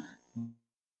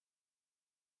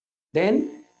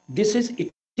 Then this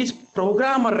is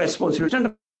programmer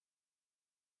responsibility.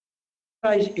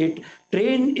 it,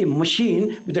 train a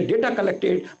machine with the data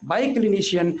collected by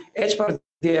clinician as per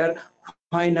their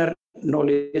finer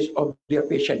knowledge of their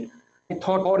patient. I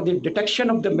thought, or the detection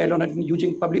of the melanoma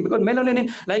using public, because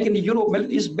melanoma, like in Europe,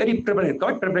 is very prevalent,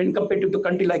 quite prevalent compared to the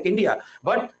country like India.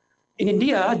 But in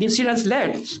India, the incidence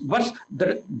less, but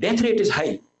the death rate is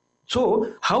high.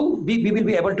 So how we will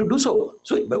be able to do so?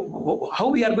 So how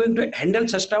we are going to handle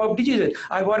such type of diseases?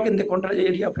 I work in the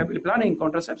area of family planning,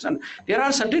 contraception. There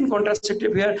are certain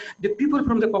contraceptives where the people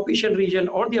from the Caucasian region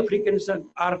or the Africans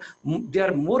are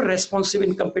more responsive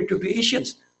in compared to the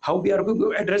Asians. How we are going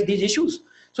to address these issues?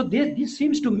 So this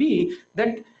seems to me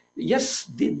that yes,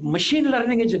 the machine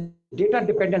learning is data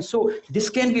dependent. So this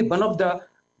can be one of the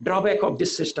drawback of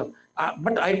this system.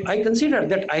 But I consider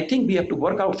that I think we have to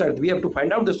work outside. We have to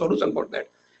find out the solution for that.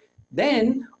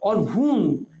 Then on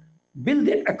whom will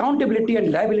the accountability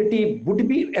and liability would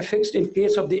be affixed in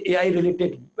case of the AI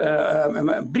related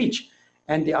breach?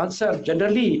 And the answer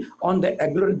generally on the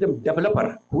algorithm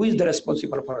developer, who is the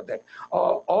responsible for that,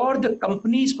 or the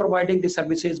companies providing the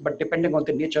services, but depending on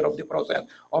the nature of the process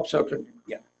of certain.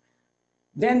 Yeah.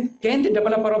 Then can the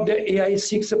developer of the AI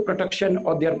seek protection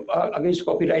or their against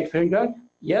copyright infringement?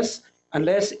 Yes,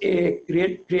 unless a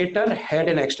creator had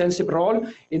an extensive role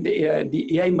in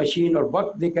the AI machine or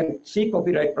work, they can seek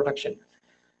copyright protection.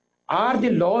 Are the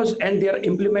laws and their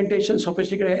implementation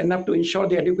sophisticated enough to ensure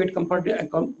the adequate comfort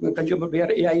consumer where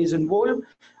AI is involved?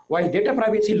 While data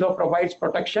privacy law provides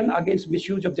protection against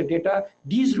misuse of the data,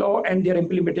 these laws and their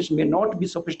implementation may not be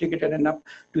sophisticated enough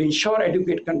to ensure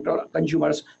adequate control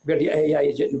consumers where the AI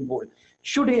is involved.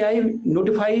 Should AI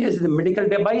notify as the medical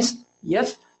device?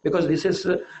 Yes, because this is,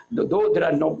 though there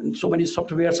are so many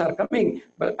softwares are coming,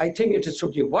 but I think it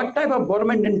should be. What type of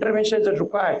government intervention is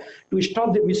required to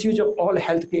stop the misuse of all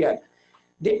healthcare?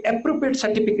 The appropriate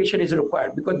certification is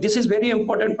required, because this is very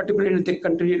important, particularly in the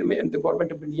country and the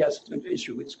government of India's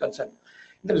issue is concerned.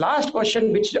 The last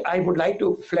question which I would like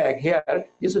to flag here,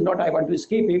 this is not I want to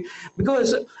escape it,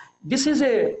 because this is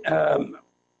a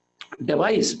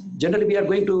device. Generally, we are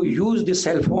going to use the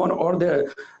cell phone or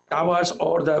the towers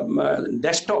or the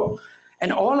desktop,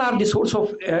 and all are the source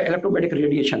of electromagnetic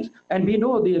radiations. And we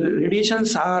know the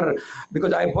radiations are,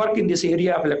 because I work in this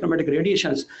area of electromagnetic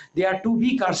radiations, they are to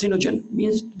be carcinogen,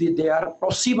 means they are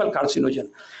possible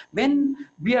carcinogen. When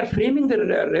we are framing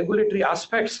the regulatory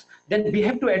aspects, then we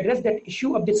have to address that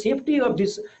issue of the safety of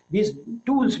these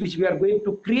tools which we are going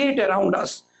to create around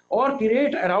us or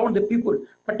create around the people,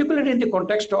 particularly in the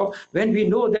context of when we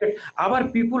know that our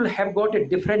people have got a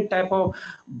different type of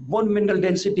bone mineral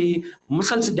density,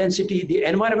 muscles density, the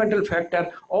environmental factor,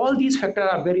 all these factors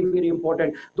are very, very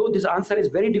important. Though this answer is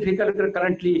very difficult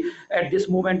currently at this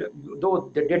moment, though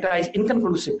the data is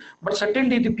inconclusive, but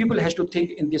certainly the people has to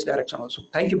think in this direction also.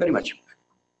 Thank you very much.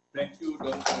 Thank you,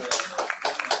 Dr.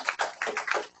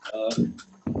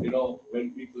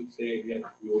 When people say, yes,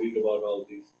 we're worried about all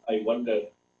this, I wonder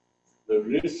the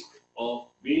risk of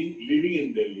living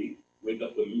in Delhi with the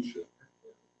pollution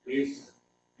is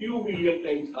few million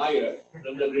times higher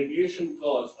than the radiation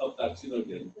cause of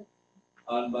carcinogen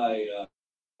on my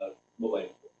mobile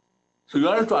phone. So you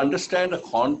have to understand the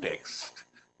context.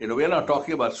 We are not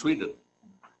talking about Sweden,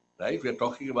 right? We are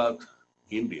talking about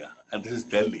India, and this is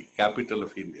Delhi, capital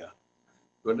of India.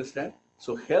 You understand?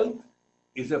 So health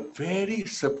is a very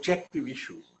subjective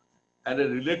issue and a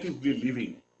relatively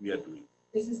living we are doing.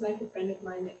 This is like a friend of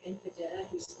mine that came for dinner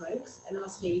who smokes and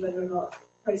asked me whether or not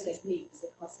processed meat is a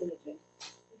carcinogen.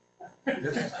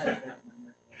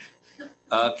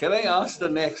 Can I ask the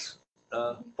next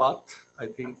part, I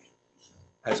think,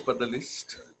 as per the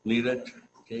list, Neeraj?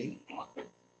 Okay.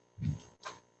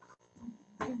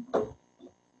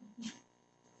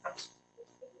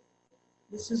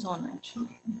 This is on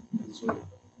actually.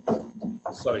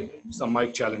 Sorry, some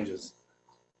mic challenges.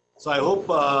 So I hope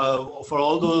for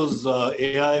all those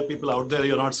AI people out there,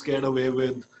 you're not scared away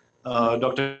with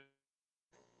Dr.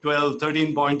 12,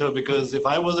 13 pointer, because if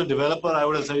I was a developer, I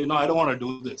would have said, I don't want to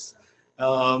do this.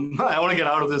 I want to get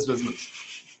out of this business.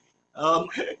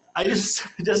 I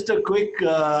just a quick,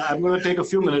 I'm going to take a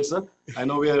few minutes, sir. I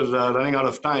know we are running out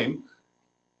of time.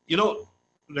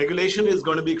 Regulation is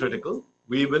going to be critical.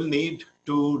 We will need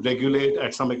to regulate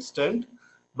at some extent.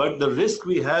 But the risk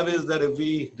we have is that if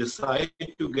we decide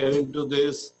to get into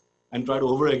this and try to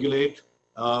overregulate,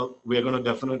 we are going to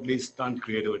definitely stunt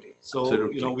creativity. So,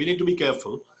 we need to be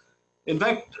careful. In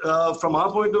fact, from our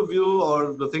point of view,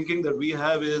 or the thinking that we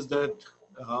have is that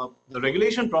the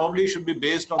regulation probably should be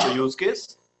based on the use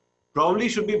case, probably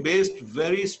should be based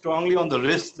very strongly on the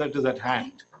risk that is at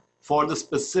hand for the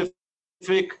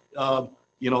specific,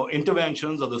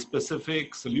 interventions or the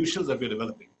specific solutions that we're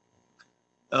developing.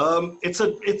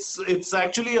 It's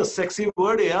actually a sexy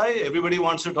word, AI. Everybody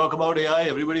wants to talk about AI.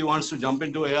 Everybody wants to jump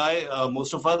into AI.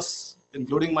 Most of us,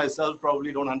 including myself,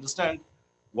 probably don't understand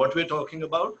what we're talking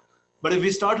about. But if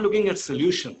we start looking at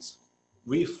solutions,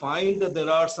 we find that there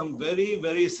are some very,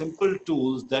 very simple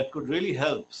tools that could really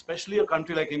help, especially a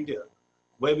country like India,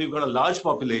 where we've got a large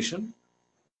population.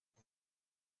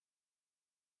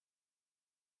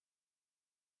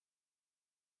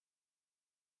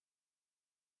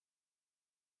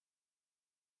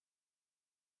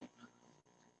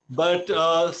 But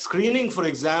screening, for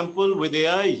example, with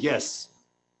AI, yes.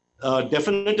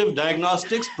 Definitive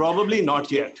diagnostics, probably not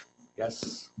yet.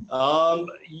 Yes.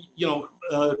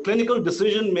 Clinical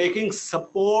decision-making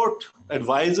support,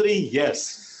 advisory,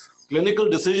 yes. Clinical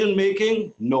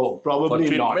decision-making, no, probably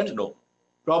not. No.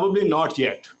 Probably not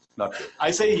yet. Not yet.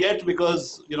 I say yet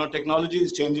because, technology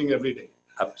is changing every day.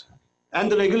 Absolutely. And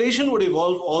the regulation would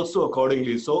evolve also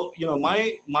accordingly. So,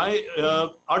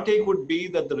 our take would be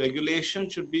that the regulation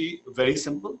should be very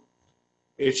simple.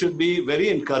 It should be very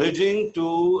encouraging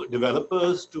to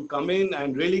developers to come in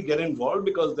and really get involved,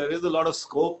 because there is a lot of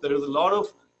scope. There is a lot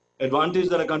of advantage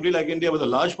that a country like India with a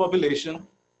large population,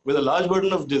 with a large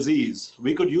burden of disease,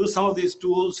 we could use some of these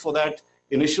tools for that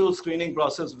initial screening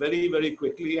process very, very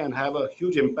quickly and have a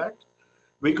huge impact.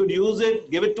 We could use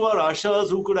it, give it to our Ashas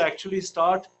who could actually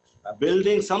start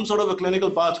building some sort of a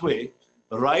clinical pathway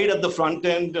right at the front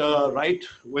end, right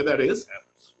where that is.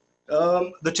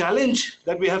 The challenge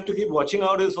that we have to keep watching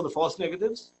out is for the false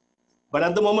negatives. But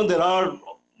at the moment, there are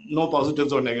no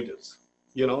positives or negatives.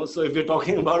 So if you're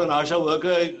talking about an ASHA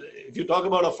worker, if you talk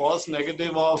about a false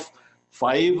negative of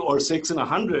 5 or 6 in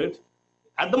 100,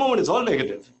 at the moment, it's all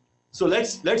negative. So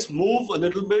let's move a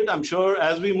little bit. I'm sure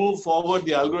as we move forward,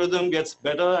 the algorithm gets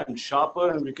better and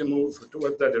sharper, and we can move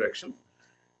towards that direction.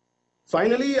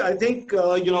 Finally, I think,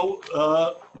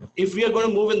 if we are going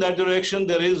to move in that direction,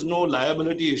 there is no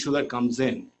liability issue that comes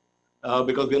in,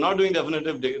 because we're not doing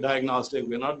definitive diagnostic.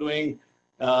 We're not doing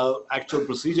actual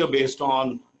procedure based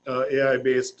on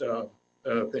AI-based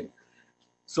thing.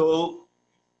 So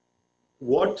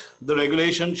what the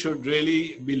regulation should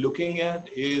really be looking at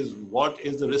is what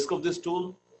is the risk of this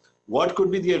tool? What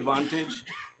could be the advantage?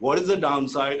 What is the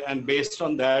downside? And based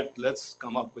on that, let's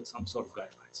come up with some sort of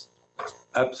guidelines.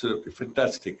 Absolutely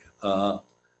fantastic.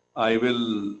 I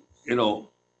will,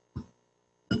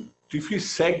 if you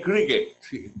segregate,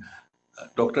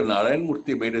 Dr. Narayan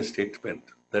Murthy made a statement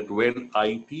that when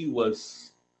IT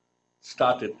was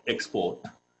started export,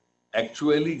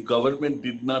 actually government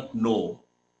did not know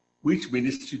which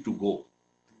ministry to go.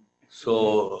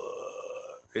 So,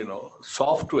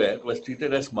 software was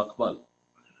treated as makmal,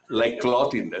 like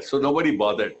cloth in there. So nobody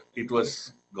bothered. It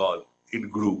was gone. It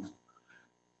grew.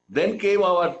 Then came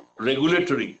our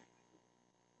regulatory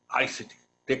ICT,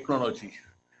 technology.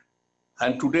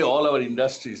 And today all our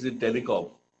industries in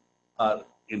telecom are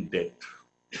in debt.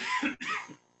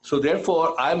 So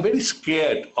therefore, I'm very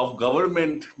scared of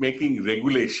government making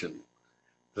regulation,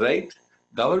 right?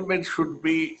 Government should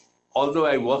be, although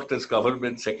I worked as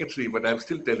government secretary, but I'm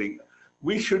still telling,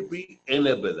 we should be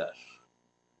enablers.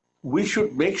 We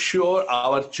should make sure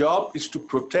our job is to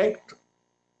protect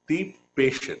the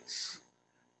patients.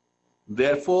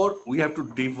 Therefore, we have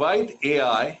to divide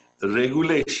AI,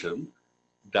 regulation,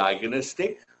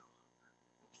 diagnostic,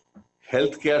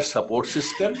 healthcare support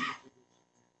system,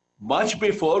 much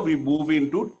before we move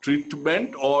into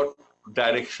treatment or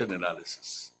direction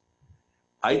analysis.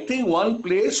 I think one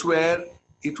place where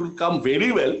it will come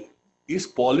very well is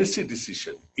policy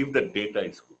decision, if the data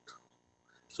is good.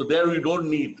 So there we don't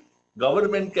need,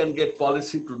 government can get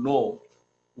policy to know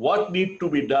what needs to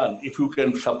be done if you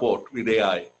can support with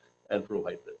AI and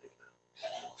provide the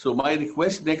data. So my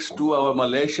request next to our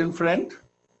Malaysian friend,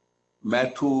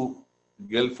 Matthew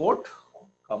Guilford,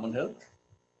 Common Health.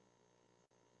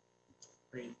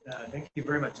 Great, thank you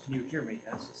very much. Can you hear me?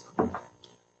 Yes.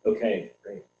 Okay,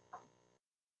 great.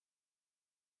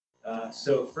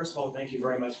 So first of all, thank you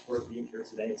very much for being here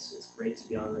today. It's great to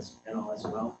be on this panel as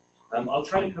well. I'll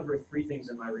try to cover 3 things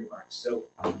in my remarks. So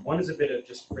one is a bit of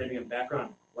just framing of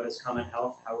background. What is Common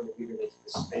Health? How would it be related to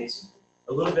this space?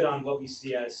 A little bit on what we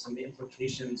see as some of the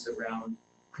implications around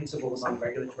principles on the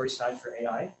regulatory side for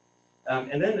AI.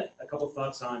 And then a couple of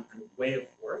thoughts on kind of way of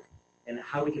work and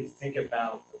how we can think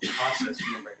about the process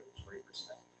from a regulatory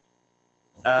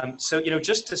perspective. So,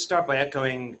 just to start by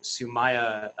echoing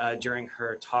Sumaya during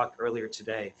her talk earlier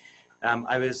today,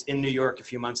 I was in New York a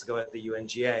few months ago at the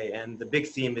UNGA, and the big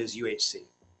theme is UHC.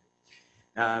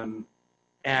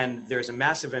 And there's a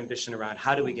massive ambition around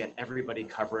how do we get everybody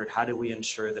covered? How do we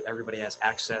ensure that everybody has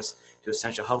access to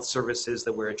essential health services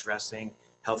that we're addressing,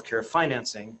 healthcare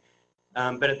financing?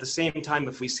 But at the same time,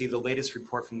 if we see the latest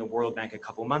report from the World Bank a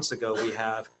couple months ago, we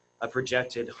have a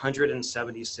projected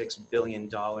 $176 billion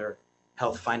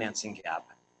health financing gap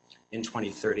in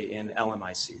 2030 in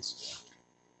LMICs.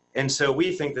 And so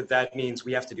we think that that means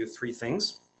we have to do three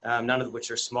things, none of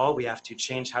which are small. We have to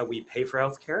change how we pay for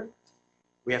healthcare.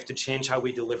 We have to change how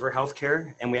we deliver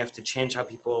healthcare, and we have to change how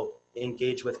people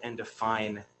engage with and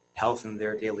define health in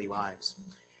their daily lives.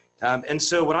 And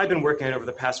so what I've been working on over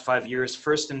the past 5 years,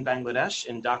 first in Bangladesh,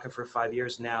 in Dhaka for 5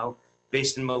 years now,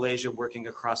 based in Malaysia, working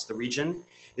across the region,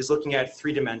 is looking at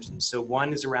three dimensions. So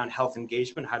one is around health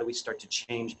engagement. How do we start to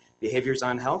change behaviors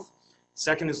on health?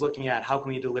 Second is looking at how can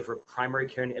we deliver primary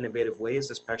care in innovative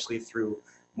ways, especially through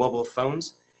mobile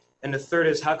phones. And the third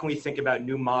is how can we think about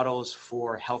new models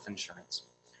for health insurance?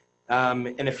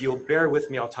 And if you'll bear with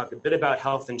me, I'll talk a bit about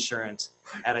health insurance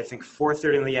at, I think,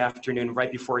 4:30 in the afternoon,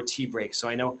 right before a tea break. So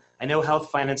I know health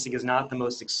financing is not the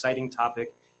most exciting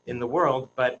topic in the world,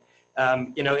 but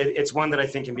it's one that I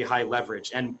think can be high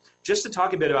leverage. And just to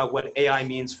talk a bit about what AI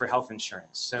means for health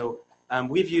insurance. So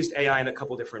we've used AI in a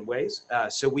couple different ways.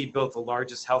 So we built the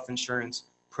largest health insurance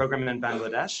program in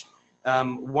Bangladesh.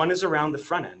 One is around the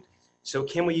front end. So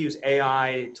can we use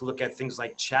AI to look at things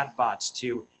like chatbots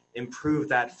to improve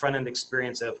that front-end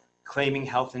experience of claiming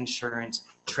health insurance,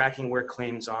 tracking where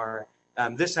claims are.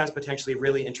 This has potentially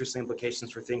really interesting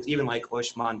implications for things even like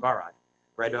Oshman Barat,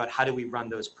 right, about how do we run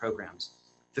those programs.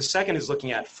 The second is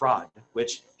looking at fraud,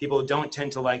 which people don't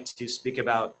tend to like to speak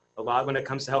about a lot when it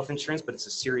comes to health insurance, but it's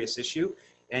a serious issue.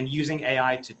 And using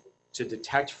AI to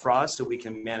detect fraud so we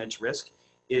can manage risk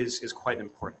is quite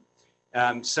important.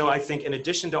 So I think in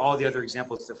addition to all the other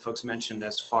examples that folks mentioned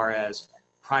as far as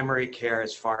primary care,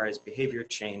 as far as behavior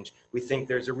change, we think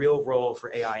there's a real role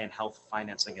for AI in health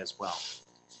financing as well.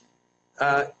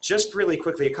 Just really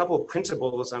quickly, a couple of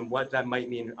principles on what that might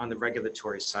mean on the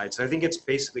regulatory side. So I think it's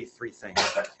basically three things.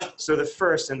 So the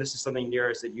first, and this is something,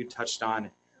 Neeraj, that you touched on,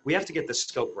 we have to get the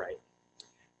scope right.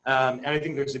 And I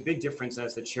think there's a big difference,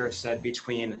 as the chair said,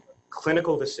 between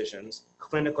clinical decisions,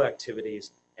 clinical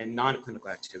activities, and non-clinical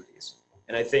activities.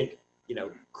 And I think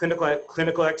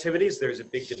clinical activities, there's a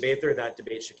big debate there. That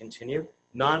debate should continue.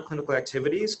 Non-clinical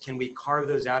activities, can we carve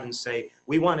those out and say,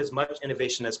 we want as much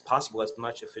innovation as possible, as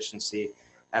much efficiency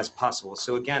as possible?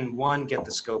 So again, one, get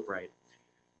the scope right.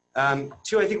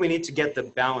 Two, I think we need to get the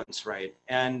balance right.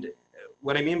 And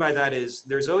what I mean by that is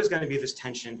there's always going to be this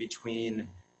tension between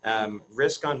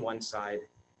risk on one side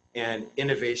and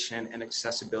innovation and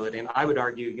accessibility, and I would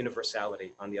argue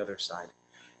universality on the other side.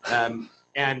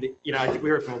 And I think we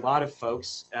heard from a lot of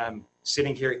folks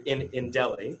sitting here in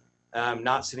Delhi,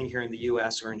 not sitting here in the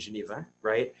US or in Geneva,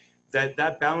 right?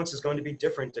 That balance is going to be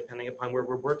different depending upon where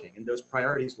we're working, and those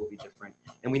priorities will be different.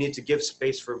 And we need to give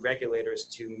space for regulators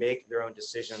to make their own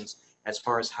decisions as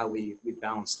far as how we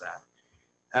balance that.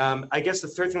 I guess the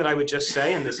third thing that I would just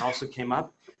say, and this also came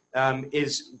up,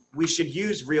 is we should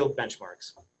use real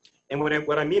benchmarks. And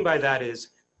what I mean by that is,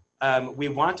 we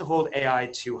want to hold AI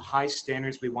to high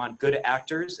standards. We want good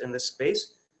actors in this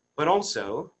space, but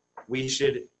also we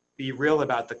should be real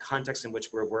about the context in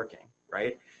which we're working,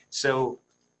 right? So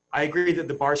I agree that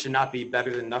the bar should not be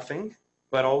better than nothing,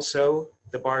 but also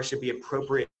the bar should be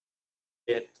appropriate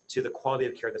to the quality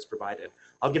of care that's provided.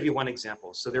 I'll give you one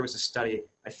example. So there was a study,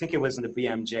 I think it was in the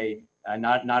BMJ,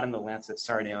 not in the Lancet,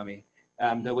 sorry, Naomi,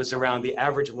 that was around the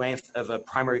average length of a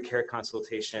primary care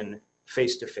consultation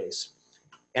face-to-face.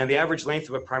 And the average length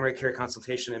of a primary care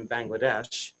consultation in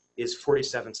Bangladesh is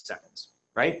 47 seconds,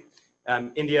 right?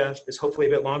 India is hopefully a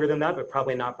bit longer than that, but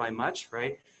probably not by much,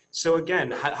 right? So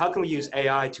again, how can we use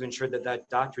AI to ensure that that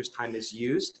doctor's time is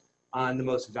used on the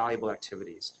most valuable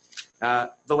activities? The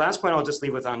last point I'll just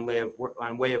leave with on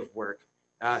way of work.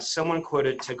 Someone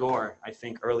quoted Tagore, I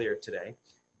think, earlier today.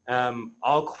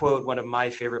 I'll quote one of my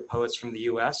favorite poets from the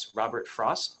US, Robert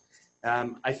Frost.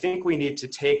 I think we need to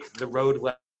take the road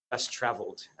less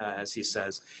traveled, as he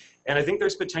says. And I think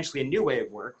there's potentially a new way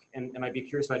of work, and I'd be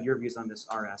curious about your views on this,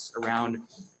 RS, around,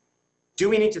 do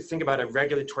we need to think about a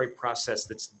regulatory process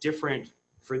that's different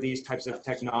for these types of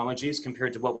technologies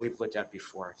compared to what we've looked at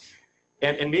before?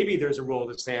 And maybe there's a role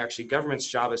to say, actually, government's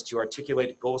job is to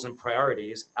articulate goals and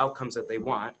priorities, outcomes that they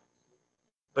want,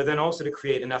 but then also to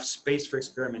create enough space for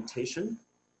experimentation,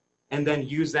 and then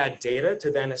use that data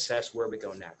to then assess where we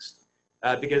go next.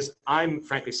 Because I'm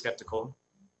frankly skeptical,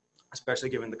 especially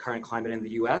given the current climate in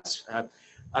the US,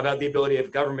 about the ability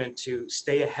of government to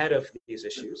stay ahead of these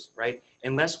issues, right?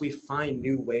 Unless we find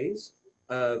new ways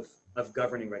of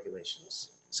governing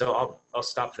regulations. So I'll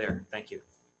stop there. Thank you.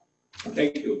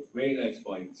 Thank you. Very nice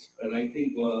points. And I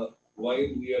think while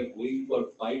we are going for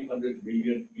 500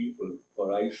 million people for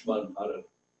Ayushman Bharat,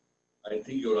 I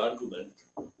think your argument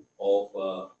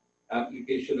of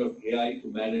application of AI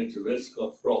to manage risk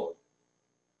of fraud,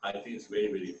 I think it's very,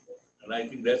 very important. And I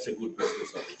think that's a good business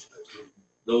opportunity.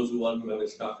 Those who want to have a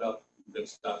startup can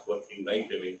start working right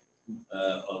away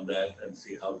on that and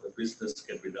see how the business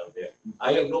can be done there.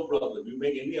 I have no problem. You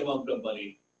make any amount of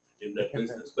money in that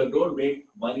business, but don't make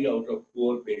money out of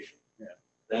poor patients. Yeah.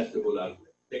 That's the whole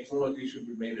argument. Technology should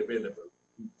be made available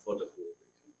for the poor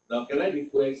patient. Now, can I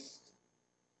request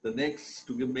the next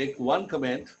to make one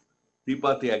comment,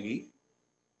 Deepa Tyagi,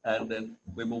 and then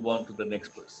we move on to the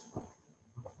next person.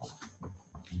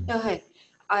 Yeah, hi.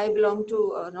 I belong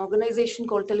to an organization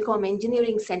called Telecom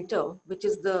Engineering Center, which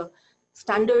is the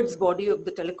standards body of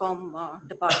the telecom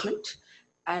department.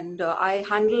 And I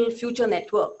handle future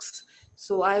networks.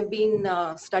 So I've been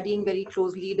studying very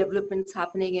closely developments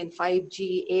happening in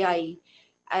 5G, AI.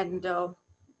 And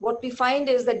what we find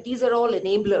is that these are all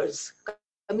enablers.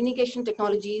 Communication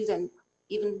technologies and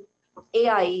even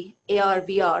AI, AR,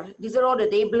 VR, these are all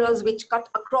enablers which cut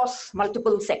across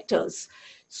multiple sectors.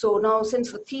 So now,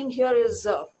 since the theme here is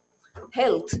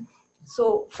health,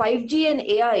 so 5G and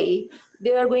AI,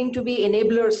 they are going to be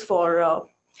enablers for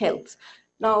health.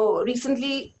 Now,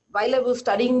 recently, while I was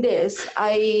studying this,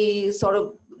 I sort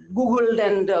of Googled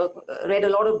and read a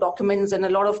lot of documents and a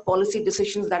lot of policy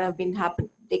decisions that have been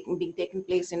being taken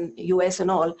place in US and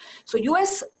all. So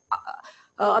US,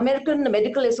 American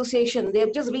Medical Association, they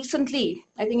have just recently,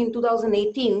 I think in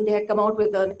 2018, they had come out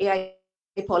with an AI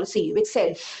policy, which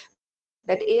said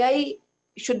that AI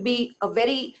should be a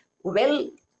very well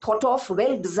thought of,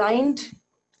 well designed,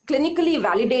 clinically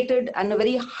validated, and a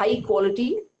very high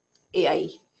quality AI.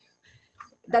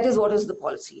 That is what is the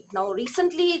policy. Now,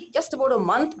 recently, just about a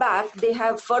month back, they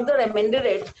have further amended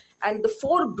it, and the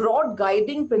 4 broad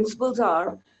guiding principles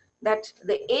are that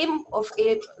the aim of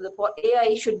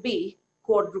AI should be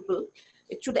quadruple.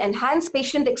 It should enhance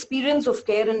patient experience of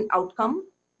care and outcome.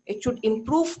 It should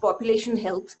improve population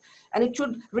health, and it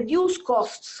should reduce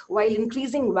costs while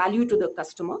increasing value to the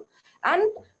customer. And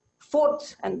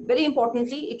 4th, and very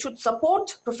importantly, it should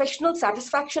support professional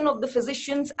satisfaction of the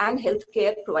physicians and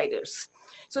healthcare providers.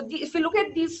 So if you look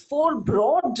at these 4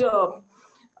 broad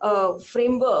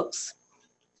frameworks,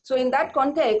 so in that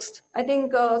context, I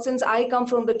think since I come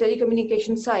from the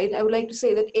telecommunication side, I would like to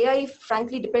say that AI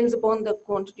frankly depends upon the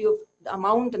quantity of the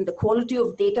amount and the quality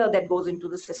of data that goes into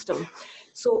the system.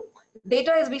 So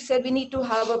data, as we said, we need to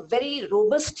have a very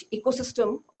robust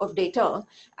ecosystem of data,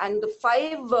 and the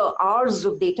 5 R's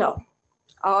of data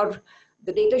are,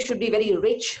 the data should be very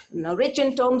rich, rich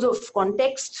in terms of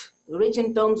context, rich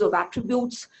in terms of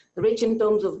attributes, rich in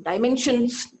terms of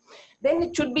dimensions. Then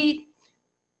it should be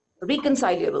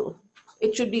reconcilable.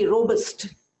 It should be robust.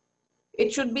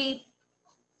 It should be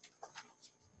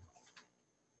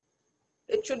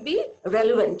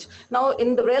relevant. Now,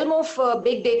 in the realm of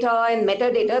big data and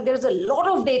metadata, there's a lot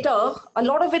of data, a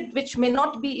lot of it which may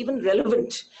not be even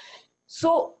relevant.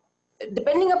 So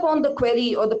depending upon the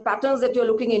query or the patterns that you're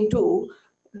looking into,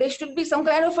 there should be some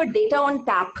kind of a data on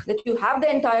tap, that you have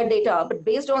the entire data, but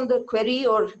based on the query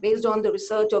or based on the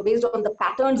research or based on the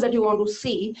patterns that you want to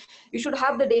see, you should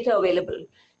have the data available.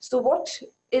 So what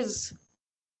is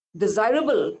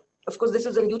desirable, of course, this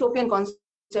is a utopian concept,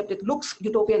 it looks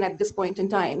utopian at this point in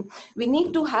time. We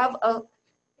need to have a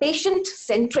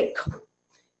patient-centric,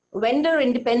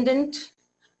 vendor-independent,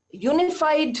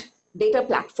 unified data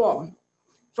platform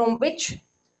from which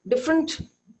different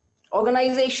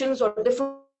organizations or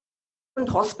different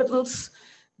hospitals,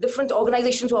 different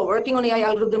organizations who are working on AI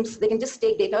algorithms, they can just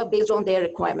take data based on their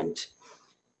requirement.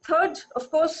 3rd, of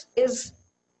course, is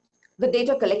the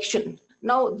data collection.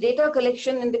 Now, data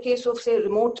collection in the case of, say,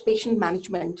 remote patient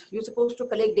management, you're supposed to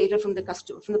collect data from the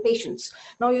customer, from the patients.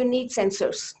 Now you need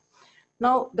sensors.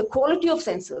 Now, the quality of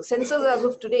sensors as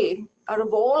of today are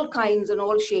of all kinds and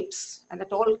all shapes and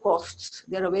at all costs.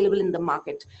 They're available in the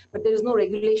market, but there is no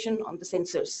regulation on the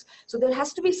sensors. So there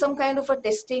has to be some kind of a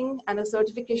testing and a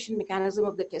certification mechanism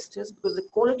of the testers, because the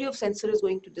quality of sensor is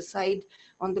going to decide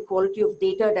on the quality of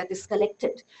data that is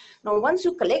collected. Now, once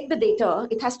you collect the data,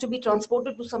 it has to be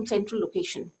transported to some central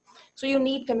location. So you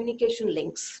need communication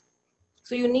links.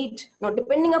 So you need, now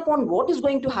depending upon what is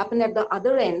going to happen at the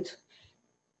other end,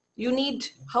 you need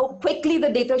how quickly the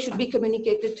data should be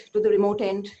communicated to the remote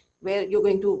end where you're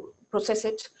going to process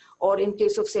it. Or in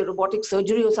case of, say, robotic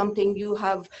surgery or something, you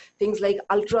have things like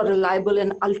ultra reliable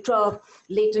and ultra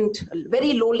latent,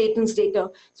 very low latency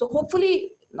data. So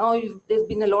hopefully now there's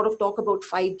been a lot of talk about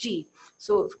 5G.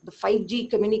 So the 5G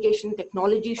communication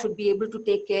technology should be able to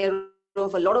take care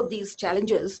of a lot of these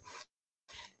challenges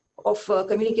of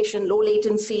communication, low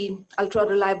latency, ultra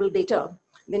reliable data.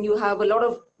 Then you have a lot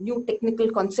of new technical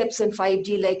concepts in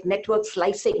 5G like network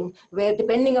slicing, where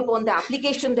depending upon the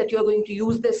application that you're going to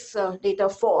use this data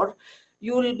for,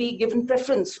 you will be given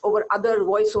preference over other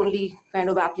voice-only kind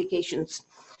of applications.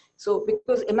 So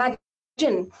because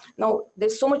imagine, now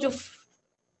there's so much of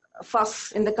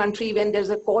fuss in the country when there's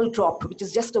a call drop, which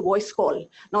is just a voice call.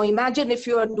 Now imagine if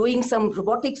you are doing some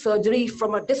robotic surgery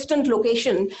from a distant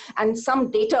location and some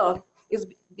data is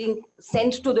being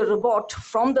sent to the robot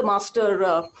from the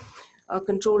master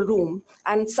control room,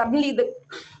 and suddenly the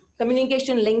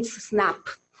communication links snap,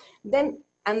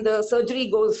 and the surgery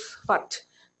goes fut.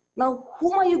 Now,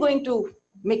 whom are you going to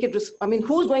make it,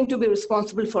 who's going to be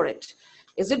responsible for it?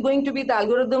 Is it going to be the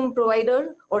algorithm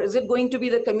provider, or is it going to be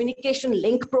the communication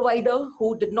link provider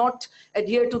who did not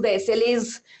adhere to the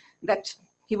SLAs that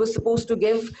he was supposed to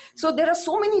give? So there are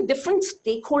so many different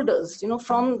stakeholders,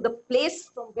 from the place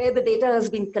from where the data has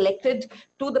been collected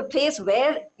to the place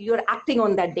where you're acting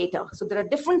on that data. So there are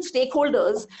different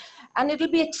stakeholders, and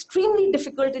it'll be extremely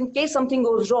difficult in case something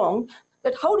goes wrong,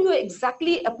 that how do you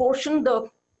exactly apportion the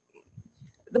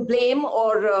blame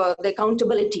or the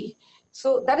accountability?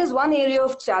 So that is one area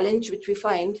of challenge which we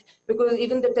find, because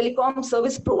even the telecom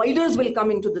service providers will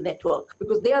come into the network,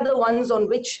 because they are the ones on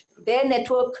which their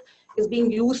network is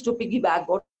being used to piggyback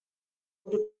or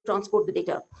to transport the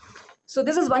data. So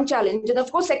this is one challenge. And of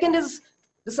course, second is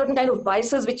the certain kind of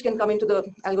biases which can come into the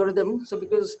algorithm. So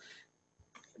because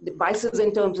the biases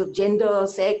in terms of gender,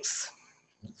 sex,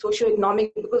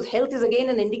 socioeconomic, because health is again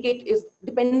is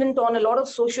dependent on a lot of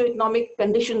socioeconomic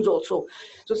conditions also.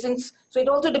 So it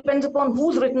also depends upon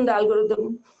who's written the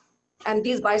algorithm, and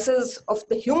these biases of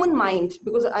the human mind,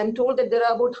 because I'm told that there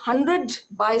are about 100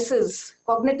 biases,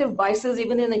 cognitive biases,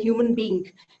 even in a human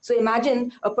being. So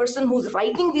imagine a person who's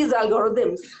writing these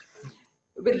algorithms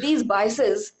with these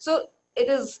biases. So it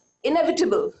is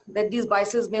inevitable that these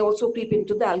biases may also creep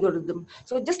into the algorithm.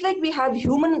 So just like we have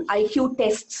human IQ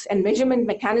tests and measurement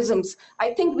mechanisms,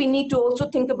 I think we need to also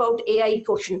think about AI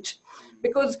quotient,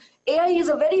 because AI is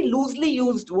a very loosely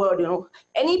used word.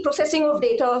 Any processing of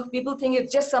data, people think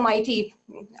it's just some IT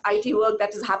work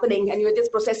that is happening, and you're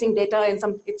just processing data,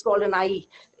 and it's called an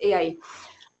AI.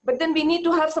 But then we need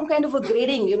to have some kind of a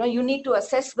grading. You need to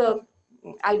assess the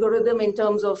algorithm in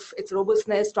terms of its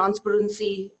robustness,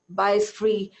 transparency,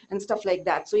 bias-free, and stuff like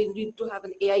that. So you need to have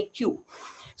an AIQ.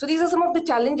 So these are some of the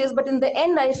challenges, but in the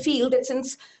end, I feel that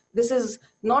since this is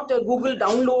not a Google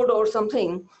download or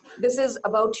something, this is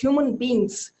about human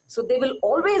beings. So there will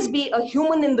always be a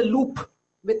human in the loop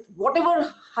with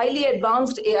whatever highly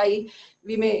advanced AI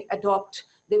we may adopt.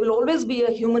 There will always be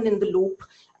a human in the loop.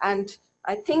 And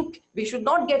I think we should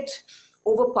not get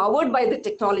overpowered by the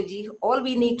technology. All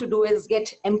we need to do is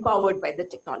get empowered by the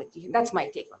technology. That's my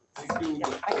take on this. Thank you.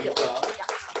 Thank you.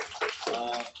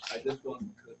 I just want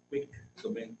a quick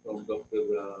comment from Dr.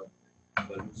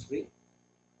 Varun. We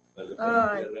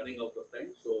are running out of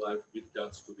time, so I'll give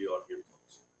chance to the audience.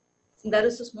 There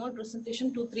is a small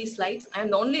presentation, 2-3 slides.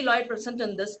 I'm the only lawyer present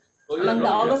in this among the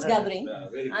August gathering.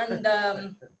 And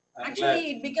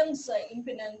actually, it becomes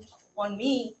impediment on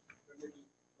me.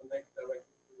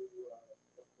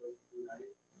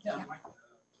 Yeah.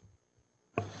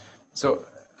 So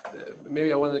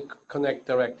maybe I want to connect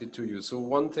directly to you. So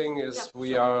one thing is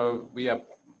we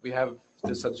have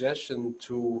the suggestion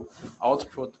to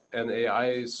output an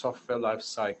AI software life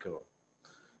cycle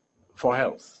for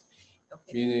health,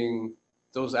 meaning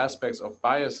those aspects of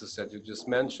biases that you just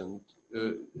mentioned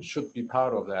should be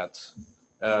part of that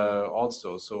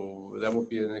also. So that would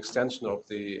be an extension of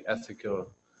the ethical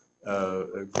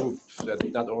group,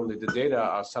 that not only the data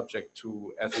are subject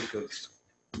to ethical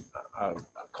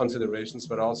considerations,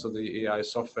 but also the AI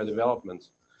software development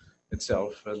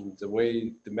itself and the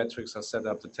way the metrics are set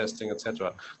up, the testing,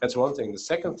 etc. That's one thing. The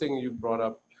second thing you brought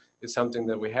up is something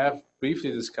that we have briefly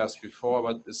discussed before,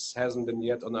 but this hasn't been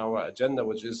yet on our agenda,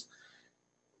 which is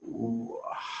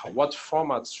what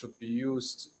formats should be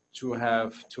used to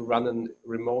run a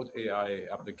remote AI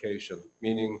application,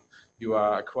 meaning you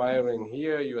are acquiring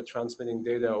here, you are transmitting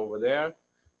data over there,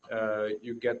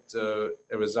 you get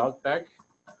a result back,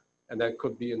 and that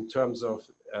could be in terms of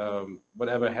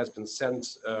whatever has been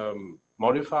sent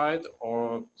modified,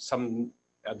 or some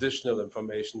additional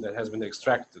information that has been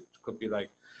extracted. It could be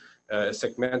like a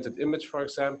segmented image, for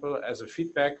example, as a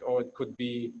feedback, or it could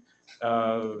be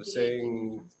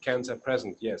saying cancer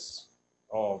present, yes,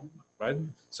 or right.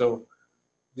 So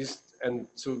this, and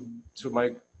to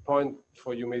my point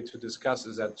for you made to discuss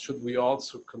is that should we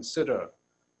also consider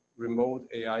remote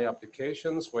AI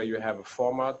applications where you have a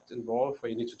format involved where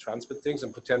you need to transmit things,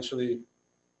 and potentially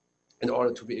in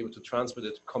order to be able to transmit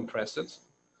it, compress it,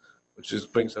 which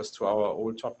just brings us to our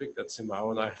old topic that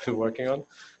Simao and I have been working on,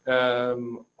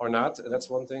 or not. That's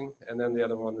one thing. And then the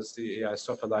other one is the AI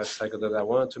software lifecycle that I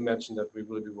wanted to mention that we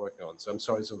will be working on. So I'm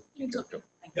sorry. So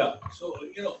yeah. So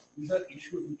these are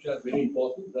issues which are very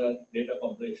important: that data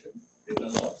compression, data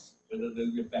loss, whether there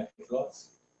will be packet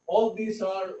loss. All these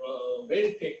are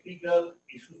very technical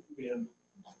issues to be handled.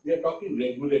 We are talking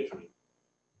regulatory.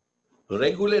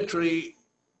 Regulatory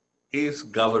is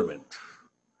government.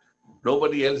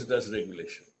 Nobody else does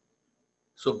regulation.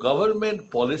 So government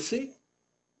policy,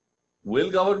 will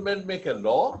government make a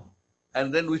law,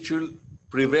 and then which will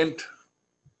prevent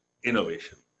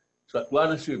innovation? So one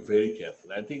has to be very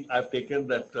careful. I think I've taken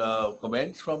that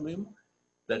comments from him.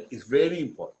 That is very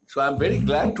important. So I'm very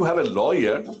glad to have a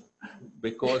lawyer,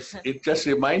 because it just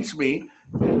reminds me,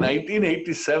 in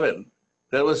 1987,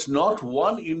 there was not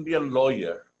one Indian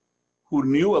lawyer who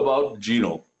knew about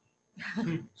genome.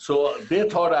 So they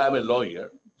thought I am a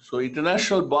lawyer. So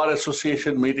International Bar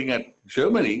Association meeting at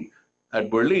Germany,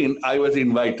 at Berlin, I was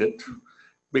invited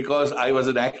because I was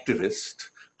an activist.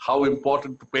 How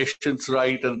important to patients'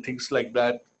 right and things like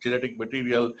that, genetic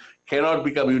material cannot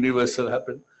become universal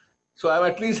happen. So I'm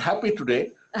at least happy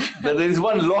today that there is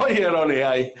one lawyer on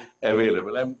AI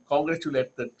available. I'm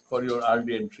congratulated for your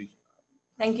early entry.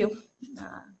 Thank you.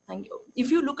 Thank you.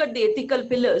 If you look at the ethical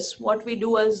pillars, what we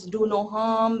do is do no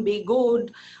harm, be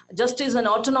good, justice and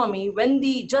autonomy. When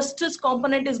the justice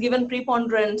component is given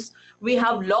preponderance, we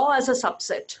have law as a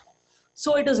subset.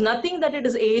 So it is nothing that it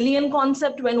is alien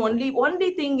concept, when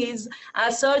only thing is,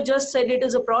 as Sir just said, it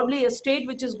is probably a state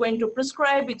which is going to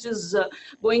prescribe, which is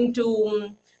going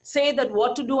to say that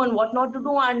what to do and what not to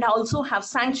do, and also have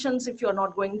sanctions if you're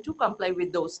not going to comply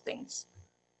with those things.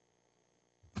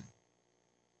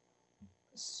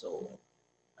 So,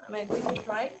 am I going to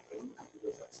try?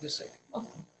 This side. Oh.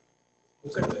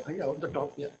 Yeah, on the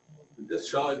top, yeah. Just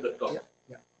show at the top.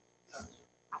 Yeah.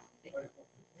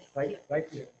 Right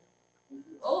here.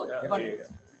 Oh, got it.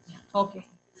 Okay.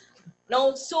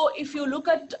 Now, so if you look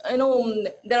at,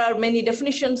 there are many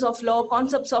definitions of law,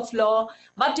 concepts of law,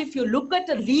 but if you look at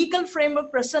the legal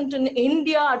framework present in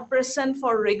India at present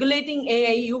for regulating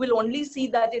AI, you will only see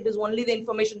that it is only the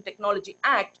Information Technology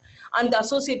Act and the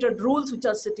associated rules which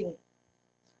are sitting.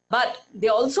 But they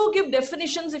also give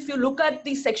definitions if you look at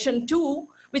the section 2,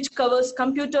 which covers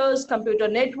computers, computer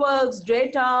networks,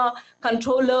 data,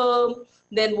 controller,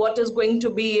 then what is going to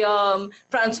be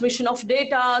transmission of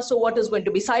data, so what is going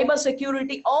to be cyber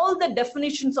security, all the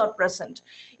definitions are present.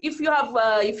 If you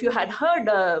had heard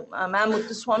Ma'am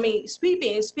Muthuswamy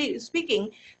speaking,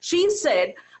 she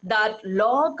said that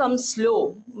law comes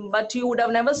slow, but you would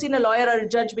have never seen a lawyer or a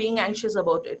judge being anxious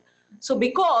about it. So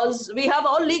because we have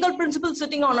all legal principles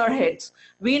sitting on our heads,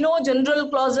 we know general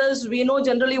clauses, we know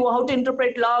generally how to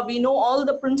interpret law, we know all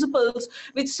the principles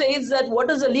which says that what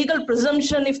is a legal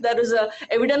presumption if there is a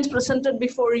evidence presented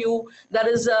before you, there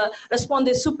is a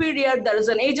responde superior, there is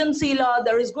an agency law,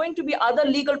 there is going to be other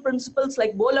legal principles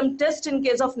like Bolam test in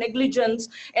case of negligence,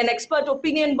 an expert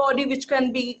opinion body which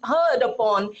can be heard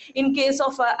upon in case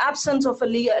of absence of a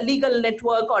legal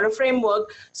network or a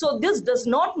framework. So this does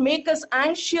not make us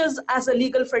anxious as a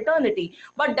legal fraternity,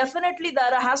 but definitely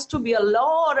there has to be a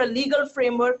law or a legal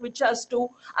framework which has to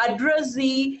address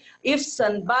the ifs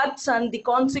and buts and the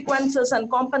consequences and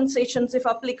compensations if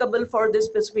applicable for this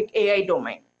specific AI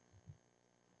domain.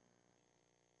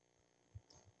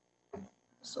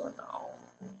 So now,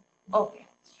 okay.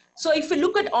 So if you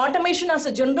look at automation as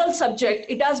a general subject,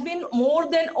 it has been more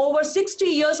than over 60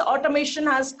 years automation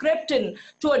has crept in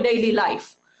to a daily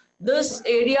life. This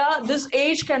area, this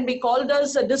age can be called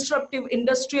as a disruptive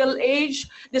industrial age.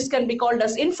 This can be called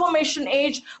as information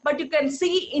age, but you can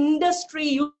see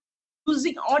industry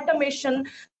using automation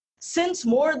since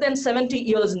more than 70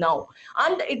 years now.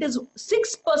 And it is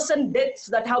 6% deaths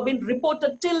that have been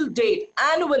reported till date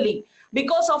annually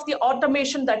because of the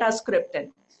automation that has crept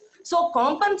in. So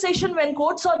compensation, when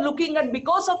courts are looking at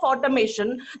because of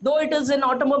automation, though it is in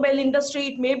automobile industry,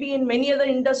 it may be in many other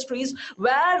industries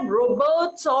where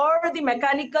robots or the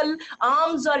mechanical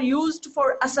arms are used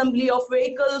for assembly of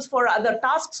vehicles, for other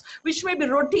tasks, which may be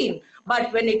routine.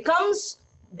 But when it comes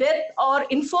death or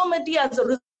infirmity as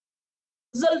a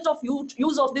result of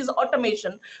use of this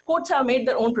automation, courts have made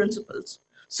their own principles.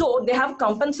 So they have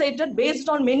compensated based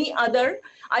on many other,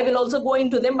 I will also go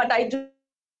into them, but I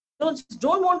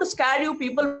don't want to scare you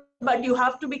people but you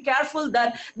have to be careful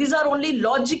that these are only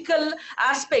logical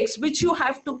aspects which you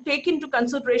have to take into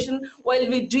consideration while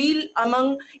we deal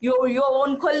among your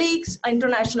own colleagues,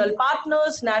 international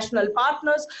partners, national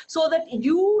partners, so that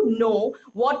you know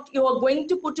what you are going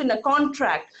to put in a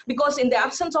contract. Because in the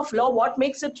absence of law, what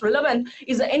makes it relevant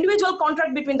is the individual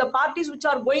contract between the parties which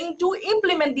are going to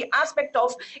implement the aspect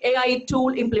of AI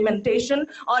tool implementation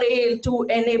or AI tool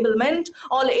enablement,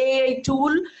 or AI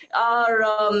tool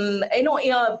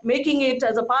are making it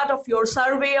as a part of your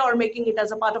survey or making it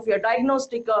as a part of your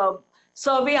diagnostic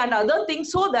survey and other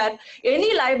things, so that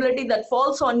any liability that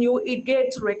falls on you, it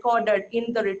gets recorded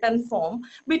in the written form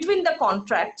between the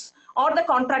contracts or the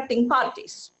contracting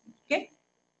parties. Okay.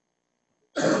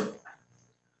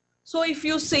 So if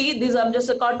you see, these are just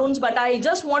the cartoons, but I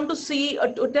just want to see,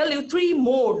 to tell you 3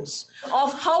 modes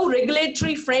of how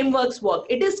regulatory frameworks work.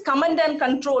 It is command and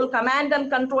control,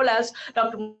 as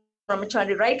Dr.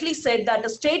 Brahmachari rightly said, that the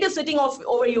state is sitting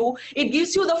over you. It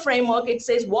gives you the framework. It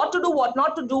says what to do, what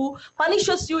not to do,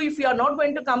 punishes you if you are not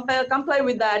going to comply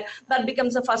with that. That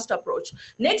becomes the first approach.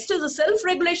 Next is a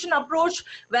self-regulation approach,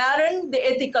 wherein the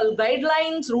ethical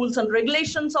guidelines, rules and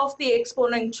regulations of the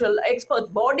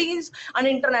expert bodies and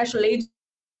international agencies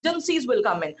will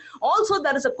come in. Also,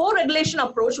 there is a co-regulation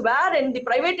approach wherein the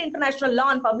private international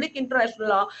law and public international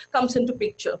law comes into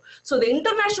picture. So the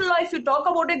international law, if you talk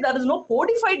about it, there is no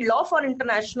codified law for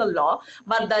international law,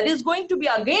 but there is going to be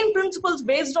again principles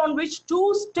based on which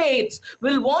 2 states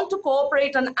will want to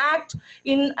cooperate and act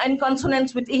in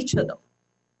consonance with each other.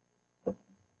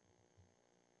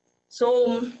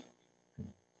 So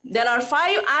there are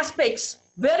 5 aspects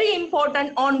very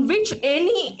important on which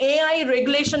any AI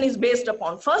regulation is based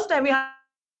upon. First, we have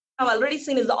already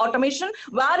seen is the automation,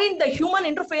 wherein the human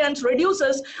interference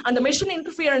reduces and the machine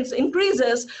interference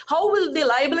increases. How will the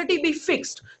liability be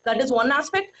fixed? That is one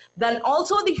aspect. Then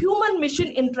also the human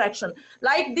machine interaction,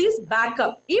 like this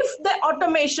backup. If the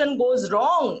automation goes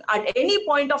wrong at any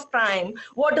point of time,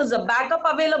 what is the backup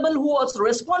available? Who was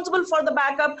responsible for the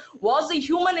backup? Was the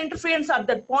human interference at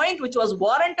that point, which was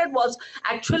warranted, was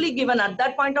actually given at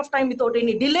that point of time without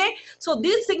any delay? So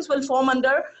these things will fall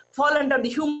under the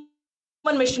human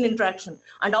machine interaction.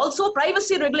 And also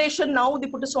privacy regulation. Now the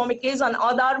Puttaswamy case on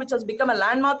Aadhaar, which has become a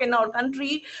landmark in our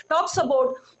country, talks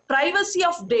about privacy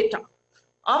of data.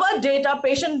 Our data,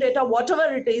 patient data,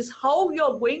 whatever it is, how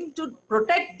you're going to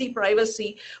protect the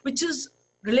privacy, which is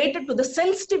related to the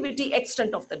sensitivity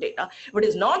extent of the data. If it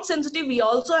is not sensitive, we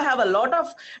also have a lot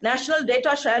of national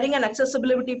data sharing and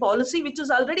accessibility policy, which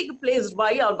is already placed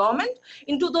by our government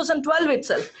in 2012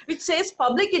 itself, which says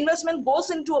public investment goes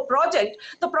into a project,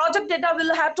 the project data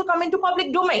will have to come into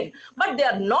public domain, but they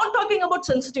are not talking about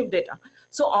sensitive data.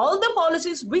 So all the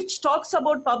policies which talks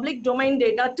about public domain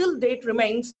data till date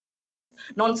remains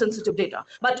non-sensitive data.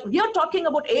 But we are talking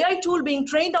about AI tool being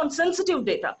trained on sensitive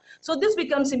data. So this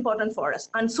becomes important for us.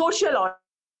 And social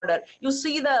order. You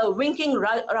see the winking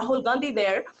Rahul Gandhi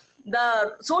there.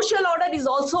 The social order is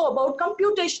also about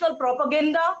computational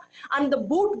propaganda and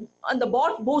the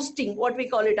bot boosting, what we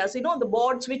call it as, the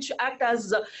bots which act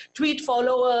as tweet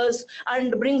followers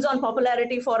and brings on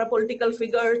popularity for a political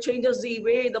figure, changes the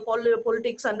way the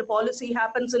politics and the policy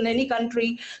happens in any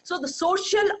country. So the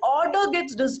social order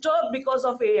gets disturbed because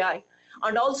of AI.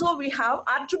 And also we have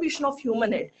attribution of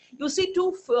human head. You see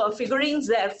 2 figurines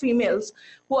there, females,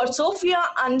 who are Sophia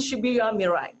and Shibuya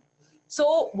Mirai.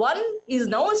 So one is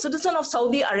now a citizen of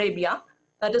Saudi Arabia,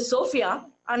 that is Sophia.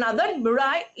 Another,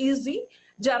 Mirai, is the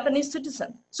Japanese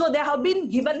citizen. So they have been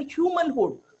given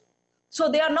humanhood. So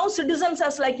they are now citizens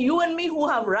as like you and me, who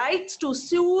have rights to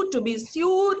sue, to be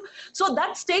sued. So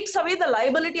that takes away the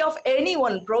liability of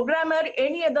anyone, programmer,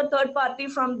 any other third party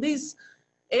from these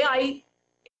AI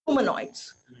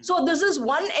humanoids. So this is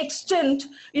one extent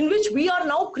in which we are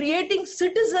now creating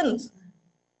citizens,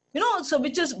 so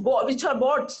which are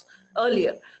bots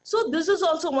earlier. So this is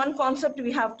also one concept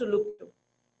we have to look to.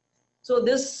 So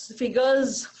this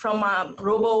figures from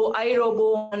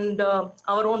iRobo and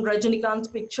our own Rajinikanth's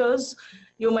pictures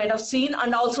you might have seen,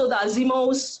 and also the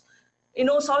Asimov's,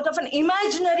 sort of an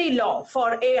imaginary law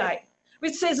for AI,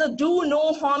 which says do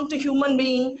no harm to human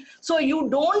being. So you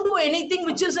don't do anything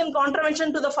which is in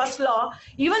contravention to the first law.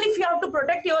 Even if you have to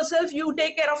protect yourself, you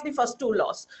take care of the first 2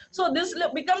 laws. So this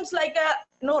becomes like a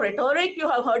rhetoric. You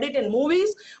have heard it in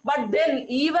movies, but then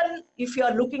even if you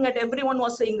are looking at, everyone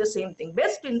was saying the same thing.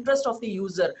 Best interest of the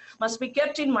user must be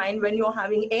kept in mind when you're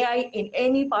having AI in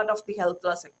any part of the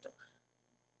healthcare sector.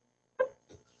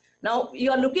 Now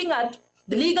you are looking at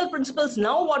the legal principles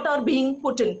now what are being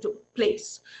put into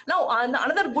place. Now,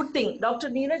 another good thing, Dr.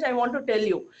 Neeraj, I want to tell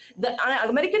you, the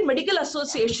American Medical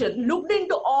Association looked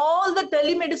into all the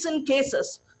telemedicine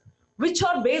cases which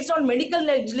are based on medical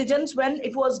negligence when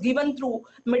it was given through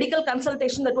medical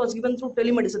consultation that was given through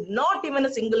telemedicine, not even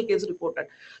a single case reported.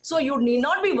 So you need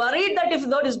not be worried that if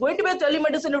there is going to be a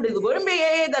telemedicine, if it is going to be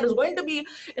AA, there is going to be,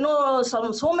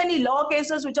 so many law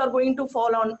cases which are going to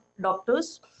fall on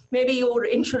doctors. Maybe your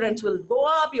insurance will go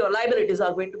up, your liabilities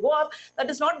are going to go up. That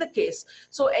is not the case.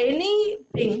 So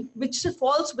anything which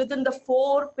falls within the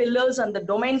 4 pillars and the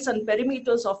domains and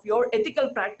perimeters of your ethical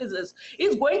practices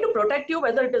is going to protect you,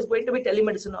 whether it is going to be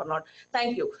telemedicine or not.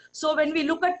 Thank you. So when we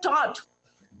look at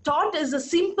tort is a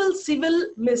simple civil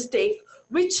mistake,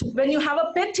 which when you have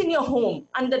a pet in your home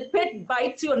and that pet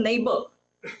bites your neighbor,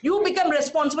 you become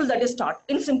responsible, that is tort,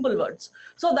 in simple words.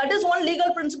 So that is one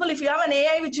legal principle. If you have an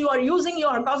AI which you are using, you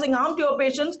are causing harm to your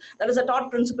patients, that is a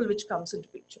tort principle which comes into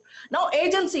picture. Now,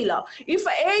 agency law. If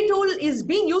an AI tool is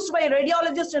being used by a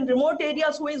radiologist in remote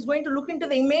areas who is going to look into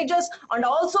the images and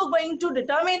also going to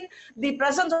determine the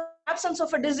presence or absence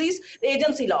of a disease, the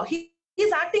agency law. He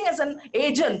is acting as an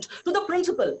agent to the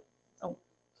principal.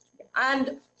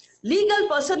 And legal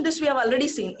person, this we have already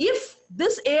seen. If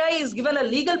this AI is given a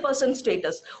legal person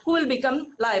status, who will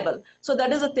become liable? So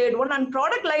that is the third one. And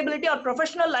product liability or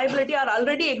professional liability are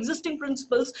already existing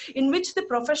principles in which the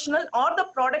professional or the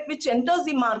product which enters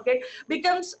the market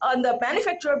becomes, the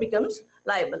manufacturer becomes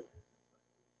liable.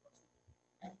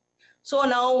 So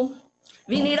now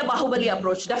we need a Bahubali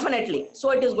approach, definitely.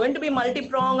 So it is going to be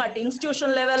multi-pronged at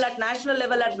institutional level, at national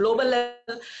level, at global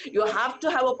level. You have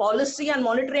to have a policy and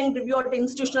monitoring review at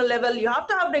institutional level. You have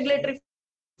to have regulatory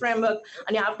framework,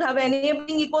 and you have to have an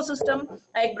enabling ecosystem.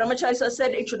 Like Brahmachari sir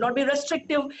said, it should not be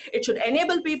restrictive. It should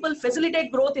enable people,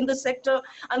 facilitate growth in the sector.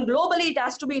 And globally, it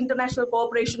has to be international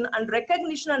cooperation and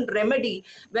recognition and remedy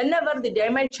whenever the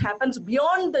damage happens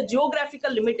beyond the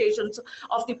geographical limitations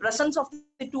of the presence of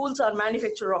the tools or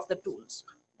manufacturer of the tools.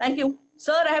 Thank you.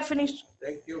 Sir, I have finished.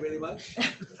 Thank you very much.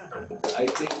 I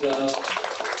think,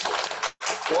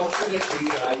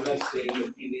 fortunately, I must say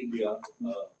that in India,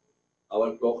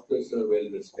 our doctors are well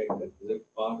respected. They're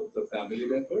part of the family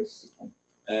members.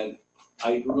 And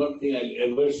I do not think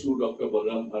I'll ever sue Dr.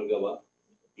 Balram Bhargava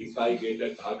if I get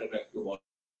a heart attack tomorrow.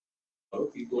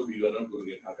 He told me you are not going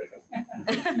to get heart attack.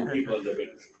 You keep all the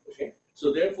medicine. Okay?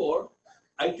 So therefore,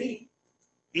 I think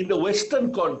in the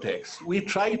Western context, we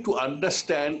try to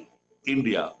understand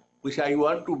India, which I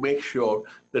want to make sure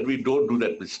that we don't do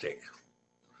that mistake.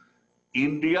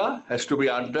 India has to be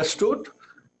understood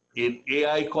in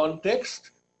AI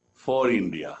context for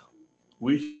India,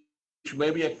 which may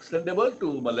be extendable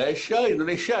to Malaysia,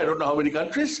 Indonesia, I don't know how many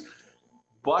countries,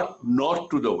 but not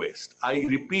to the West. I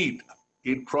repeat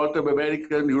in front of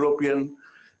American, European,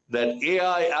 that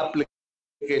AI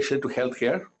application to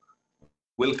healthcare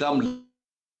will come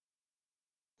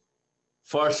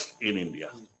first in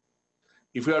India.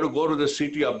 If you are to go to the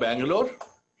city of Bangalore,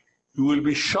 you will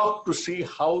be shocked to see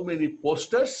how many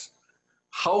posters,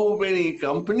 how many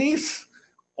companies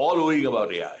all knowing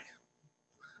about AI,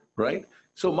 right?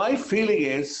 So my feeling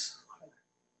is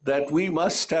that we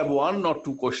must have 1 or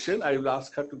 2 questions. I will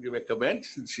ask her to give a comment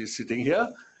since she's sitting here,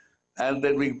 and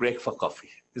then we break for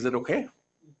coffee. Is that okay?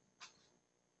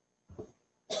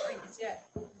 Thanks, yeah.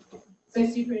 So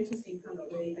super interesting panel,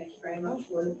 really. Thank you very much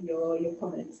for all of your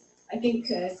comments. I think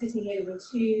sitting here were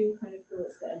 2 kind of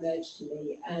thoughts that emerged to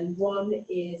me, and one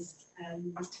is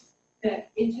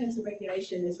that in terms of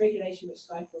regulation, there's regulation which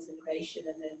stifles innovation,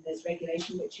 and then there's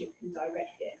regulation which you can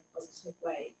direct it in a positive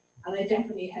way. And I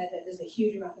definitely heard that there's a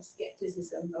huge amount of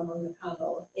skepticism among the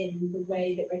panel in the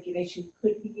way that regulation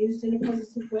could be used in a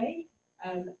positive way,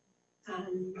 and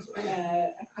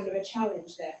a kind of a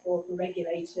challenge, therefore, for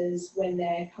regulators when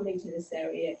they're coming to this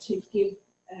area to give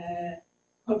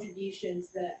contributions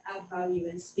that add value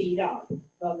and speed up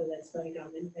rather than slowing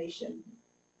down innovation.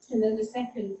 And then the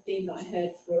second theme that I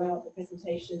heard throughout the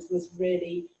presentations was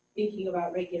really thinking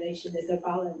about regulation as a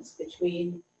balance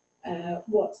between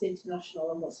what's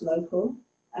international and what's local.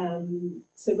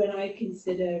 So when I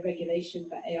consider regulation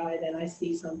for AI, then I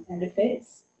see some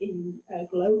benefits in a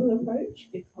global approach,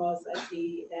 because I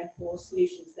see therefore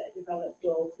solutions that are developed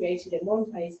or created in one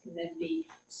place can then be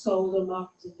sold or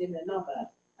marketed in another.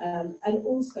 And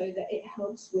also that it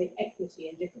helps with equity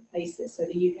in different places. So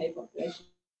the UK population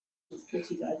is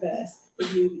pretty diverse.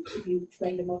 If you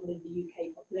train a model in the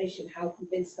UK population, how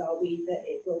convinced are we that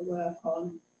it will work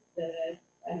on the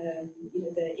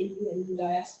the Indian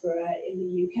diaspora in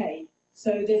the UK?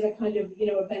 So there's a kind of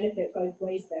a benefit both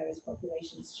ways there as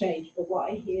populations change. But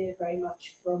what I hear very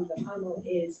much from the panel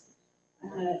is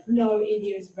no,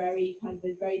 India is a very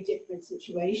different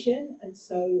situation, and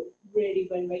so really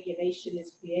when regulation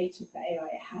is created for AI,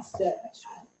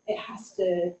 it has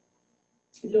to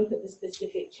look at the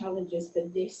specific challenges for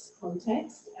this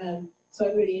context. So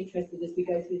I'm really interested as we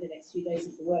go through the next few days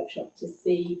of the workshop to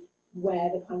see where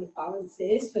the kind of balance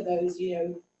is for those,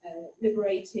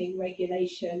 liberating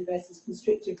regulation versus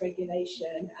constrictive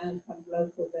regulation and kind of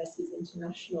local versus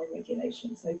international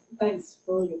regulation. So thanks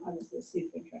for all your comments. It was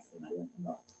super interesting. I learned a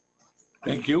lot.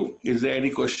 Thank you. Is there any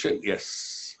question?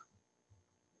 Yes.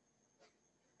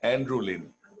 Andrew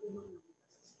Lin.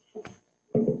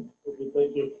 Okay,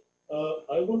 thank you.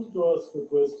 I wanted to ask a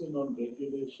question on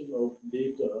regulation of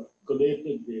data,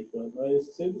 collated data. And I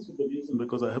say this with the reason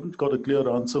because I haven't got a clear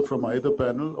answer from either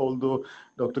panel, although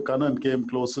Dr. Kannan came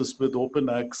closest with open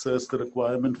access, the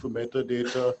requirement for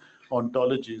metadata,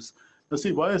 ontologies. Now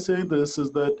see, why I say this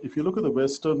is that if you look at the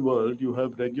Western world, you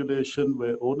have regulation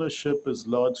where ownership is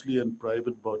largely in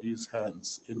private bodies'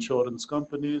 hands, insurance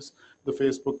companies, the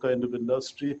Facebook kind of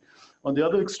industry. On the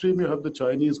other extreme, you have the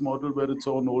Chinese model where it's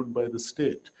all owned by the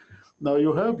state. Now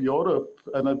you have Europe,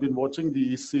 and I've been watching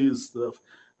the EC's.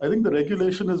 I think the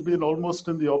regulation has been almost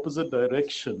in the opposite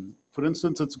direction. For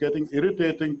instance, it's getting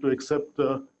irritating to accept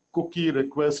a cookie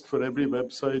request for every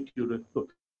website you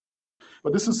look.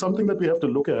 But this is something that we have to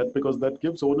look at because that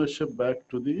gives ownership back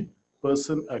to the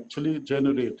person actually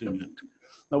generating it.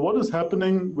 Now, what is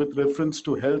happening with reference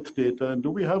to health data, and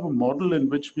do we have a model in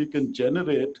which we can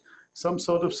generate some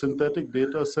sort of synthetic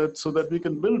data set so that we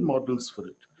can build models for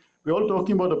it? We're all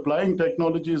talking about applying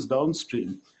technologies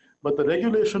downstream, but the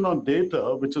regulation on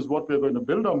data, which is what we're going to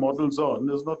build our models on,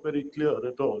 is not very clear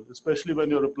at all, especially when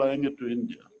you're applying it to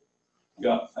India.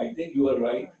 Yeah, I think you are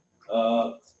right.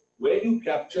 When you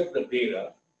capture the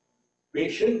data,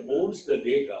 patient owns the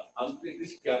data until it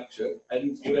is captured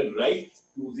and is given right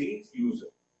to the user.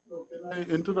 Can I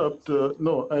interrupt?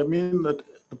 No, I mean that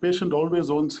the patient always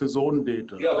owns his own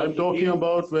data. Yeah, I'm talking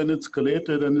about when it's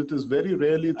collated, and it is very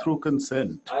rarely through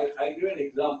consent. I give an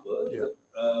example. Yeah.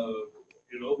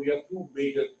 We have two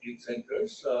major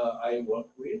centers I work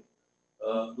with,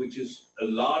 which is the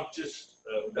largest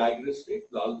diagnostic,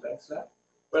 Lal PathLab.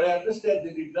 But I understand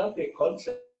they did not take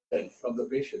consent from the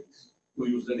patients to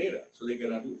use the data, so they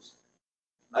cannot use.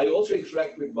 I also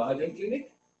interact with Mahajan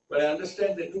Clinic, but I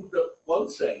understand they took the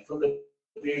consent from the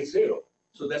day zero.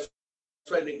 So that's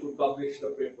why they could publish the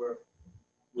paper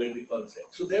with the consent.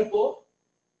 So therefore,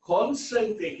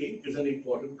 consent taking is an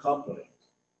important component.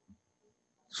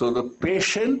 So the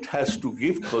patient has to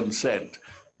give consent.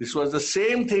 This was the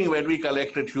same thing when we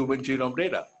collected human genome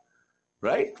data,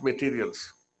 right?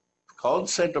 Materials.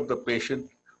 Consent of the patient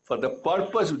for the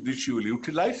purpose which you will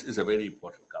utilize is a very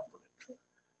important component.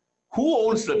 Who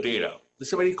owns the data? This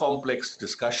is a very complex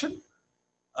discussion.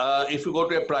 If you go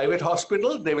to a private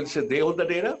hospital, they will say they own the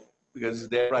data because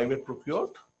they're private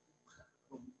procured.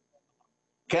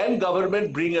 Can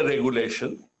government bring a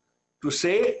regulation to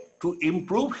say to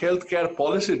improve healthcare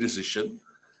policy decision,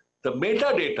 the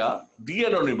metadata,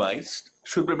 de-anonymized,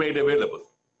 should be made available?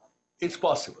 It's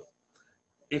possible.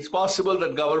 It's possible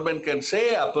that government can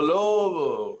say,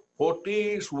 Apollo,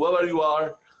 Fortis, whoever you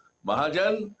are,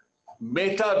 Mahajan,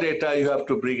 metadata, you have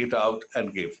to bring it out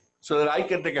and give. So that I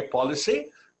can take a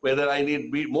policy, whether I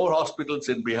need more hospitals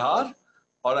in Bihar,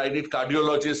 or I need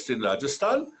cardiologists in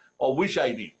Rajasthan, or which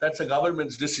I need. That's a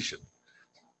government's decision.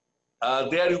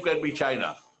 There you can be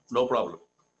China, no problem.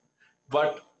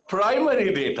 But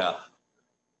primary data,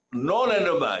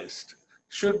 non-anonymized,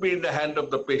 should be in the hand of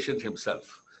the patient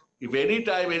himself. If any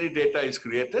time any data is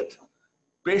created,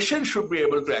 patient should be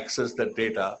able to access that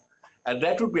data, and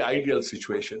that would be ideal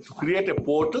situation. To create a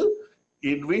portal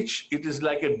in which it is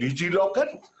like a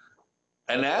DigiLocker,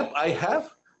 an app I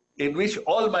have, in which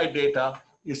all my data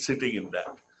is sitting in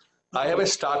that. I have a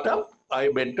startup I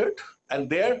mentored, and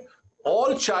there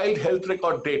all child health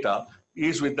record data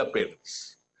is with the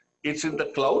parents. It's in the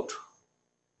cloud.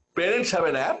 Parents have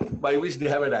an app by which they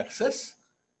have an access,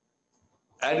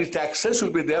 and its access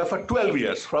will be there for 12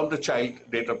 years from the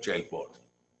date of child born.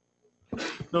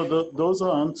 No, those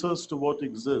are answers to what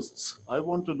exists. I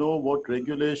want to know what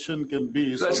regulation can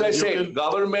be. So as I say,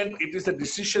 government, it is the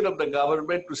decision of the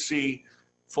government to see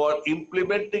for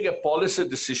implementing a policy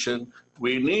decision,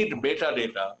 we need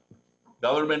metadata.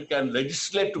 Government can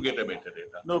legislate to get a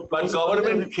metadata, no, but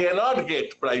government cannot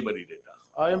get primary data.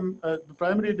 The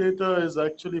primary data is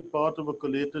actually part of a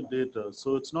collated data,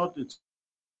 so it's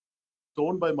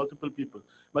owned by multiple people.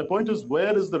 My point is,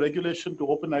 where is the regulation to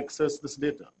open access this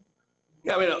data?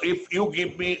 Yeah, I mean,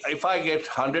 if I get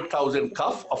 100,000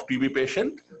 cuff of TB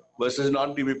patient versus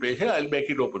non-TB patient, I'll make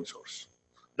it open source.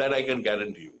 That I can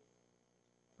guarantee you.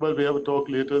 Well, we have a talk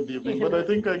later in the evening, but I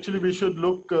think actually we should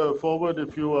look forward.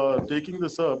 If you are taking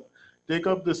this up, take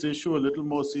up this issue a little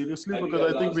more seriously,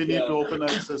 because I think we need to open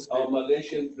access. Our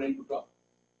Malaysian friend to talk.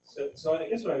 So I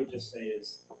guess what I would just say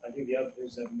is, I think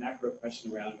there's a macro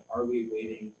question around, are we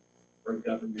waiting for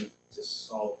government to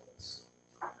solve this?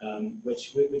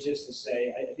 Which is to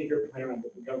say, I think your point around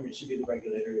that the government should be the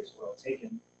regulator is well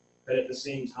taken, but at the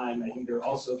same time, I think there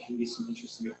also can be some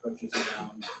interesting approaches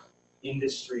around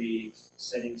industry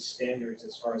setting standards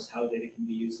as far as how data can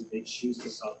be used if they choose to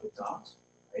self-adopt,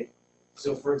 right?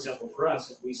 So for example, for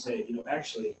us, if we say,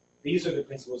 actually, these are the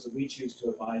principles that we choose to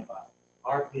abide by.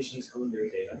 Our patients own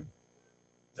their data.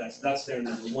 That's their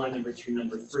number one, number two,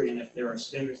 number three. And if there are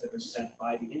standards that are set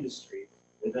by the industry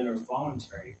that then are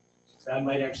voluntary, that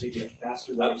might actually be a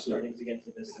faster way of starting to get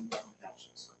to this than government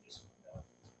actions.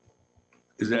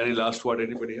 Is there any last word,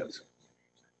 anybody else?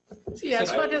 See,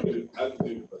 as far as...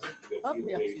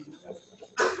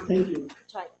 Thank you.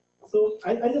 So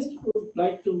I just would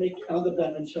like to make another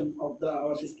dimension of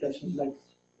our discussion. Like,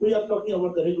 we are talking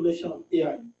about the regulation of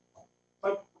AI,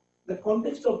 but the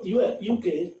context of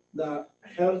UK, the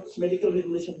health medical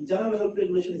regulation, general health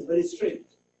regulation is very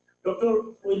strict. Doctor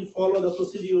will follow the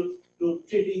procedure to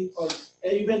treating or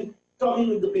even talking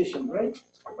with the patient, right?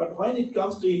 But when it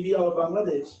comes to India or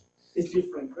Bangladesh, it's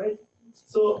different, right?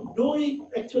 So do we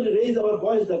actually raise our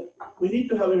voice that we need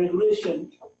to have a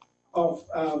regulation of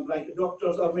like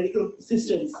doctors or medical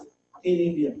assistants in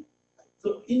India?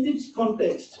 So in this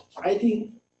context, I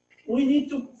think we need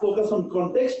to focus on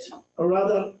context or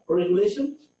rather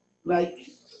regulation. Like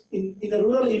in a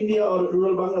rural India or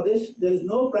rural Bangladesh, there is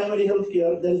no primary health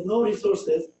care, there is no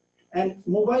resources, and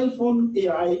mobile phone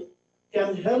AI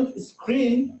can help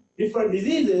screen different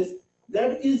diseases.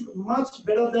 That is much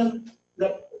better than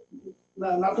that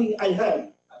nothing I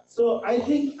have. So I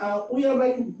think we are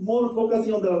like more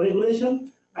focusing on the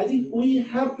regulation. I think we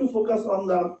have to focus on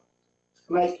the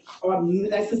our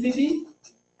necessity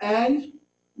and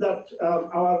that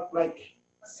our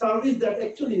service that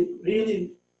actually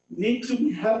really need to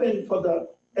happen for the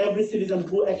every citizen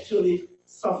who actually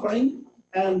suffering,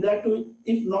 and that will,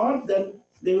 if not, then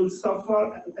they will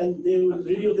suffer and they will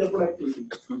reduce their productivity.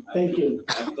 Thank you.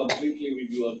 I'm completely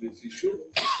with you on this issue.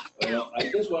 I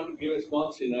just want to give a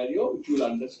small scenario which you'll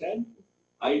understand.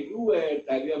 I do a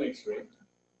thallium X-ray.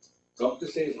 Doctor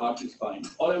says heart is fine.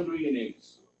 All I'm doing in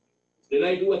AIMS. Then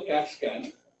I do a CAT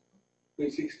scan.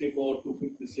 264,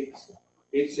 256.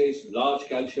 It says large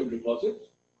calcium deposits.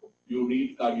 You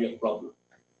need cardiac problem.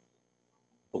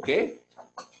 Okay.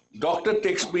 Doctor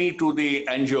takes me to the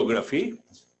angiography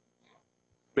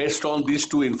based on these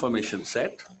two information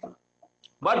set.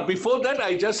 But before that,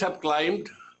 I just have climbed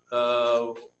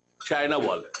China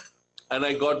Wall and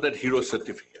I got that hero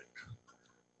certificate.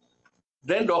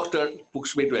 Then doctor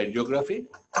puts me to angiography.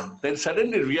 Then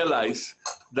suddenly realize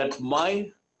that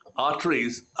my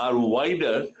arteries are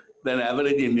wider than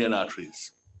average Indian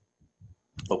arteries.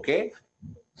 Okay.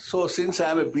 So since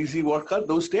I'm a busy worker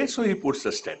those days, so he puts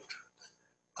a stent.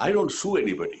 I don't sue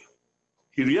anybody.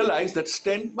 He realized that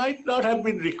stent might not have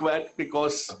been required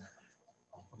because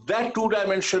that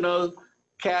two-dimensional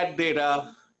CAD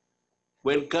data,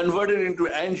 when converted into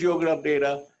angiograph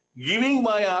data, giving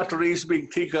my arteries being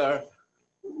thicker,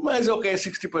 was okay,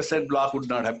 60% block would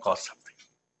not have cost something.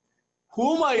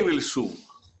 Whom I will sue?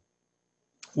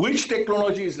 Which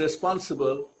technology is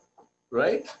responsible,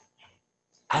 right?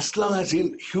 As long as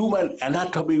in human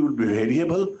anatomy will be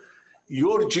variable,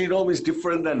 your genome is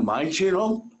different than my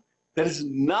genome, there is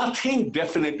nothing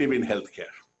definitive in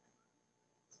healthcare,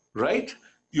 right?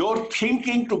 Your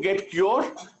thinking to get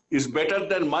cured is better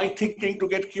than my thinking to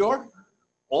get cured.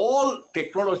 All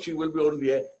technology will be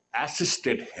only an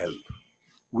assisted help.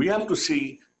 We have to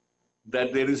see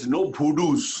that there is no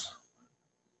voodoos,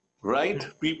 right?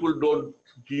 People don't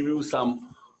give you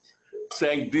some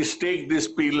saying this, take this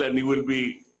pill and you will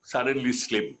be suddenly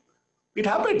slim. It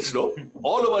happens, no?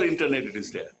 All over internet it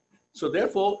is there. So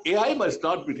therefore, AI must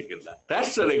not be taken that.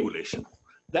 That's the regulation.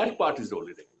 That part is the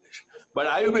only regulation. But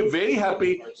I will be very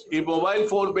happy if mobile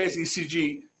phone-based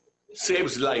ECG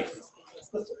saves life.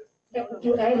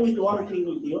 To add with one thing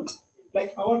with you,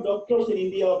 like our doctors in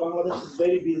India or Bangladesh is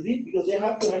very busy because they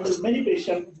have to handle many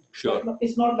patients. Sure.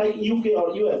 It's not like UK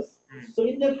or US. So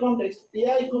in that context,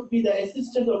 AI could be the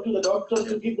assistant or to the doctor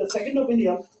to give the second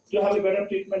opinion to have a better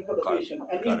treatment for the patient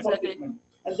and informed treatment.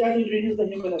 And that will reduce the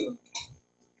human error.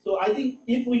 So I think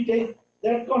if we take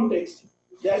that context,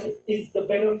 that is the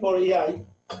better for AI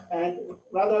and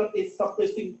rather it's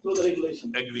suppressing through the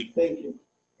regulation. Agree. Thank you.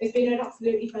 It's been an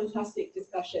absolutely fantastic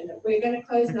discussion. We're going to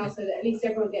close now so that at least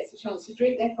everyone gets a chance to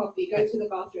drink their coffee, go to the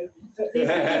bathroom. But please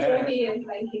join me in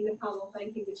thanking the panel,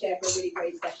 thanking the chair for a really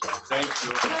great session. Thank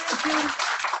you. Thank you.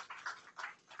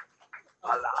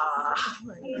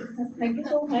 Thank you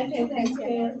so much, and thanks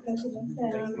President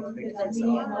and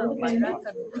all the panel.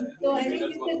 So I think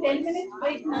it's a 10 minutes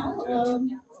right now.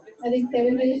 I think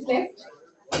 7 minutes left.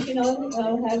 You can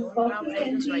all have coffee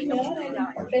and tea here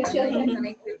and fresh yourself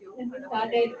and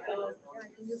start at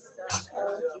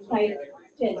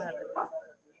 5:10.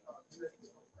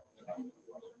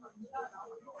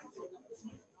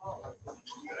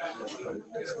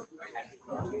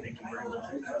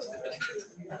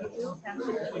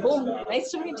 Boom,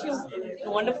 nice to meet you.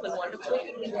 Wonderful, wonderful.